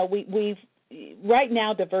 we've right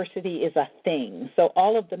now diversity is a thing. So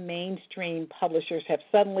all of the mainstream publishers have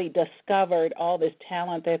suddenly discovered all this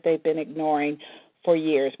talent that they've been ignoring for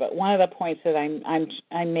years. But one of the points that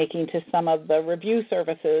I'm making to some of the review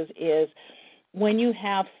services is, when you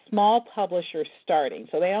have small publishers starting,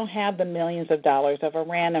 so they don't have the millions of dollars of a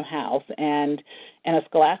Random House and a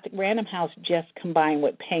Scholastic. Random House just combined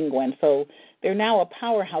with Penguin, so they're now a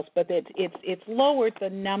powerhouse, but it's lowered the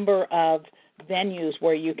number of venues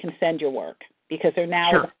where you can send your work, because they're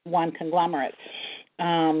now one conglomerate.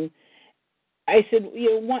 I said,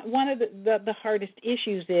 one of the hardest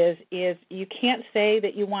issues is you can't say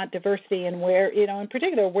that you want diversity, and where, in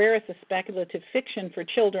particular, where is the speculative fiction for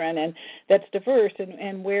children and that's diverse,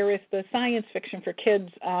 and where is the science fiction for kids?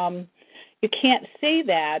 You can't say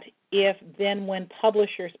that if then when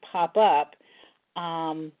publishers pop up,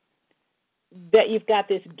 that you've got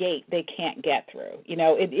this gate they can't get through.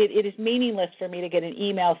 It is meaningless for me to get an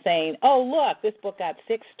email saying, oh, look, this book got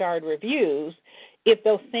 6-starred reviews, if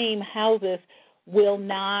those same houses will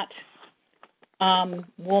not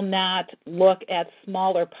look at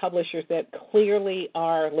smaller publishers that clearly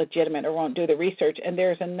are legitimate or won't do the research. And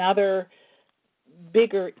there's another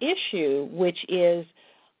bigger issue, which is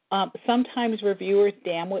sometimes reviewers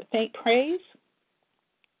damn with faint praise.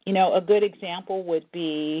 A good example would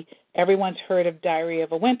be, everyone's heard of Diary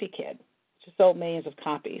of a Wimpy Kid, which sold millions of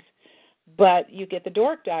copies. But you get the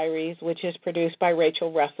Dork Diaries, which is produced by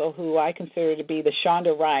Rachel Russell, who I consider to be the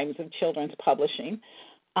Shonda Rhimes of children's publishing.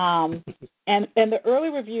 And the early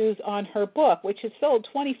reviews on her book, which has sold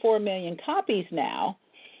 24 million copies now,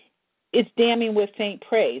 it's damning with faint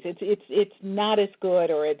praise. It's not as good,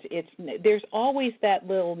 or there's always that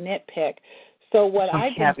little nitpick. So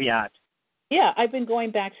caveat. Yeah, I've been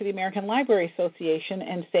going back to the American Library Association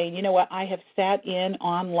and saying, you know what, I have sat in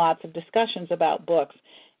on lots of discussions about books,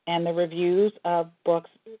 and the reviews of books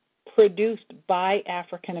produced by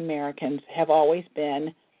African Americans have always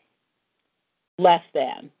been less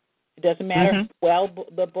than. It doesn't matter how well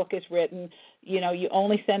the book is written. You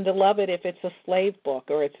only send to love it if it's a slave book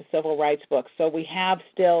or it's a civil rights book. So we have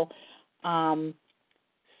still some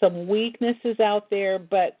weaknesses out there,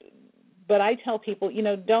 but I tell people,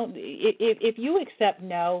 don't. If you accept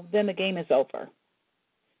no, then the game is over.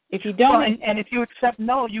 If you don't, well, and if you accept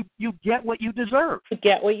no, you get what you deserve. You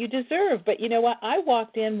get what you deserve. But you know what? I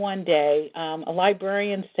walked in one day. A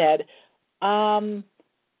librarian said, "I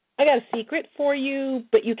got a secret for you,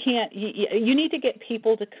 but you can't. You need to get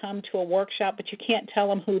people to come to a workshop, but you can't tell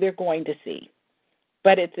them who they're going to see."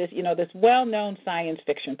 But it's this, this well-known science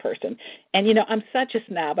fiction person. And, I'm such a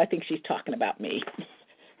snob, I think she's talking about me.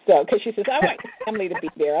 So, because she says, I want your family to be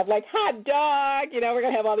there. I'm like, hot dog, we're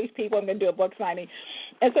going to have all these people. I'm going to do a book signing.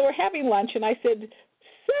 And so we're having lunch, and I said,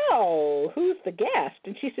 so who's the guest?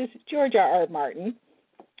 And she says, George R.R. Martin.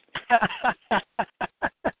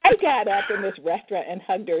 I got up in this restaurant and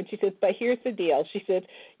hugged her, and she says, but here's the deal. She says,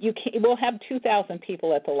 we'll have 2,000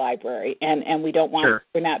 people at the library, and we don't want, sure.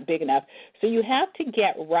 We're not big enough. So you have to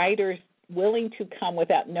get writers willing to come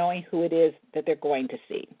without knowing who it is that they're going to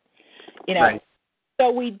see. Right. So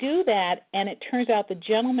we do that, and it turns out the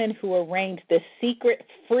gentleman who arranged this secret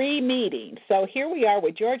free meeting. So here we are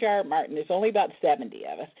with George R.R. Martin. There's only about 70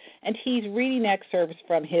 of us, and he's reading excerpts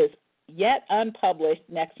from his yet unpublished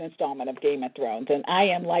next installment of Game of Thrones, and I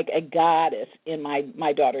am like a goddess in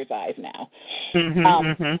my daughter's eyes now.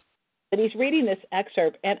 But he's reading this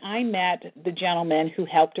excerpt, and I met the gentleman who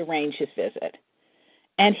helped arrange his visit.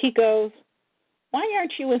 And he goes, why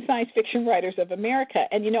aren't you in Science Fiction Writers of America?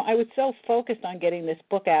 And, I was so focused on getting this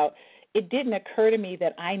book out, it didn't occur to me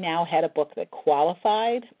that I now had a book that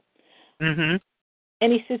qualified. Mm-hmm.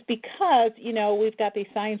 And he says, because, we've got these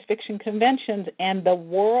science fiction conventions, and the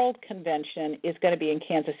World Convention is going to be in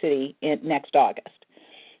Kansas City next August.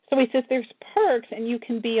 So he says there's perks, and you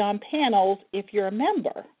can be on panels if you're a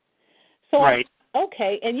member. So right.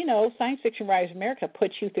 Okay, and Science Fiction Writers of America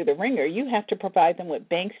puts you through the ringer. You have to provide them with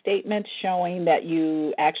bank statements showing that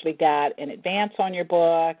you actually got an advance on your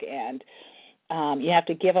book, and you have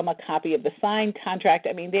to give them a copy of the signed contract.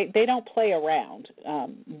 I mean, they don't play around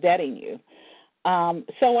vetting you.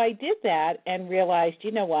 So I did that and realized,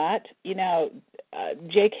 what?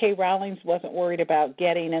 J.K. Rowling wasn't worried about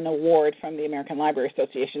getting an award from the American Library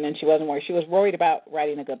Association, and she wasn't worried. She was worried about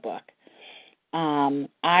writing a good book. I'm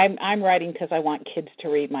writing because I want kids to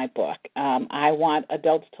read my book. I want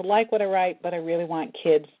adults to like what I write, but I really want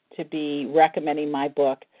kids to be recommending my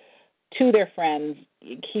book to their friends.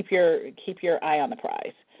 Keep your eye on the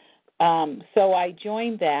prize. So I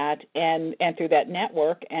joined that and through that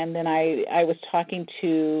network, and then I was talking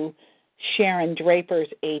to Sharon Draper's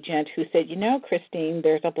agent, who said, Christine,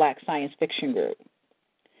 there's a Black science fiction group,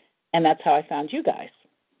 and that's how I found you guys.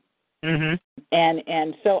 Mm-hmm.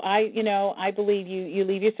 And so I believe you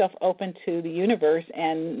leave yourself open to the universe,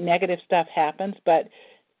 and negative stuff happens, but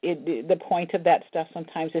the point of that stuff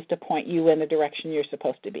sometimes is to point you in the direction you're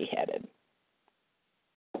supposed to be headed.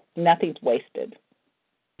 Nothing's wasted.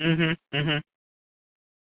 Mm-hmm. Mm-hmm.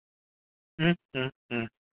 Mm-hmm.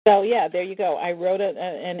 So, yeah, there you go. I wrote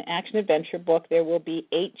an action-adventure book. There will be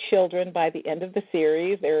 8 children by the end of the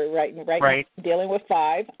series. They're right now dealing with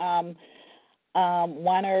 5.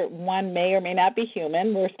 One may or may not be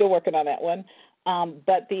human. We're still working on that one.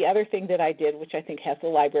 But the other thing that I did, which I think has the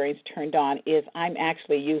librarians turned on, is I'm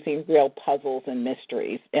actually using real puzzles and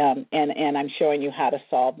mysteries, and I'm showing you how to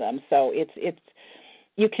solve them. So it's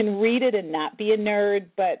you can read it and not be a nerd,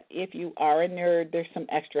 but if you are a nerd, there's some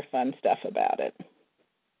extra fun stuff about it.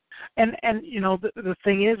 And the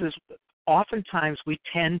thing is oftentimes we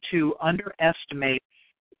tend to underestimate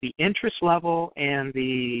the interest level and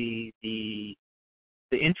the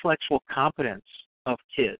intellectual competence of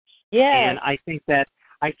kids. Yeah. And I think that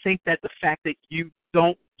the fact that you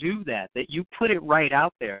don't do that you put it right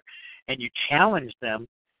out there and you challenge them,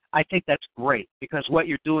 I think that's great, because what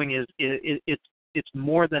you're doing is it's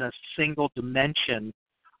more than a single dimension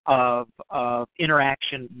of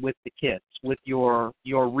interaction with the kids, with your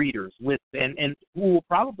readers, and who will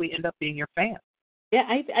probably end up being your fans. Yeah,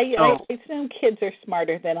 I assume kids are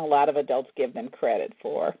smarter than a lot of adults give them credit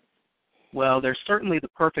for. Well, they're certainly the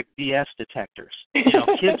perfect BS detectors.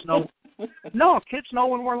 Kids know. No, kids know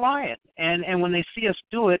when we're lying, and when they see us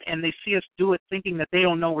do it, and they see us do it thinking that they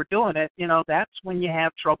don't know we're doing it, that's when you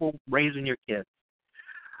have trouble raising your kids.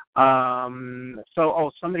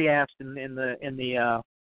 Somebody asked in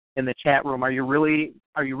the chat room, are you really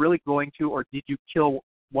going to, or did you kill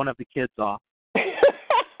one of the kids off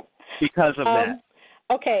because of that?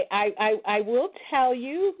 Okay, I will tell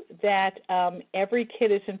you that every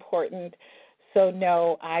kid is important. So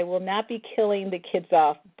no, I will not be killing the kids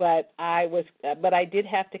off. But I did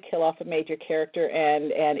have to kill off a major character,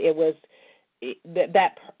 and it was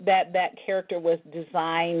that character was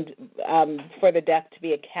designed for the death to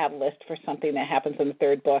be a catalyst for something that happens in the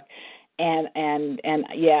 3rd book. And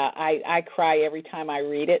yeah, I cry every time I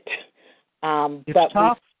read it. It's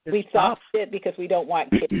tough. we stopped it because we don't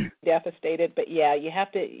want kids devastated. But yeah, you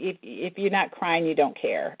have to. If you're not crying, you don't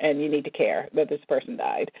care, and you need to care that this person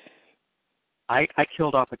died. I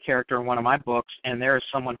killed off a character in one of my books, and there is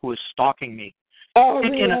someone who is stalking me. Oh,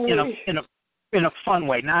 really? In a fun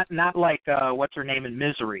way, not like what's her name in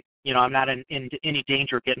Misery. You know, I'm not in any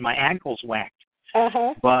danger of getting my ankles whacked.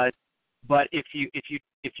 Uh-huh. But if you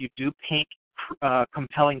do paint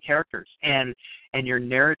compelling characters and your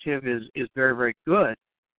narrative is very, very good,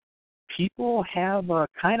 people have a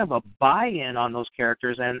kind of a buy-in on those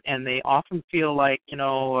characters, and they often feel like, you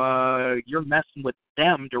know, you're messing with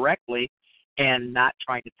them directly and not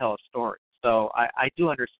trying to tell a story. So I do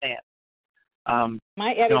understand.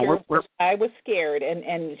 My editor, I was scared,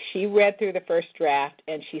 and she read through the first draft,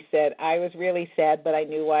 and she said, I was really sad, but I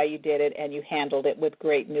knew why you did it, and you handled it with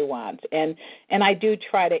great nuance. And I do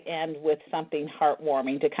try to end with something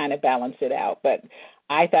heartwarming to kind of balance it out, but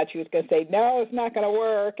I thought she was going to say, no, it's not going to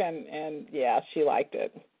work, and yeah, she liked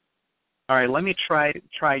it. All right, let me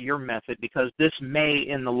try your method, because this may,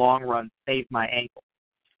 in the long run, save my ankle.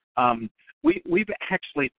 We've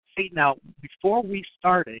actually... See, now, before we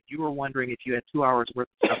started, you were wondering if you had 2 hours worth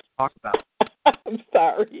of stuff to talk about. I'm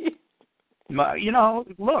sorry. You know,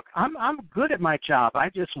 look, I'm good at my job. I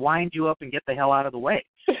just wind you up and get the hell out of the way.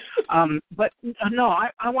 But no,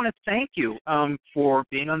 I want to thank you for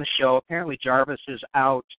being on the show. Apparently, Jarvis is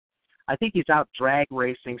out. I think he's out drag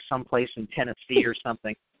racing someplace in Tennessee or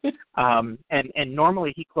something. And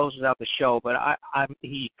normally he closes out the show, but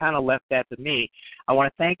he kind of left that to me. I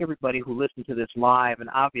want to thank everybody who listened to this live, and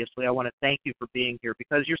obviously I want to thank you for being here,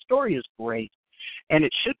 because your story is great, and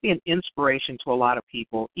it should be an inspiration to a lot of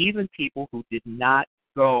people, even people who did not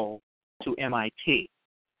go to MIT.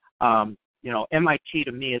 You know, MIT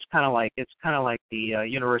to me is kind of like the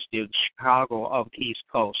University of Chicago of the East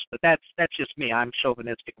Coast, but that's just me. I'm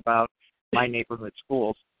chauvinistic about my neighborhood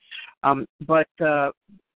schools, but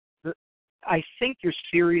I think your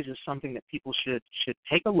series is something that people should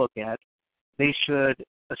take a look at. They should,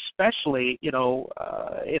 especially, you know,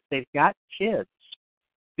 if they've got kids,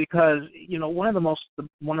 because, you know, one of the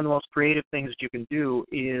most creative things that you can do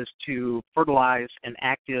is to fertilize an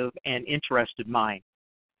active and interested mind.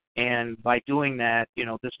 And by doing that, you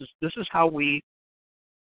know, this is how I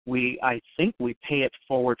think we pay it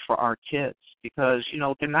forward for our kids, because, you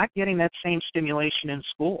know, they're not getting that same stimulation in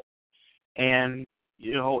school. And,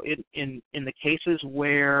 you know, in the cases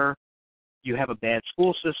where you have a bad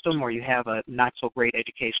school system or you have a not so great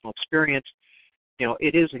educational experience, you know,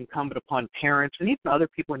 it is incumbent upon parents and even other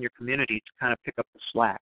people in your community to kind of pick up the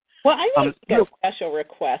slack. Well, I want to make a special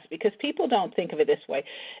request, because people don't think of it this way.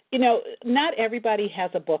 You know, not everybody has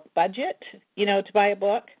a book budget, you know, to buy a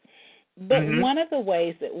book. But one of the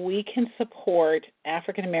ways that we can support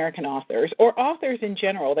African-American authors, or authors in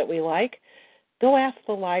general that we like, go ask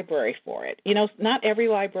the library for it. You know, not every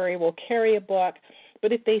library will carry a book,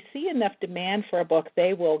 but if they see enough demand for a book,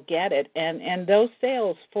 they will get it. And those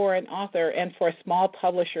sales for an author and for a small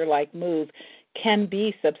publisher like Move can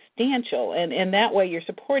be substantial. And that way you're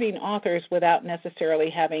supporting authors without necessarily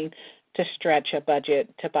having to stretch a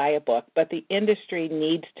budget to buy a book. But the industry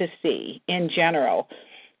needs to see, in general,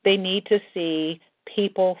 they need to see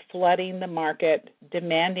people flooding the market,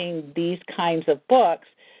 demanding these kinds of books,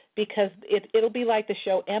 because it'll be like the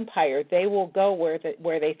show Empire. They will go where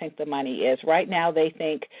they think the money is. Right now they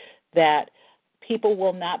think that people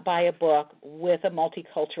will not buy a book with a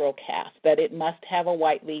multicultural cast, that it must have a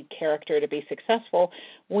white lead character to be successful.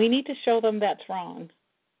 We need to show them that's wrong.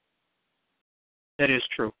 That is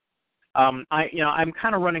true. I'm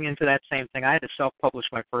kind of running into that same thing. I had to self-publish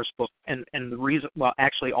my first book, and the reason, well,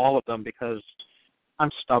 actually all of them, because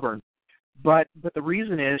I'm stubborn. But the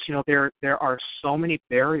reason is, you know, there are so many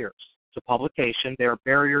barriers to publication. There are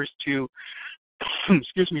barriers to,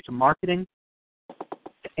 to marketing,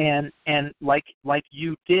 and like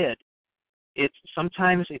you did, it's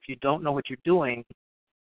sometimes if you don't know what you're doing,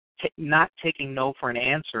 not taking no for an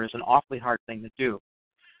answer is an awfully hard thing to do.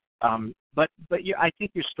 But I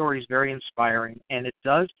think your story is very inspiring, and it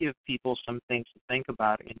does give people some things to think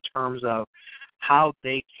about in terms of how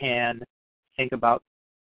they can think about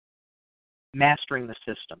mastering the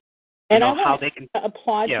system. And I want to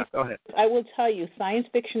applaud you. Yeah, go ahead. I will tell you, Science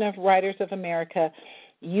Fiction of Writers of America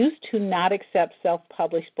used to not accept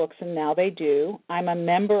self-published books, and now they do. I'm a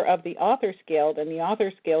member of the Authors Guild, and the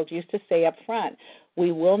Authors Guild used to say up front,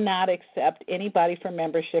 we will not accept anybody for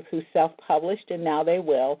membership who's self-published, and now they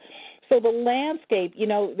will. So the landscape, you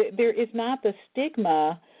know, there is not the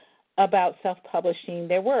stigma about self-publishing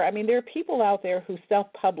there were. I mean, there are people out there who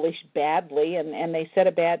self-publish badly, and they set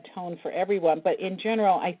a bad tone for everyone. But in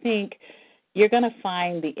general, I think you're going to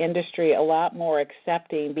find the industry a lot more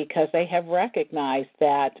accepting because they have recognized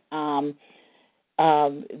that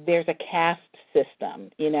there's a caste system,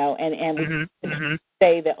 and we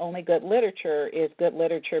say that only good literature is good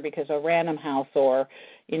literature because a Random House or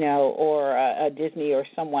a Disney or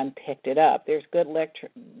someone picked it up. There's good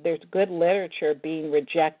literature being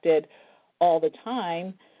rejected all the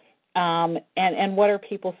time. And what are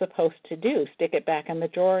people supposed to do? Stick it back in the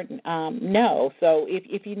drawer? No. So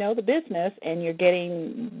if you know the business and you're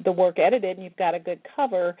getting the work edited and you've got a good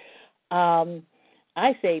cover,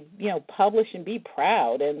 I say, publish and be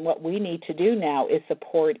proud. And what we need to do now is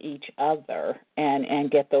support each other and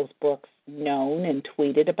get those books known and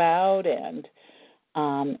tweeted about and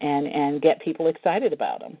get people excited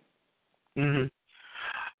about them. Mm-hmm.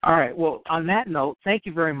 All right. Well, on that note, thank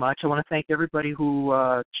you very much. I want to thank everybody who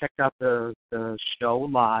checked out the show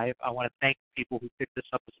live. I want to thank people who picked this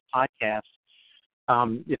up as a podcast.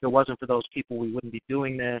 If it wasn't for those people, we wouldn't be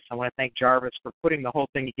doing this. I want to thank Jarvis for putting the whole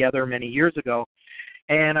thing together many years ago.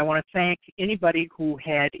 And I want to thank anybody who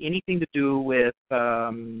had anything to do with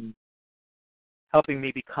helping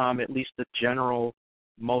me become at least the general,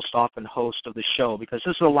 most often host of the show, because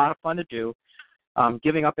this is a lot of fun to do.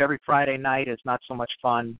 Giving up every Friday night is not so much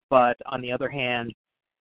fun, but on the other hand,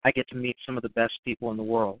 I get to meet some of the best people in the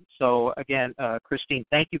world. So again, Christine,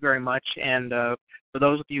 thank you very much. And for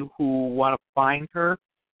those of you who want to find her,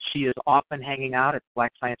 she is often hanging out at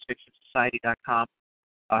blacksci-fi.com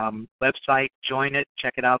website. Join it,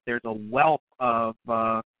 check it out. There's a wealth of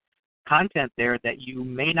content there that you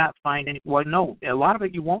may not find a lot of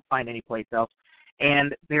it you won't find anyplace else.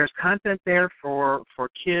 And there's content there for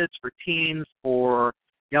kids, for teens, for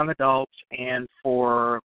young adults, and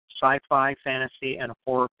for sci-fi, fantasy, and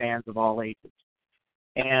horror fans of all ages.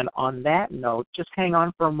 And on that note, just hang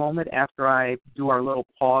on for a moment after I do our little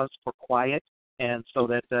pause for quiet, and so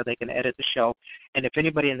that they can edit the show. And if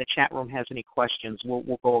anybody in the chat room has any questions,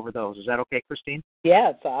 we'll go over those. Is that okay, Christine? Yeah,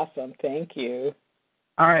 it's awesome. Thank you.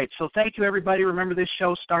 All right. So thank you, everybody. Remember, this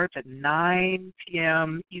show starts at 9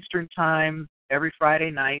 p.m. Eastern Time every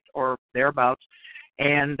Friday night or thereabouts.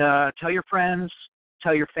 And tell your friends,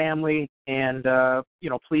 tell your family, and,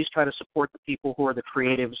 please try to support the people who are the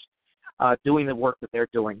creatives doing the work that they're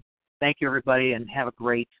doing. Thank you, everybody, and have a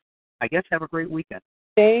great weekend.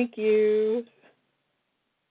 Thank you.